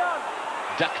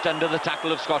 Ducked under the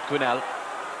tackle of Scott Quinnell.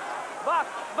 Back.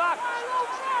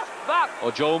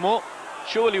 Ojomo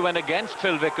surely went against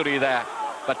Phil Vickery there,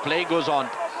 but play goes on.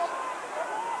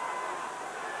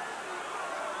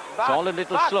 It's all a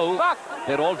little slow.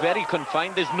 They're all very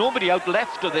confined. There's nobody out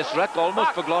left of this ruck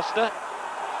almost for Gloucester.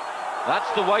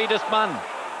 That's the widest man,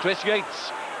 Chris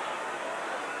Yates.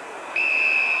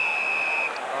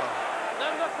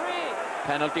 Number 3.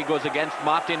 Penalty goes against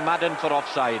Martin Madden for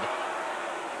offside.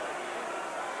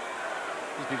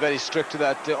 He's been very strict to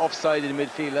that offside in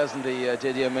midfield, hasn't he,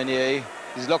 Didier Meunier?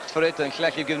 He's looked for it, and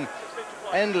Llanelli have given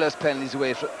endless penalties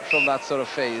away from that sort of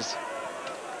phase.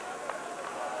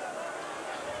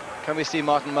 Can we see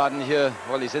Martin Madden here?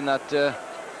 Well, he's in that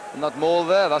mole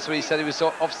there. That's where he said he was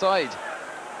offside.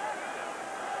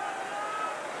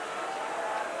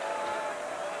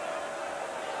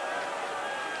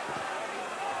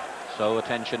 So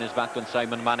attention is back on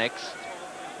Simon Mannix.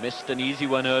 Missed an easy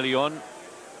one early on.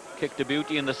 Kicked a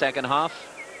beauty in the second half.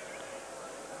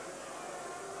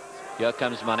 Here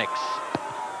comes Mannix.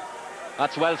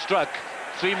 That's well struck.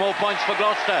 3 more points for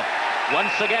Gloucester.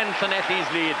 Once again,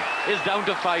 Llanelli's lead is down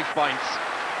to 5 points.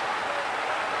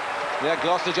 Yeah,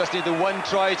 Gloucester just need the 1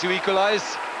 try to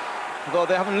equalise. Although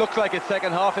they haven't looked like it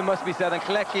second half, it must be said. And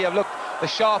Llanelli have looked the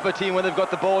sharper team when they've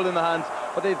got the ball in the hands.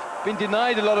 But they've been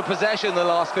denied a lot of possession in the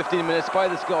last 15 minutes by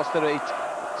this Gloucester 8.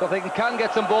 So if they can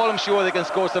get some ball, I'm sure they can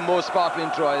score some more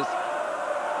sparkling tries.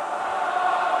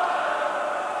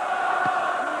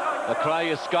 The cry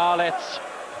is Scarlets.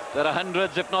 There are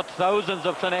hundreds, if not thousands,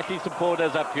 of Llanelli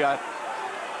supporters up here.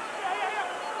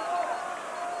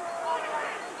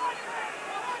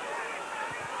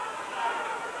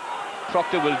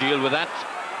 Proctor will deal with that.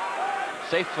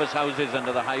 Safe as houses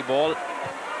under the high ball.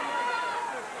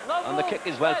 And the kick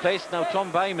is well placed. Now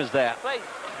Tom Bime is there.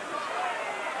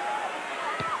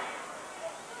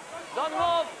 Don't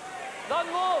move! Don't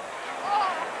move!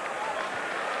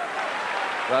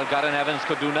 Well, Garen Evans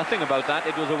could do nothing about that.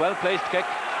 It was a well-placed kick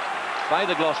by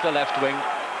the Gloucester left wing.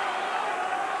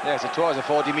 Yes, it was a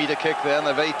 40-metre kick there, and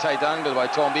a very tight angle by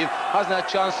Tom Beam. Hasn't had a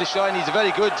chance to shine. He's a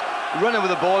very good runner with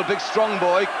the ball, big strong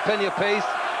boy, plenty of pace.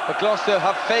 But Gloucester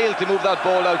have failed to move that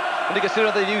ball out. And you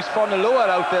consider they use Fornaloa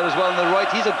out there as well on the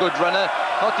right. He's a good runner,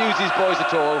 not to use these boys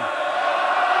at all.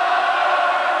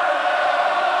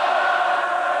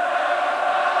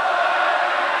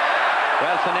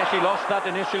 Well, Llanelli lost that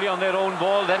initially on their own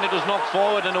ball, then it was knocked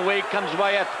forward and away comes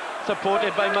Wyatt,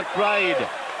 supported by McBride.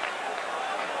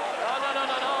 No,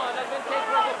 let me take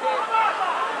it, okay?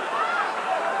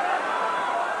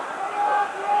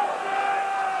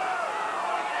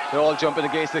 They're all jumping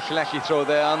against the Llanelli throw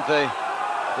there, aren't they?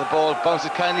 The ball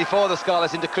bounces kindly for the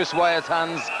Scarlets into Chris Wyatt's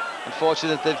hands.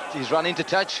 Unfortunate that he's run into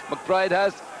touch, McBride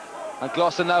has. And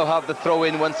Gloucester now have the throw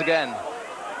in once again.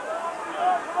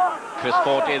 Chris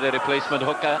Forte, the replacement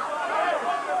hooker.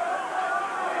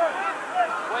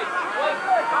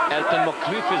 Elton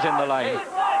McCleef is in the line.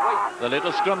 The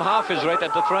little scrum half is right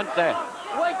at the front there,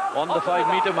 on the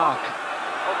 5-metre mark.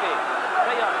 Okay,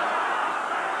 play on.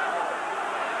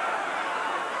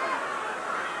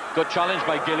 Good challenge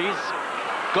by Gillies.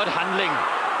 Good handling.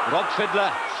 Rob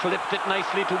Fiddler slipped it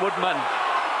nicely to Woodman.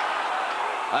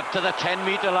 Up to the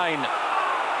 10-metre line.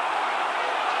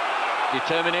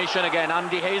 Determination again.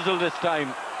 Andy Hazel this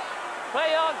time.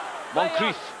 Play on.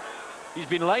 Moncrief, he's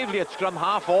been lively at scrum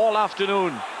half all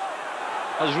afternoon.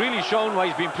 Has really shown why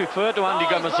he's been preferred to Andy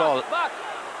Gummersall.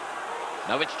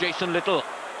 Now it's Jason Little.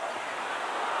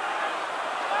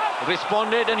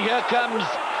 Responded, and here comes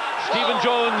Stephen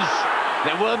Jones.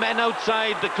 There were men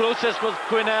outside. The closest was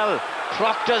Quinnell.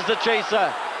 Proctor's the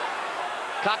chaser.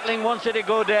 Catling wants it to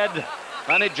go dead,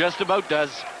 and it just about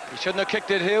does. He shouldn't have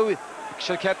kicked it here. He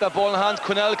should have kept that ball in hands.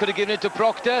 Quinnell could have given it to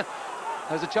Proctor.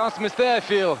 There's a chance to miss there, I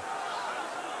feel.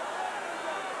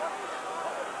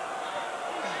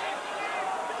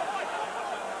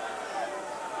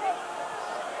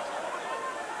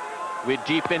 We're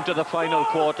deep into the final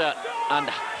quarter, and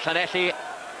Llanelli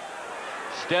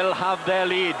still have their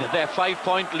lead, their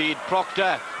 5-point lead.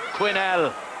 Proctor,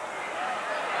 Quinnell.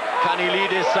 Can he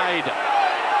lead his side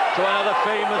to another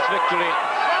famous victory?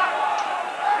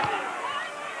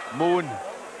 Moon.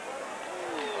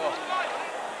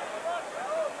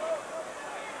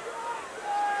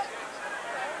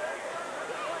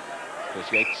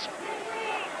 Chris Yates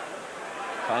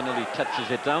finally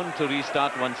touches it down to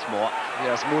restart once more.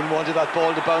 Yes, Moon wanted that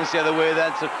ball to bounce the other way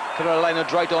then, so Carolina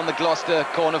right on the Gloucester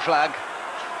corner flag.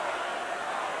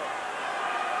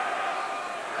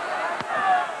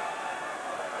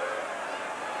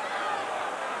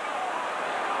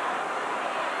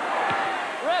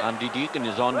 Andy Deacon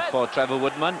is on for Trevor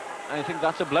Woodman. I think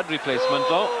that's a blood replacement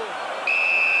though.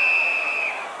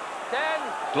 10.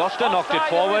 Gloucester knocked it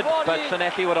forward, but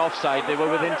Llanelli were offside. They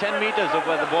were within 10 metres of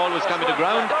where the ball was coming to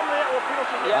ground,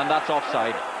 and that's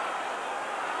offside.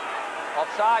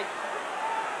 Offside.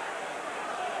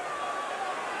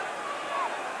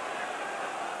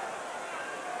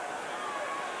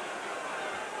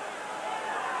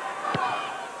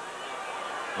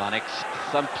 Mannix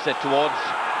thumps it towards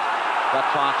that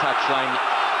far touchline,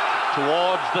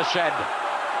 towards the shed,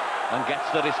 and gets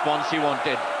the response he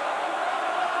wanted.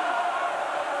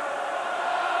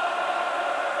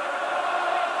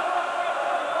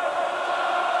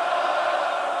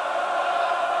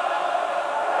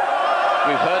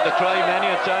 We've heard the cry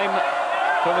many a time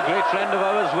from a great friend of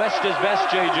ours, West is best,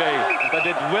 JJ, but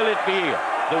will it be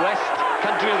the West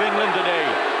country of England today,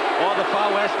 or the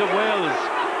far west of Wales?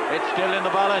 It's still in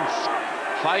the balance.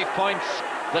 5 points,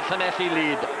 the Llanelli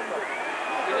lead. It's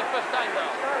the first time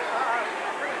now.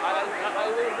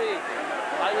 I will be.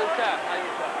 I will tap.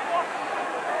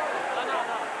 No.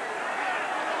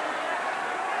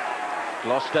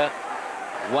 Gloucester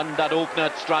won that opener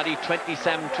at Stradi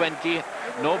 27-20.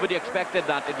 Nobody expected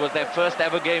that. It was their first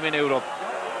ever game in Europe.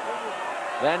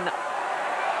 Then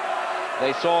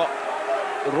they saw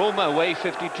Roma away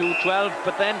 52-12,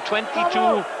 but then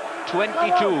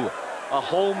 22-22, a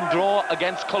home draw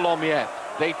against Colombia.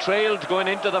 They trailed going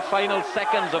into the final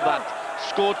seconds of that,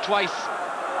 scored twice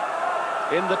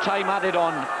in the time added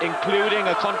on, including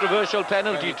a controversial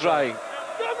penalty try.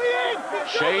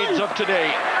 Shades of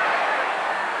today.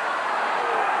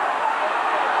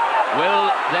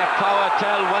 Will their power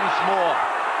tell once more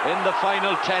in the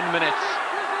final 10 minutes?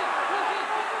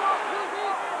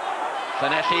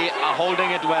 Zanetti are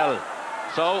holding it well,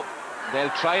 so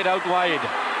they'll try it out wide.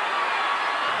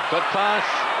 Good pass.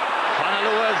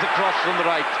 Fanalua is across from the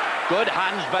right. Good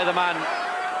hands by the man,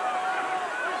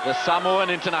 the Samoan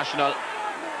international.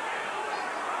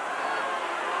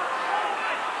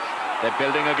 They're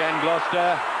building again,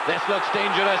 Gloucester. This looks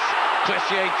dangerous. Chris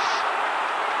Yates.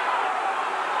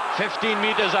 15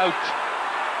 metres out.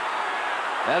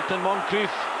 Elton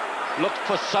Moncrief looked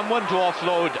for someone to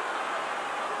offload.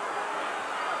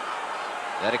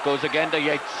 There it goes again to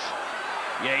Yates.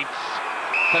 Yates.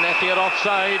 Zanetti are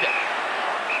offside.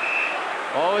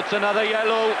 Oh, it's another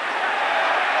yellow.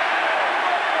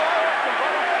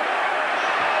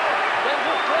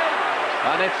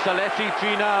 And it's Salesi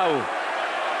 3 now.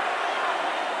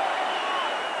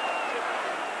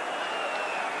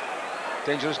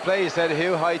 Dangerous play, he said,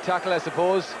 Hugh. High tackle, I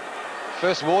suppose.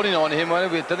 First warning on him. Well, I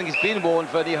don't think he's been warned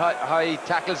for the high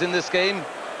tackles in this game.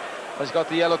 But he's got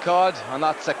the yellow card, and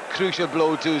that's a crucial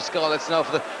blow to Scarlets now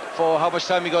for how much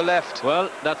time we got left. Well,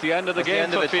 that's the end of the game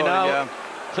for Finau. Yeah.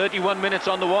 31 minutes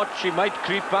on the watch. He might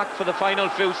creep back for the final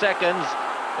few seconds.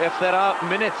 If there are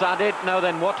minutes added, now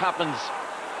then what happens?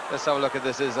 Let's have a look at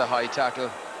this. Is a high tackle.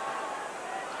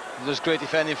 There's great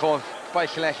defending by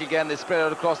Llanelli again. They spread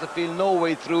out across the field, no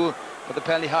way through, but the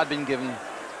penalty had been given.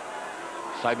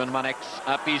 Simon Mannix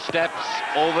up his steps,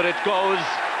 over it goes.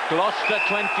 Gloucester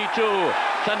 22,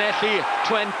 Llanelli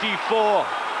 24.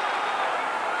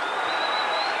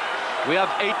 We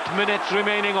have 8 minutes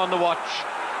remaining on the watch,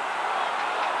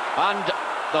 and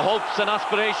the hopes and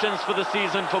aspirations for the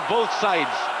season for both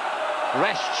sides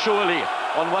rest surely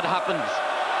on what happens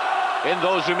in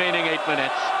those remaining 8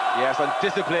 minutes. Yes, and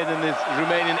discipline in this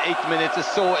remaining 8 minutes is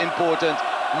so important.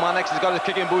 Mannix has got his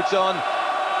kicking boots on,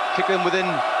 kicking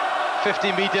within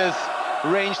 50 metres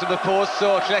range from the post,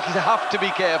 so Llanelli have to be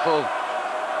careful.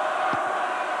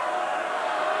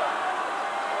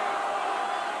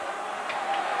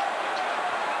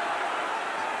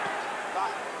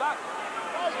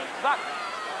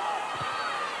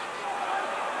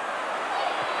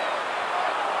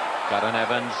 Karen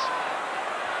Evans.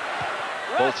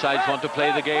 Both sides want to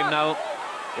play the game now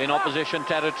in opposition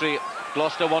territory.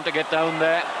 Gloucester want to get down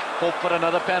there, hope for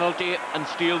another penalty and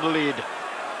steal the lead.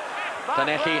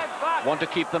 Zanetti want to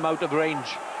keep them out of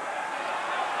range.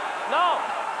 No.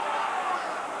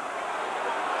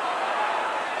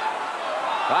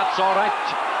 That's all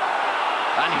right.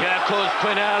 And here goes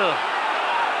Quinnell.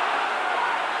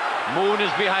 Moon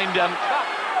is behind him.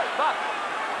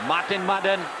 Martin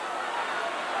Madden.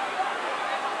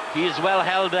 He is well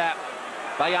held there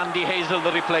by Andy Hazel,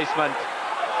 the replacement.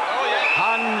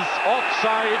 Hands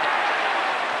offside.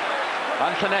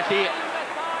 And Zanetti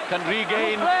can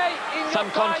regain some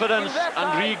confidence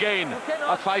and regain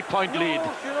a 5-point lead.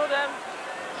 You know them.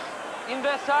 In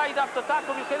their side after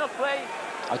tackle, you cannot play.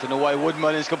 I don't know why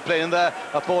Woodman is complaining there.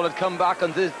 A ball had come back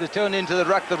and they turned into the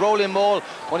ruck, the rolling ball.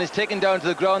 When he's taken down to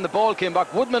the ground, the ball came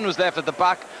back. Woodman was left at the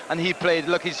back and he played.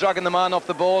 Look, he's dragging the man off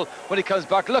the ball. When he comes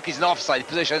back, look, he's in offside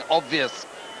position, obvious.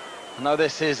 Now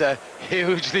this is a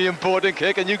hugely important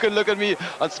kick, and you can look at me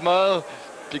and smile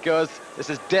because this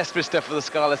is desperate stuff for the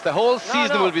Scarlets. The whole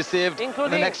season will be saved in the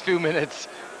next few minutes.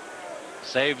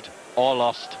 Saved or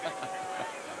lost.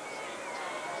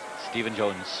 Stephen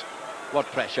Jones. What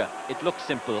pressure. It looks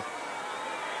simple.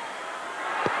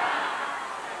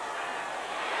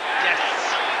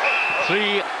 Yes!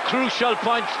 3 crucial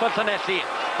points for Zanetti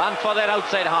and for their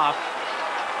outside half.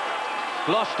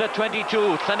 Gloucester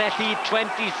 22, Zanetti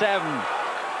 27.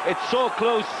 It's so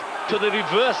close to the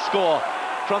reverse score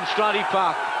from Stradi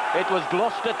Park. It was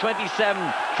Gloucester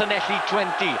 27, Zanetti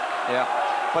 20. Yeah,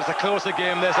 but it's a closer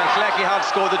game this, and Llanelli have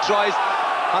scored the tries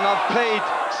and have played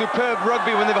superb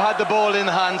rugby when they've had the ball in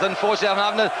hands. Unfortunately,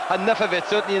 I haven't had enough of it,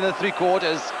 certainly in the 3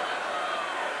 quarters.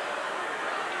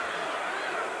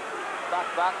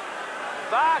 Back.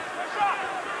 Back!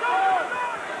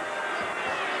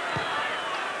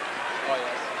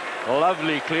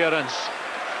 Lovely clearance.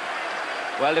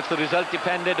 Well, if the result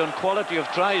depended on quality of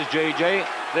tries, JJ,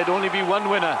 there'd only be one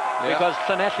winner, because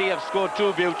Zanetti have scored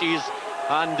 2 beauties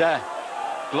And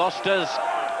Gloucester's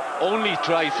only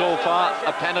try so far,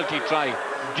 a penalty try,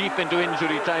 deep into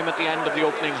injury time at the end of the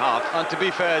opening half. And to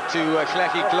be fair to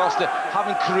Llanelli, Gloucester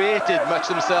haven't created much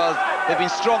themselves. They've been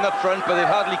strong up front, but they've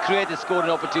hardly created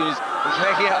scoring opportunities. And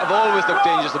Llanelli have always looked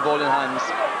dangerous, the ball in hands.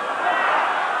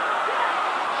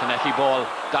 Llanelli ball,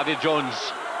 David Jones,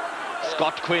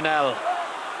 Scott Quinnell,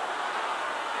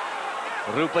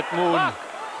 Rupert Moon.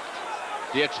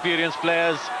 The experienced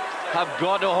players have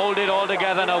got to hold it all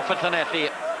together now for Llanelli.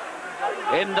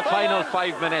 In the final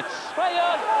 5 minutes,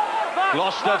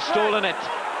 Gloucester have stolen it.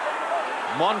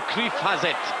 Moncrief has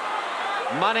it.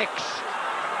 Mannix,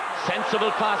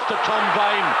 sensible pass to Tom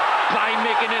Byrne. Byrne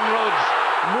making inroads.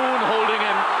 Moon holding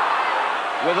him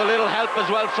with a little help as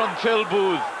well from Phil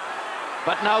Booth.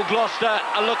 But now Gloucester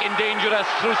are looking dangerous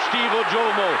through Steve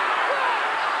Ojomo.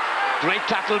 Great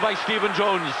tackle by Stephen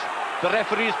Jones. The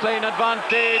referee's playing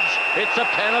advantage. It's a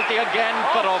penalty again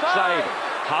for offside.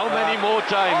 How many more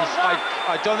times?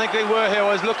 I don't think they were here.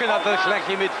 I was looking at the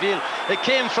Llanelli midfield. It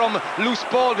came from loose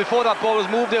ball before that ball was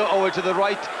moved over to the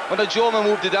right when Ojomo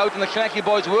moved it out, and the Llanelli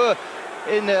boys were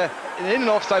in an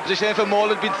offside position. If a maul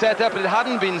had been set up, but it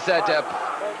hadn't been set up.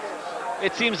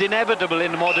 It seems inevitable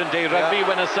in modern day rugby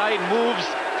when a side moves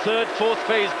third, fourth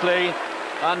phase play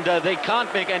and they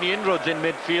can't make any inroads in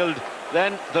midfield,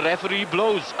 then the referee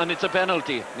blows and it's a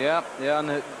penalty. Yeah,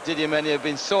 and Didier Mendy have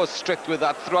been so strict with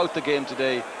that throughout the game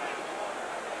today.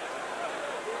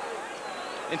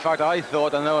 In fact, I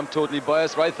thought, I know I'm totally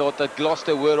biased, but I thought that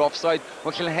Gloucester were offside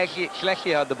when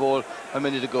Llanelli had the ball a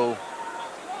minute ago.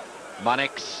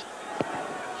 Mannix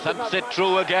thumps it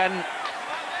through again.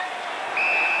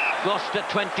 Gloucester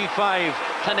 25,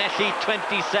 Llanelli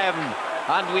 27,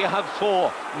 and we have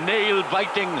 4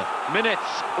 nail-biting minutes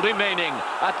remaining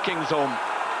at Kingsholm.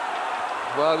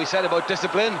 Well, we said about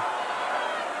discipline.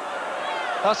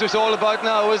 That's what it's all about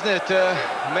now, isn't it?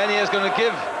 Mendy is going to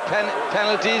give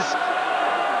penalties.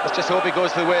 Let's just hope it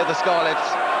goes the way of the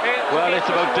Scarlets. Well, it's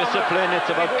about discipline, it's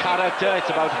about character, it's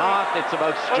about heart, it's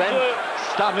about strength,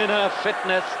 stamina,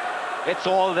 fitness. It's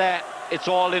all there. It's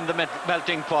all in the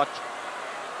melting pot.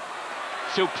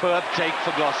 Superb take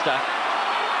for Gloucester.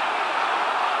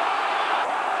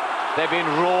 They've been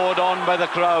roared on by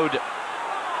the crowd.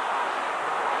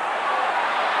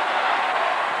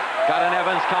 Karen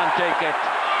Evans can't take it.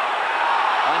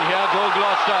 And here go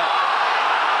Gloucester.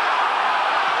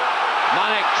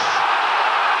 Mannix.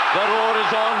 The roar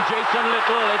is on. Jason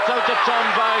Little. It's out to Tom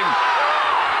Byrne.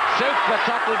 Super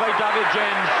tackle by David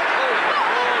James.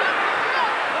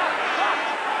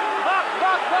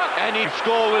 Any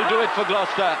score will do it for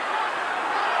Gloucester.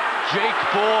 Jake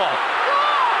Poore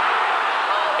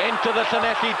into the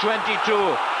Llanelli 22.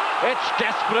 It's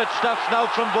desperate stuff now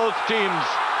from both teams.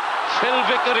 Phil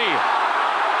Vickery,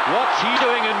 what's he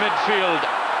doing in midfield?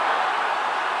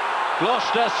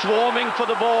 Gloucester swarming for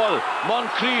the ball.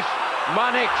 Moncrief,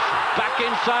 Mannix back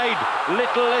inside.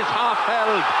 Little is half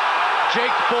held.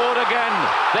 Jake Poore again.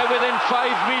 They're within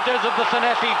 5 meters of the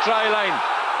Llanelli try line.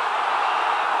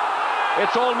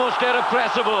 It's almost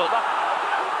irrepressible.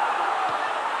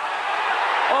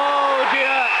 Oh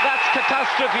dear, that's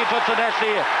catastrophe for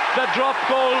Llanelli. The drop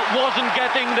goal wasn't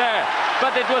getting there,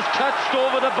 but it was touched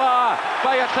over the bar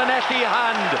by a Llanelli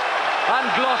hand. And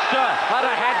Gloucester are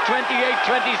ahead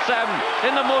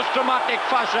 28-27 in the most dramatic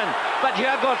fashion. But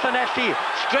here goes Llanelli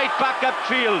straight back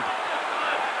upfield.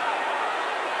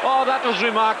 Oh, that was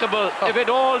remarkable. If it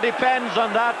all depends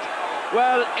on that,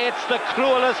 well, it's the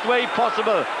cruelest way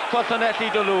possible for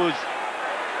Llanelli to lose.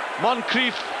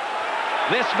 Moncrief,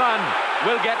 this man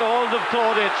will get all the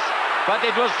plaudits, but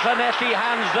it was Llanelli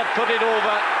hands that put it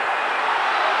over.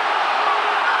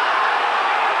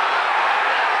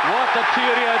 What a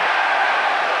period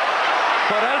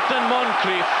for Elton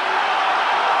Moncrief.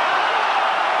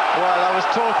 Well, that was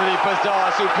totally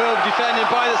bizarre. Superb defending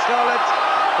by the Scarlets.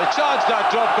 They charged that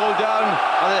drop goal down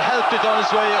and it helped it on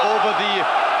its way over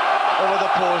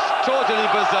the post. Totally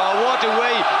bizarre. What a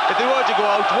way, if they were to go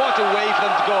out, what a way for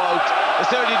them to go out. They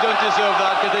certainly don't deserve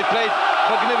that because they played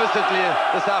magnificently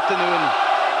this afternoon.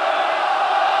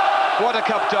 What a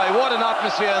cup tie, what an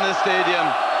atmosphere in this stadium.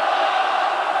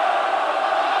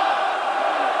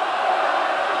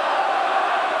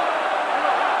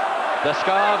 The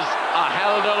Scarves are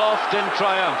held aloft in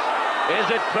triumph. Is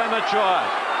it premature?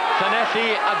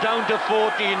 Llanelli are down to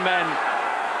 14 men.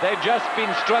 They've just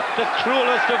been struck the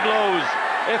cruelest of blows.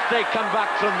 If they come back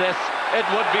from this, it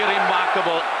would be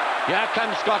remarkable. Here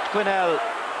comes Scott Quinnell.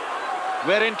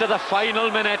 We're into the final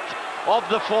minute of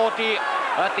the 40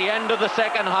 at the end of the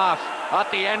second half, at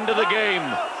the end of the game,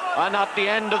 and at the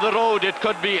end of the road it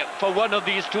could be for one of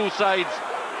these two sides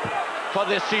for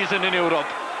this season in Europe.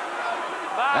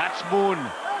 That's Moon.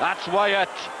 That's Wyatt.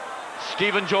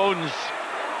 Stephen Jones.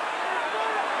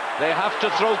 They have to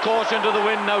throw caution to the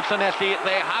wind now, Llanelli.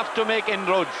 They have to make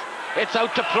inroads. It's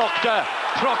out to Proctor.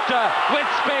 Proctor with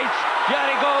space. Here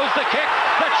he goes, the kick,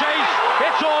 the chase.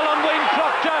 It's all on Wayne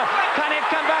Proctor. Can it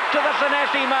come back to the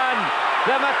Llanelli man?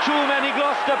 There were too many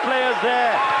Gloucester players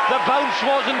there. The bounce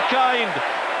wasn't kind.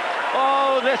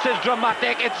 Oh, this is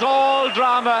dramatic. It's all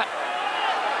drama.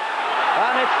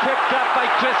 And it's picked up by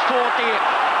Chris Forty,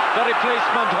 the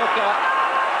replacement hooker.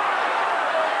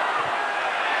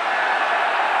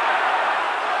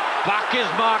 Back is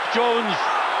Mark Jones.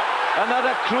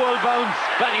 Another cruel bounce,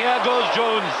 but here goes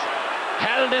Jones.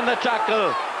 Held in the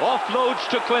tackle, offloads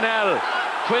to Quinnell.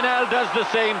 Quinnell does the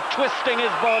same, twisting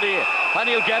his body, and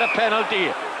he'll get a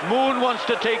penalty. Moon wants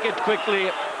to take it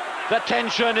quickly. The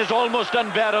tension is almost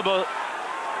unbearable.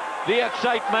 The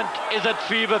excitement is at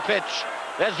fever pitch.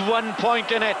 There's 1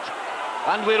 point in it,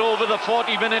 and we're over the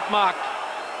 40-minute mark.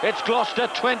 It's Gloucester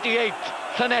 28,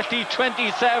 Llanelli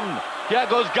 27. Here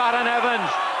goes Garran Evans.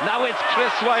 Now it's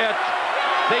Chris Wyatt.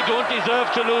 They don't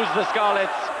deserve to lose, the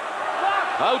Scarlets.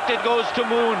 Out it goes to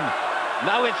Moon.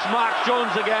 Now it's Mark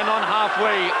Jones again on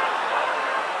halfway.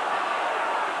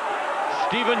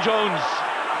 Stephen Jones.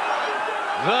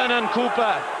 Vernon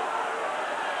Cooper.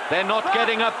 They're not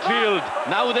getting upfield.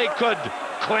 Now they could.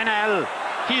 Quinnell.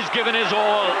 He's given his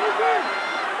all.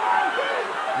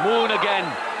 Moon again.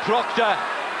 Proctor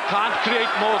can't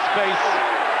create more space.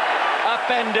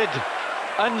 Upended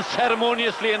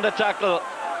unceremoniously in the tackle.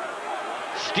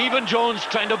 Stephen Jones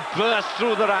trying to burst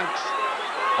through the ranks.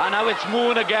 And now it's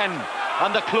Moon again.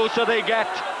 And the closer they get,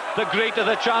 the greater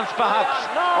the chance perhaps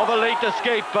of a late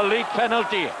escape, a late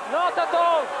penalty. Not at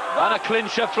all. And a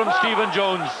clincher from Stephen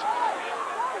Jones.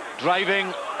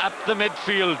 Driving up the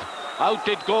midfield. Out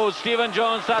it goes, Stephen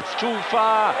Jones, that's too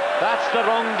far. That's the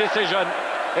wrong decision.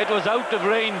 It was out of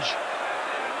range.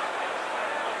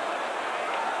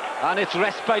 And it's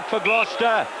respite for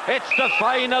Gloucester. It's the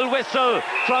final whistle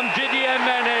from Didier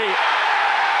Mene.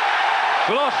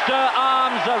 Gloucester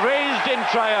arms are raised in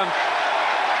triumph.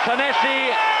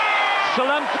 Llanelli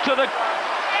slump to the...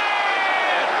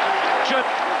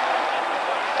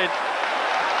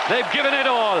 They've given it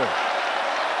all.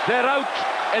 They're out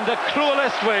in the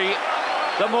cruelest way.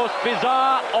 The most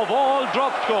bizarre of all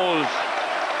dropped goals.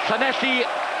 Llanelli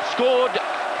scored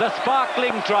the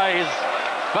sparkling tries,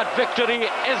 but victory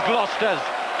is Gloucester's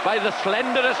by the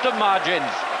slenderest of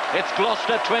margins. It's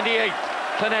Gloucester 28,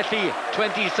 Llanelli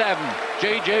 27.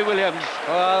 J.J. Williams.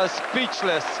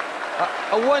 Speechless.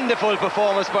 A wonderful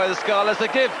performance by the Scarlets. They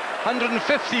gave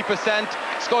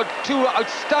 150%, scored 2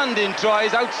 outstanding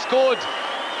tries, outscored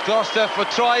Gloucester for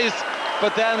tries,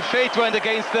 but then fate went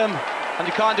against them, and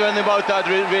you can't do anything about that,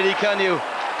 really, can you?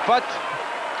 But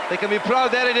they can be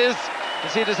proud. There it is. You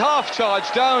see it is half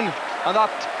charged down, and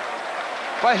that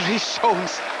by Rhys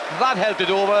Jones, that helped it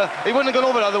over. It wouldn't have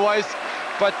gone over otherwise,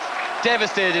 but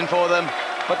devastating for them.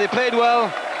 But they played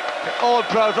well. They're all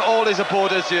proud for all their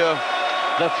supporters here.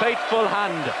 The fateful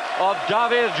hand of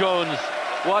David Jones.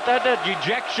 What utter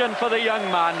dejection for the young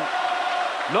man.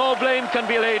 No blame can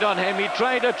be laid on him. He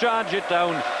tried to charge it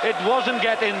down. It wasn't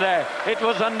getting there. It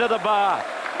was under the bar.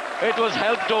 It was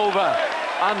helped over.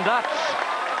 And that's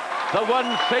the one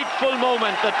fateful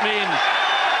moment that means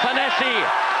Llanelli,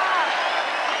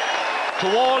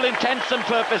 to all intents and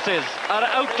purposes, are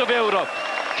out of Europe.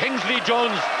 Kingsley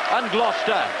Jones and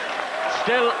Gloucester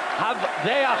still have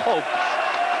their hopes.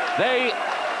 They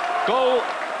go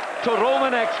to Roma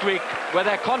next week with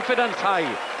their confidence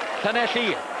high.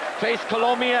 Llanelli face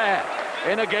Colomiers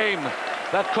in a game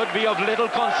that could be of little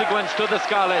consequence to the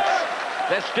Scarlets.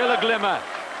 There's still a glimmer,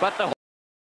 but the